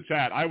getting it in the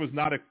chat. I was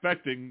not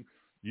expecting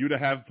you to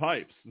have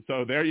pipes.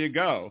 So there you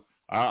go.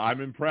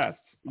 I'm impressed.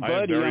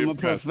 Buddy, I'm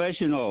impressed. A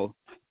professional.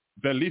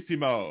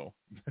 Bellissimo.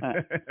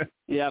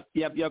 Yep.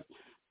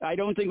 I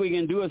don't think we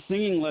can do a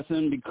singing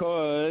lesson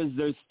because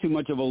there's too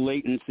much of a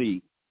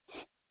latency.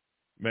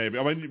 Maybe.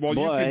 I mean, well,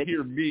 you can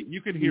hear me. You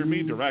can hear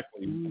me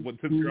directly.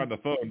 Since you're on the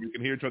phone, you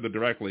can hear each other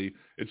directly.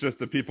 It's just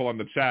the people on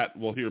the chat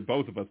will hear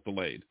both of us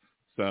delayed.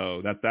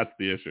 So that's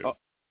the issue.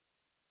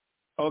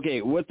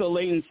 Okay, with the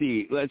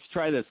latency, let's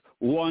try this.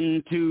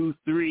 1, 2,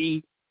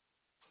 3.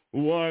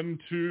 1,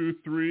 2,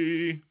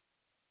 3.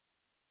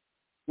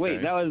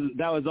 Wait, okay.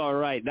 that was all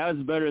right. That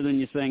was better than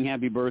you saying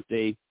happy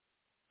birthday.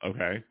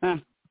 Okay.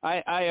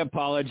 I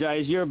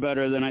apologize. You're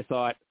better than I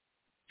thought.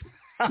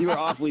 You were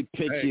awfully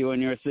pitchy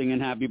when you were singing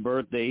happy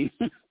birthday.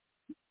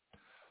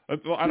 Well,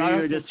 you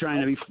were just trying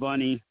to be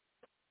funny.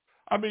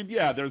 I mean,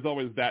 yeah, there's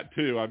always that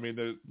too. I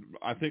mean,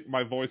 I think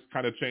my voice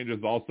kind of changes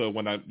also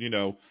when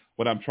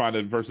when I'm trying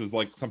to, versus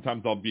like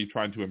sometimes I'll be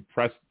trying to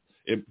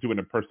do an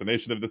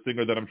impersonation of the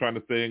singer that I'm trying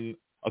to sing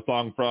a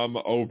song from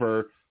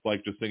over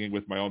like just singing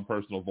with my own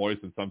personal voice,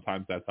 and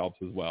sometimes that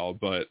helps as well.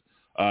 But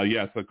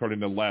yes, according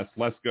to Les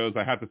goes,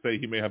 I have to say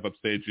he may have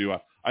upstaged you.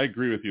 I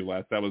agree with you,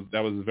 Les. That was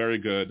very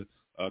good.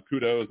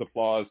 Kudos,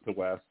 applause to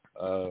Wes.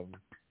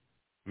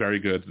 Very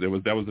good.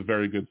 That was a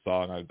very good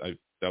song.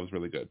 That was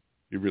really good.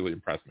 You really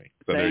impressed me.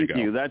 So Thank there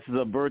you go. That's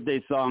the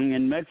birthday song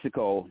in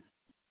Mexico.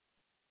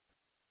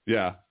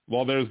 Yeah.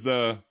 Well, there's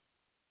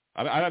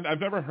I've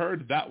never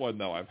heard that one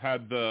though. I've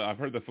heard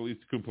the Feliz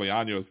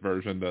Cumpleaños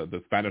version,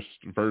 the Spanish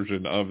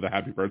version of the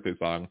Happy Birthday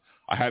song.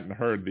 I hadn't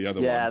heard the other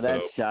one. Yeah,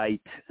 that's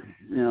shite.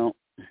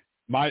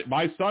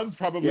 My sons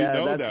probably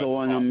know that. That's the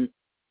one.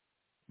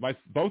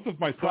 Both of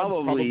my sons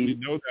probably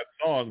know that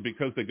song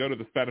because they go to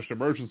the Spanish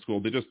immersion school.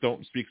 They just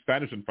don't speak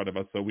Spanish in front of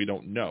us, so we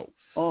don't know.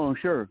 Oh,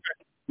 sure.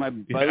 My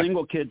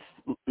bilingual kids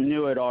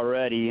knew it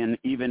already, and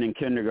even in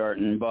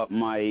kindergarten. But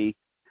my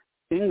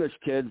English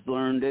kids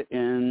learned it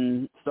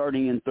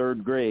starting in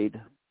 3rd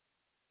grade.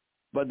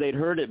 But they'd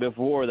heard it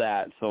before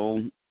that,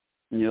 so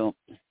I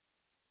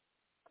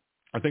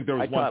think there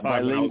was one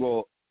time.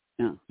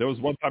 There was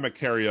one time at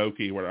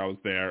karaoke where I was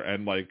there,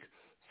 and like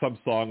some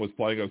song was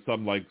playing of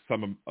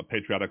a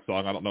patriotic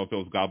song. I don't know if it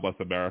was God Bless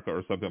America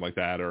or something like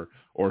that, or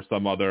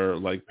some other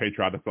like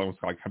patriotic song was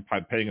like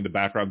playing in the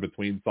background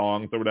between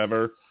songs or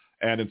whatever.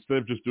 And instead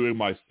of just doing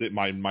my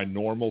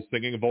normal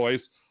singing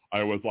voice,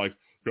 I was like,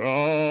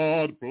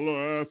 God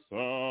bless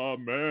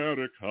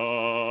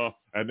America.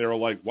 And they were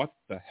like, what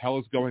the hell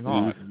is going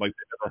on? Like,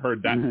 they never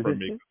heard that from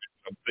me because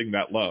I don't sing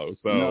that low.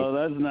 So no,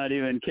 that's not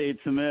even Kate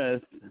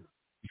Smith.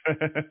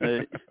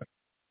 But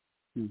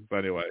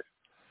anyway.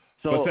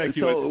 So, thank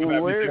you.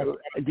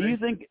 Do you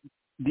think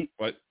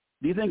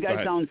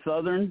I sound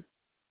Southern?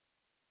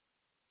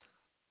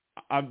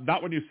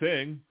 Not when you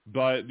sing,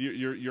 but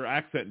your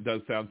accent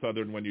does sound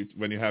Southern when you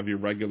have your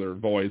regular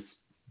voice.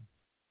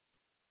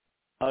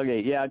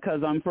 Okay, yeah,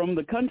 because I'm from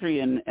the country,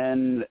 and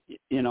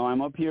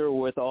I'm up here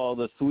with all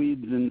the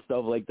Swedes and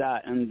stuff like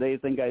that, and they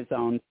think I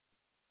sound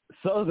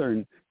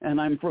Southern,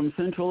 and I'm from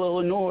Central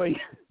Illinois.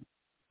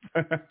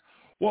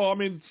 Well, I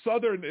mean,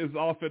 Southern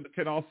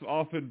can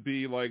often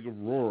be like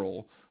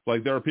rural.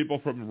 Like there are people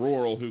from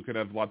rural who can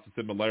have lots of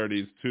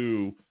similarities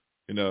to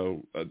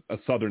a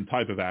Southern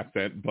type of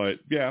accent, but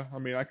yeah, I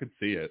mean, I could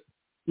see it.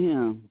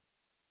 Yeah.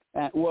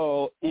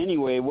 Well,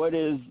 anyway,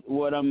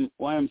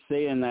 why I'm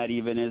saying that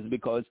even is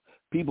because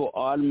people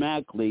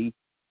automatically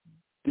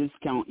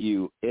discount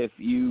you if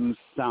you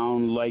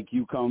sound like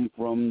you come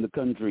from the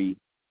country.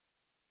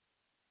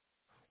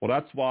 Well,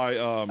 that's why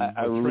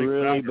I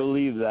really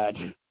believe that.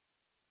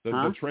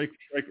 The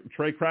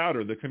Trey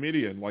Crowder, the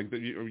comedian, like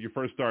you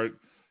first start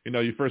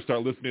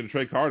listening to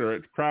Trey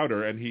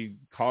Crowder, and he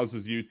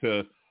causes you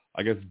to,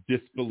 I guess,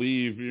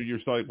 disbelieve. You're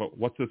like, well,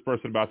 what's this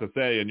person about to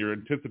say? And you're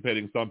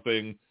anticipating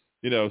something,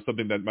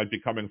 something that might be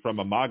coming from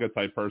a MAGA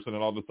type person,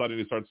 and all of a sudden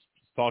he starts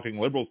talking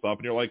liberal stuff,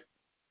 and you're like,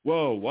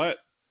 whoa, what?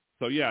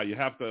 So yeah, you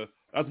have to.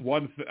 That's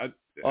one thing.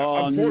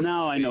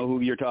 Now I know who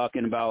you're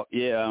talking about.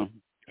 Yeah.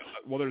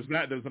 Well, there's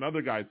that. There's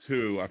another guy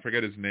too. I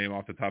forget his name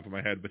off the top of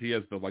my head, but he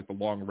has the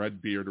long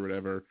red beard or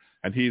whatever,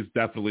 and he's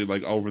definitely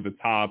like over the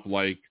top.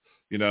 Like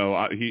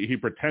he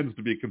pretends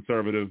to be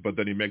conservative, but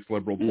then he makes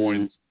liberal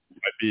points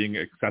by being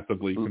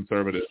excessively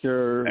conservative.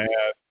 Sure.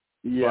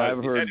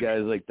 I've heard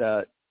guys like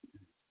that.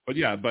 But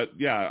yeah,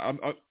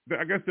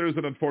 I guess there's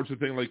an unfortunate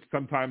thing. Like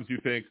sometimes you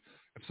think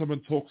if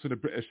someone talks in a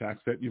British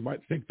accent, you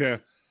might think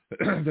they're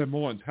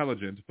more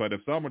intelligent, but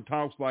if someone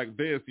talks like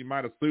this, you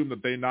might assume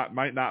that they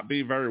might not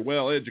be very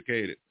well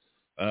educated.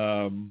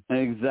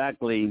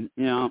 Exactly.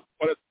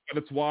 But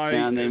it's why.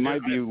 And they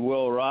might be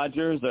Will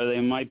Rogers, or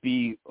they might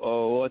be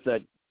what's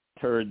that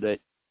turd that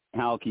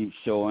Hal keeps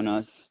showing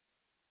us?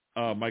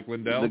 Mike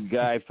Lindell, the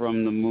guy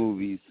from the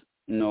movies.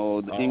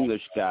 No, the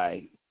English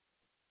guy.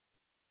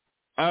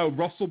 Oh,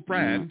 Russell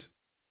Brand.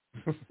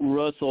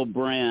 Russell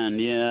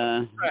Brand,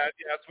 yeah.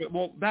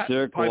 Well, that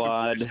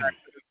Circlewad. is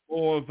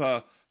more of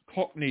a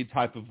Cockney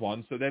type of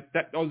one, so that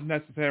doesn't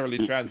necessarily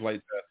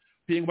translate to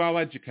being well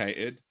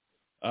educated.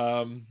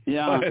 And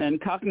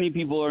Cockney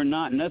people are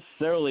not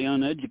necessarily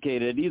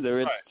uneducated either.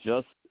 It's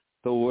just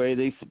the way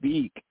they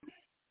speak.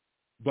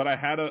 But I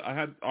haven't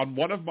done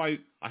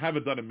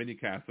a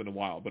minicast in a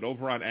while, but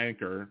over on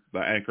Anchor, the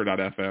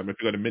anchor.fm, if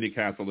you go to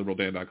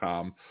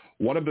minicast@liberaldan.com,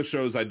 one of the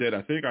shows I did,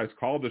 I think I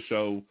called the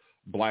show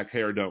Black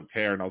Hair Don't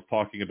Care, and I was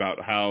talking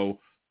about how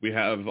we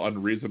have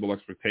unreasonable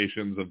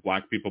expectations of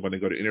black people when they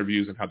go to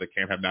interviews and how they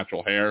can't have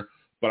natural hair.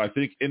 But I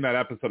think in that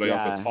episode,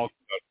 I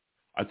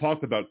I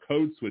talked about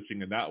code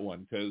switching in that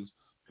one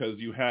because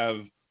you have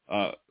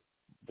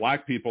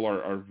black people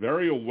are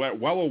very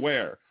well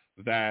aware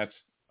that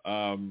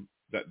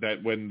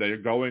that when they're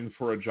going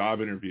for a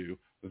job interview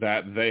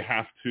that they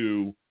have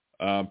to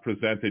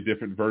present a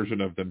different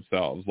version of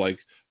themselves. Like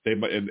they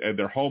might, in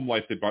their home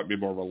life, they might be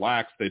more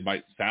relaxed. They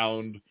might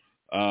sound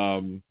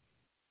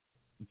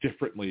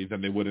differently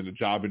than they would in a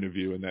job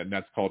interview, and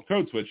that's called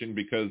code switching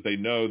because they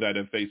know that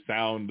if they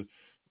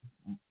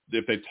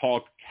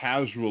talk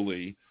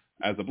casually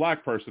as a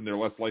black person, they're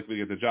less likely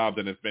to get the job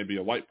than if maybe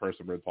a white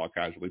person were to talk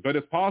casually. But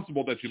it's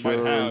possible that you might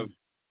have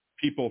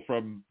people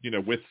from,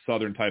 with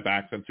Southern type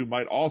accents who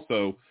might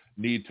also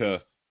need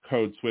to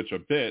code switch a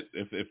bit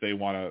if they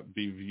want to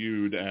be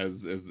viewed as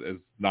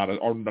not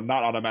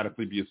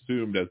automatically be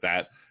assumed as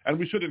that. And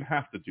we shouldn't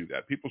have to do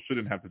that. People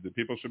shouldn't have to do.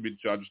 People should be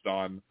judged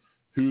on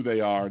who they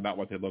are, not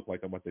what they look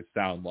like and what they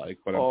sound like.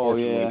 But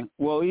unfortunately,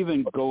 well,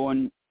 even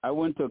I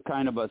went to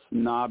kind of a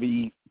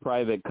snobby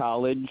private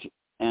college,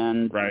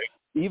 and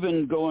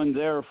even going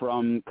there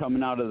from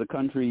coming out of the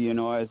country, I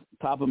was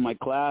top of my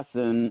class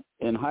in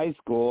high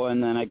school,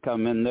 and then I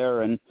come in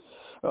there and,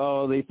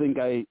 they think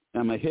I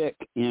am a hick,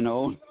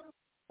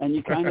 and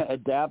you kind of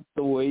adapt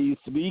the way you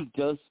speak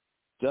just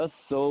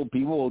so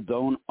people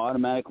don't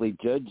automatically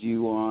judge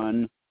you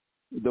on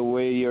the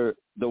way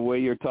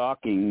you're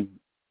talking.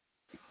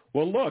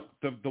 Well, look,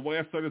 the way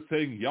I started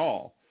saying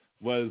y'all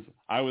was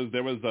I was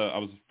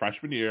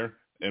freshman year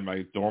in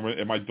my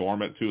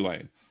dorm at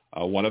Tulane.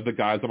 One of the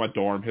guys on my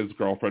dorm, his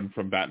girlfriend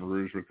from Baton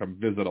Rouge, would come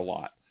visit a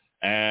lot,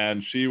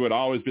 and she would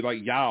always be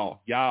like y'all,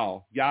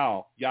 y'all,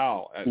 y'all,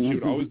 y'all, and she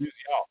would always use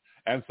y'all,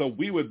 and so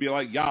we would be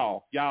like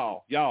y'all,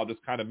 y'all, y'all,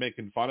 just kind of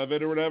making fun of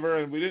it or whatever,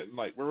 and we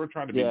were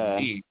trying to be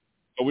mean,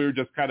 but we were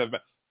just kind of.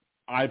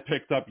 I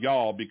picked up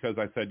y'all because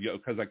I said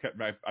because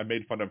I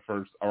made fun of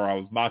first, or I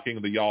was mocking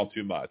the y'all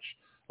too much.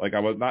 Like I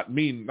was not in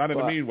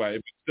a mean way,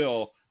 but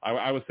still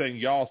I was saying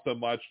y'all so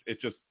much it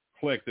just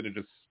clicked and it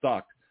just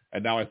stuck.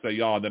 And now I say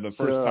y'all. And then the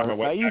first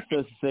time I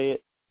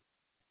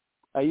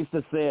used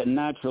to say it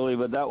naturally,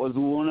 but that was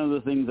one of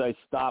the things I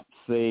stopped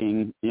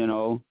saying.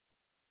 You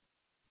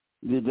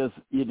just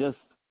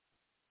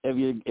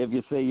if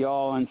you say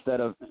y'all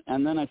instead of,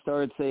 and then I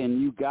started saying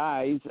you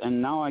guys,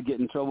 and now I get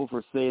in trouble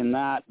for saying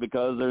that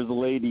because there's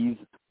ladies.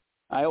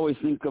 I always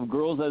think of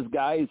girls as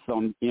guys.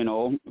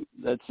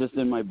 That's just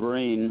in my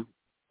brain.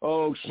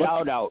 Oh,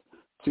 shout out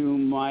to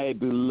my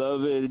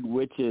beloved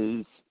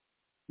witches,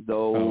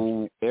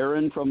 though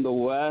Erin from the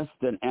west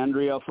and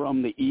Andrea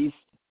from the east,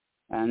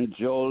 and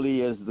Jolie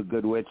is the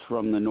good witch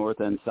from the north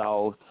and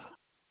south.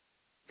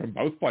 From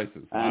both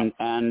places. And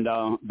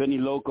Benny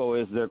Loco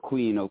is their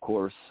queen, of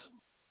course.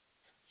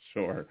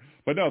 Sure.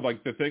 But no,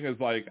 like the thing is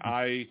like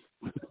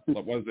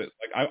what was it?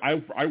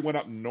 Like I went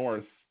up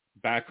north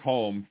back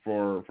home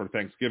for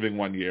Thanksgiving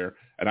one year,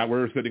 and we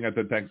were sitting at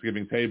the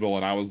Thanksgiving table,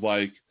 and I was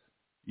like,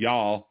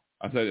 y'all,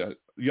 I said,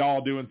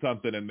 y'all doing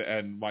something,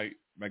 and my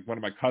one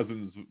of my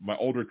cousins, my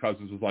older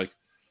cousins, was like,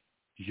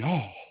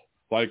 y'all.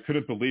 Like,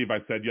 couldn't believe I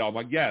said y'all. I'm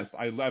like, yes,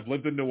 I've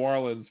lived in New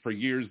Orleans for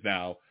years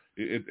now.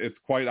 It's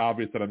quite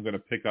obvious that I'm going to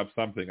pick up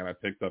something, and I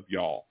picked up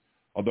y'all.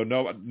 Although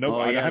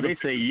they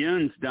say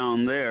yuns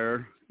down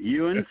there.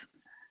 Yuns?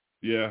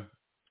 Yeah.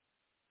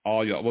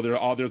 All y'all. Well,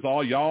 there's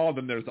all y'all,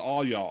 then there's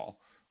all y'all,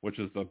 which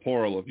is the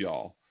plural of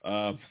y'all.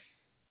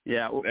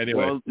 Anyway.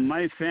 Well,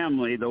 my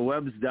family, the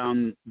Webbs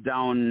down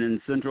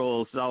in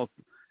central South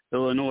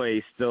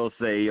Illinois, still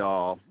say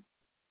y'all.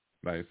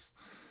 Nice.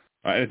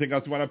 Anything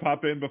else you want to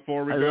pop in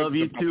before we go? I love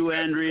you too,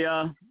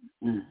 Andrea.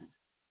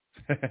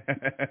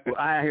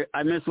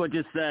 I miss what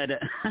you said.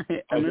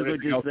 I miss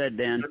what you said,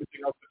 Dan.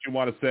 Anything else that you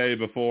want to say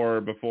before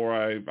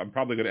I'm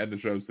probably going to end the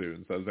show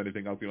soon. So is there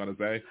anything else you want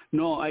to say?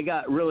 No, I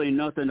got really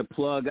nothing to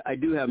plug. I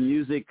do have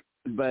music,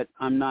 but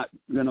I'm not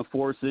going to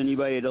force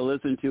anybody to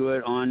listen to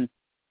it on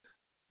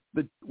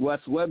the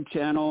West Web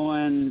channel,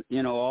 and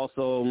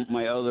also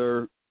my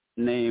other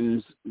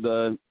names.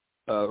 The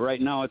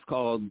right now it's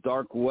called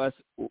Dark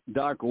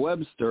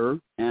Webster,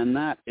 and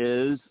that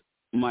is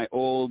my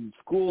old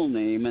school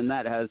name, and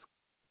that has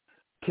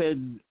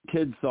kid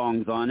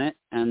songs on it,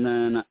 and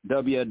then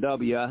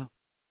WW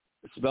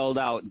spelled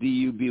out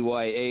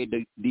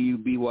DUBYA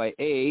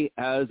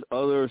has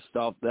other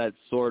stuff that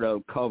sort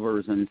of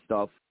covers and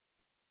stuff.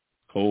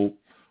 Cool.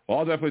 Well,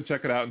 I'll definitely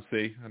check it out and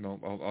see, and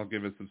I'll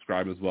give it a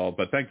subscribe as well.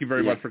 But thank you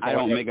very much for calling. I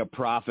don't make a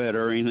profit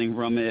or anything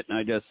from it.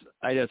 I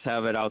just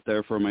have it out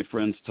there for my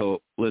friends to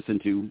listen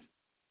to.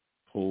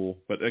 Cool.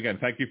 But again,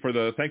 thank you for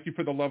the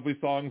lovely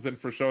songs and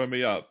for showing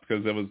me up,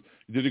 because you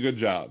did a good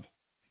job.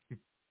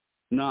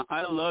 No,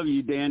 I love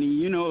you, Danny.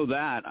 You know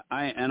that.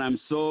 I'm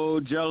so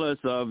jealous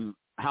of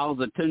Hal's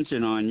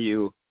attention on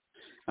you.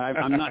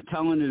 I'm not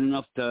talented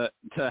enough to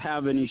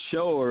have any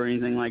show or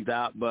anything like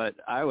that, but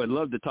I would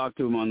love to talk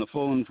to him on the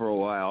phone for a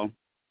while.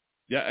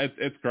 Yeah,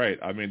 it's great.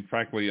 I mean,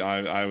 frankly,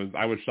 I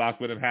was shocked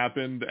when it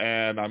happened,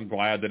 and I'm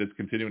glad that it's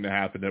continuing to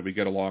happen, that we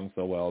get along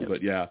so well. Yep.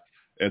 But yeah,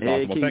 it's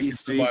awesome. Well, thank you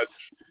so much.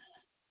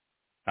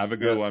 Have a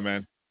good one,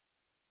 man.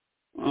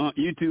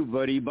 You too,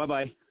 buddy.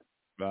 Bye-bye.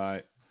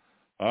 Bye.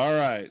 All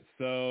right.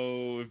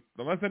 So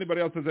unless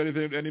anybody else has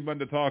anyone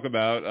to talk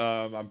about,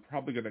 I'm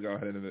probably going to go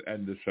ahead and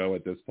end the show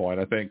at this point.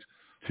 I think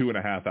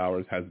 2.5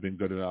 hours has been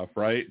good enough,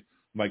 right?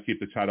 Might keep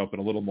the chat open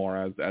a little more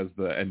as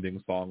the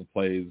ending song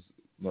plays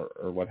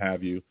or what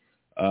have you.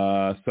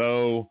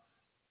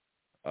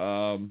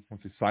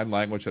 Let's see, sign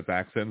language has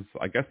accents.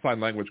 I guess sign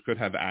language could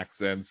have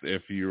accents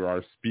if you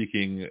are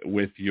speaking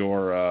with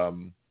your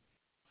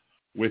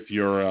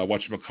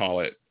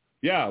whatchamacallit.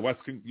 Yeah, Wes,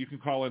 you can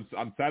call in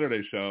on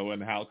Saturday's show,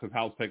 and because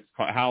Hal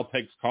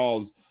takes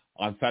calls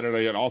on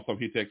Saturday, and also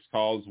he takes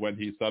calls when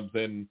he subs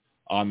in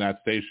on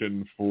that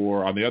station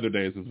on the other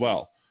days as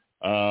well.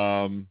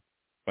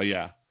 But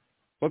yeah,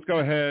 let's go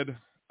ahead,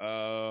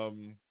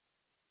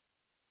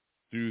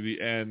 do the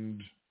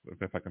end.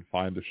 If I can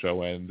find the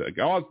show end. I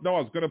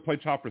was going to play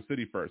Chopper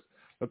City first.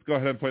 Let's go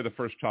ahead and play the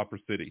first Chopper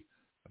City.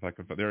 If I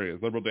can, there he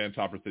is, Liberal Dan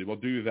Chopper City. We'll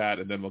do that,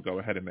 and then we'll go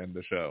ahead and end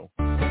the show.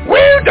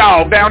 Woo,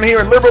 dog! Down here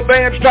in Liberal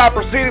Dan's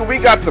Chopper City, we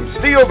got some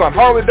steals on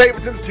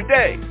Harley-Davidsons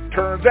today.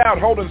 Turns out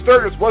holding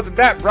Sturgis wasn't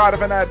that bright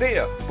of an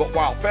idea. But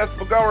while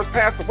festival goers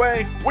pass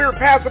away, we're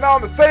passing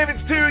on the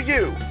savings to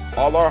you.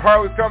 All our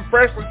Harleys come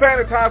freshly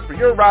sanitized for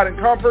your riding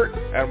comfort.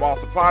 And while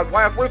supplies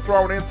last, we're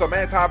throwing in some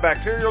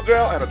antibacterial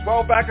gel and a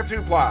 12-pack of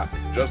 2-ply,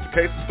 just in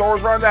case the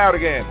stores run out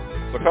again.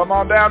 So come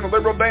on down to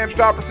Liberal Dan's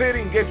Chopper City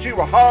and get you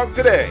a hog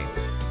today.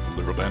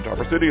 Liberal Dan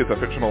Chopper City is a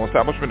fictional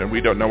establishment, and we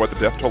don't know what the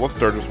death toll of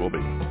Sturgis will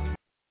be.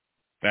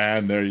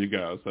 And there you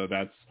go. So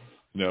that's,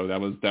 that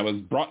was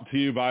brought to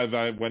you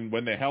by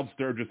when they held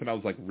Sturgis, and I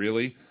was like,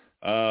 really?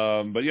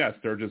 But yeah,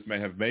 Sturgis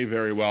may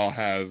very well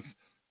have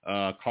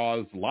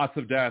caused lots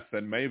of deaths,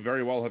 and may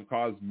very well have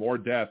caused more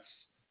deaths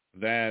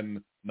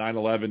than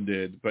 9/11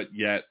 did. But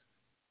yet,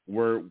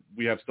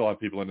 we still have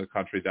people in the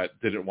country that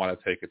didn't want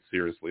to take it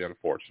seriously,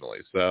 unfortunately.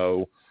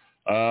 So.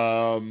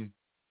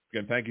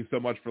 Again, thank you so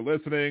much for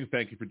listening.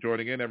 Thank you for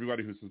joining in,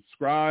 everybody who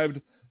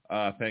subscribed.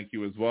 Thank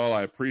you as well.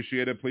 I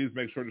appreciate it. Please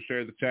make sure to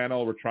share the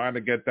channel. We're trying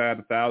to get that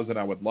 1,000.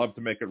 I would love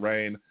to make it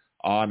rain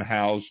on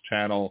Hal's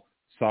channel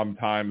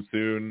sometime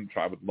soon.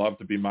 I would love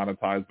to be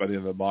monetized by the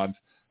end of the month.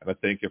 And I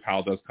think if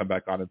Hal does come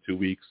back on in 2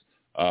 weeks,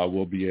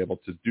 we'll be able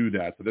to do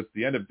that. So that's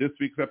the end of this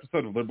week's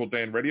episode of Liberal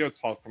Dan Radio.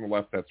 Talk from the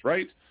left, that's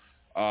right.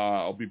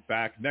 I'll be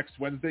back next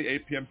Wednesday,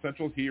 8 p.m.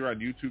 Central, here on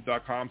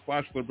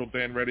youtube.com/Liberal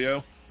Dan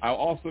Radio. I'll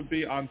also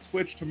be on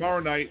Twitch tomorrow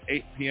night,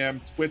 8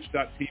 p.m.,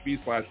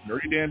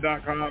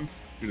 twitch.tv/nerdydan.com.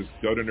 You just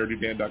go to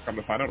nerdydan.com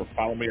to find out, or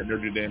follow me at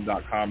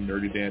nerdydan.com,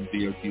 nerdydan,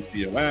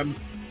 D-O-T-C-O-M,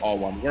 all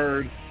one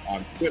word,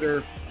 on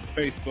Twitter,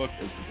 Facebook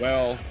as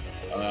well.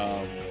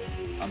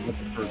 I'm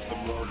looking for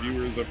some more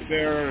viewers over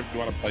there. If you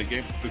want to play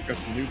games, if you've got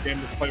some new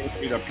games to play with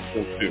me, that'd be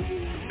cool too.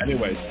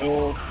 Anyway,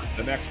 till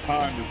the next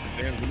time, this is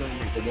Dan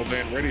Zimmerman for Liberal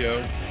Dan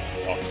Radio.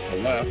 Off to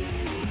the left.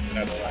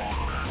 That's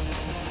right.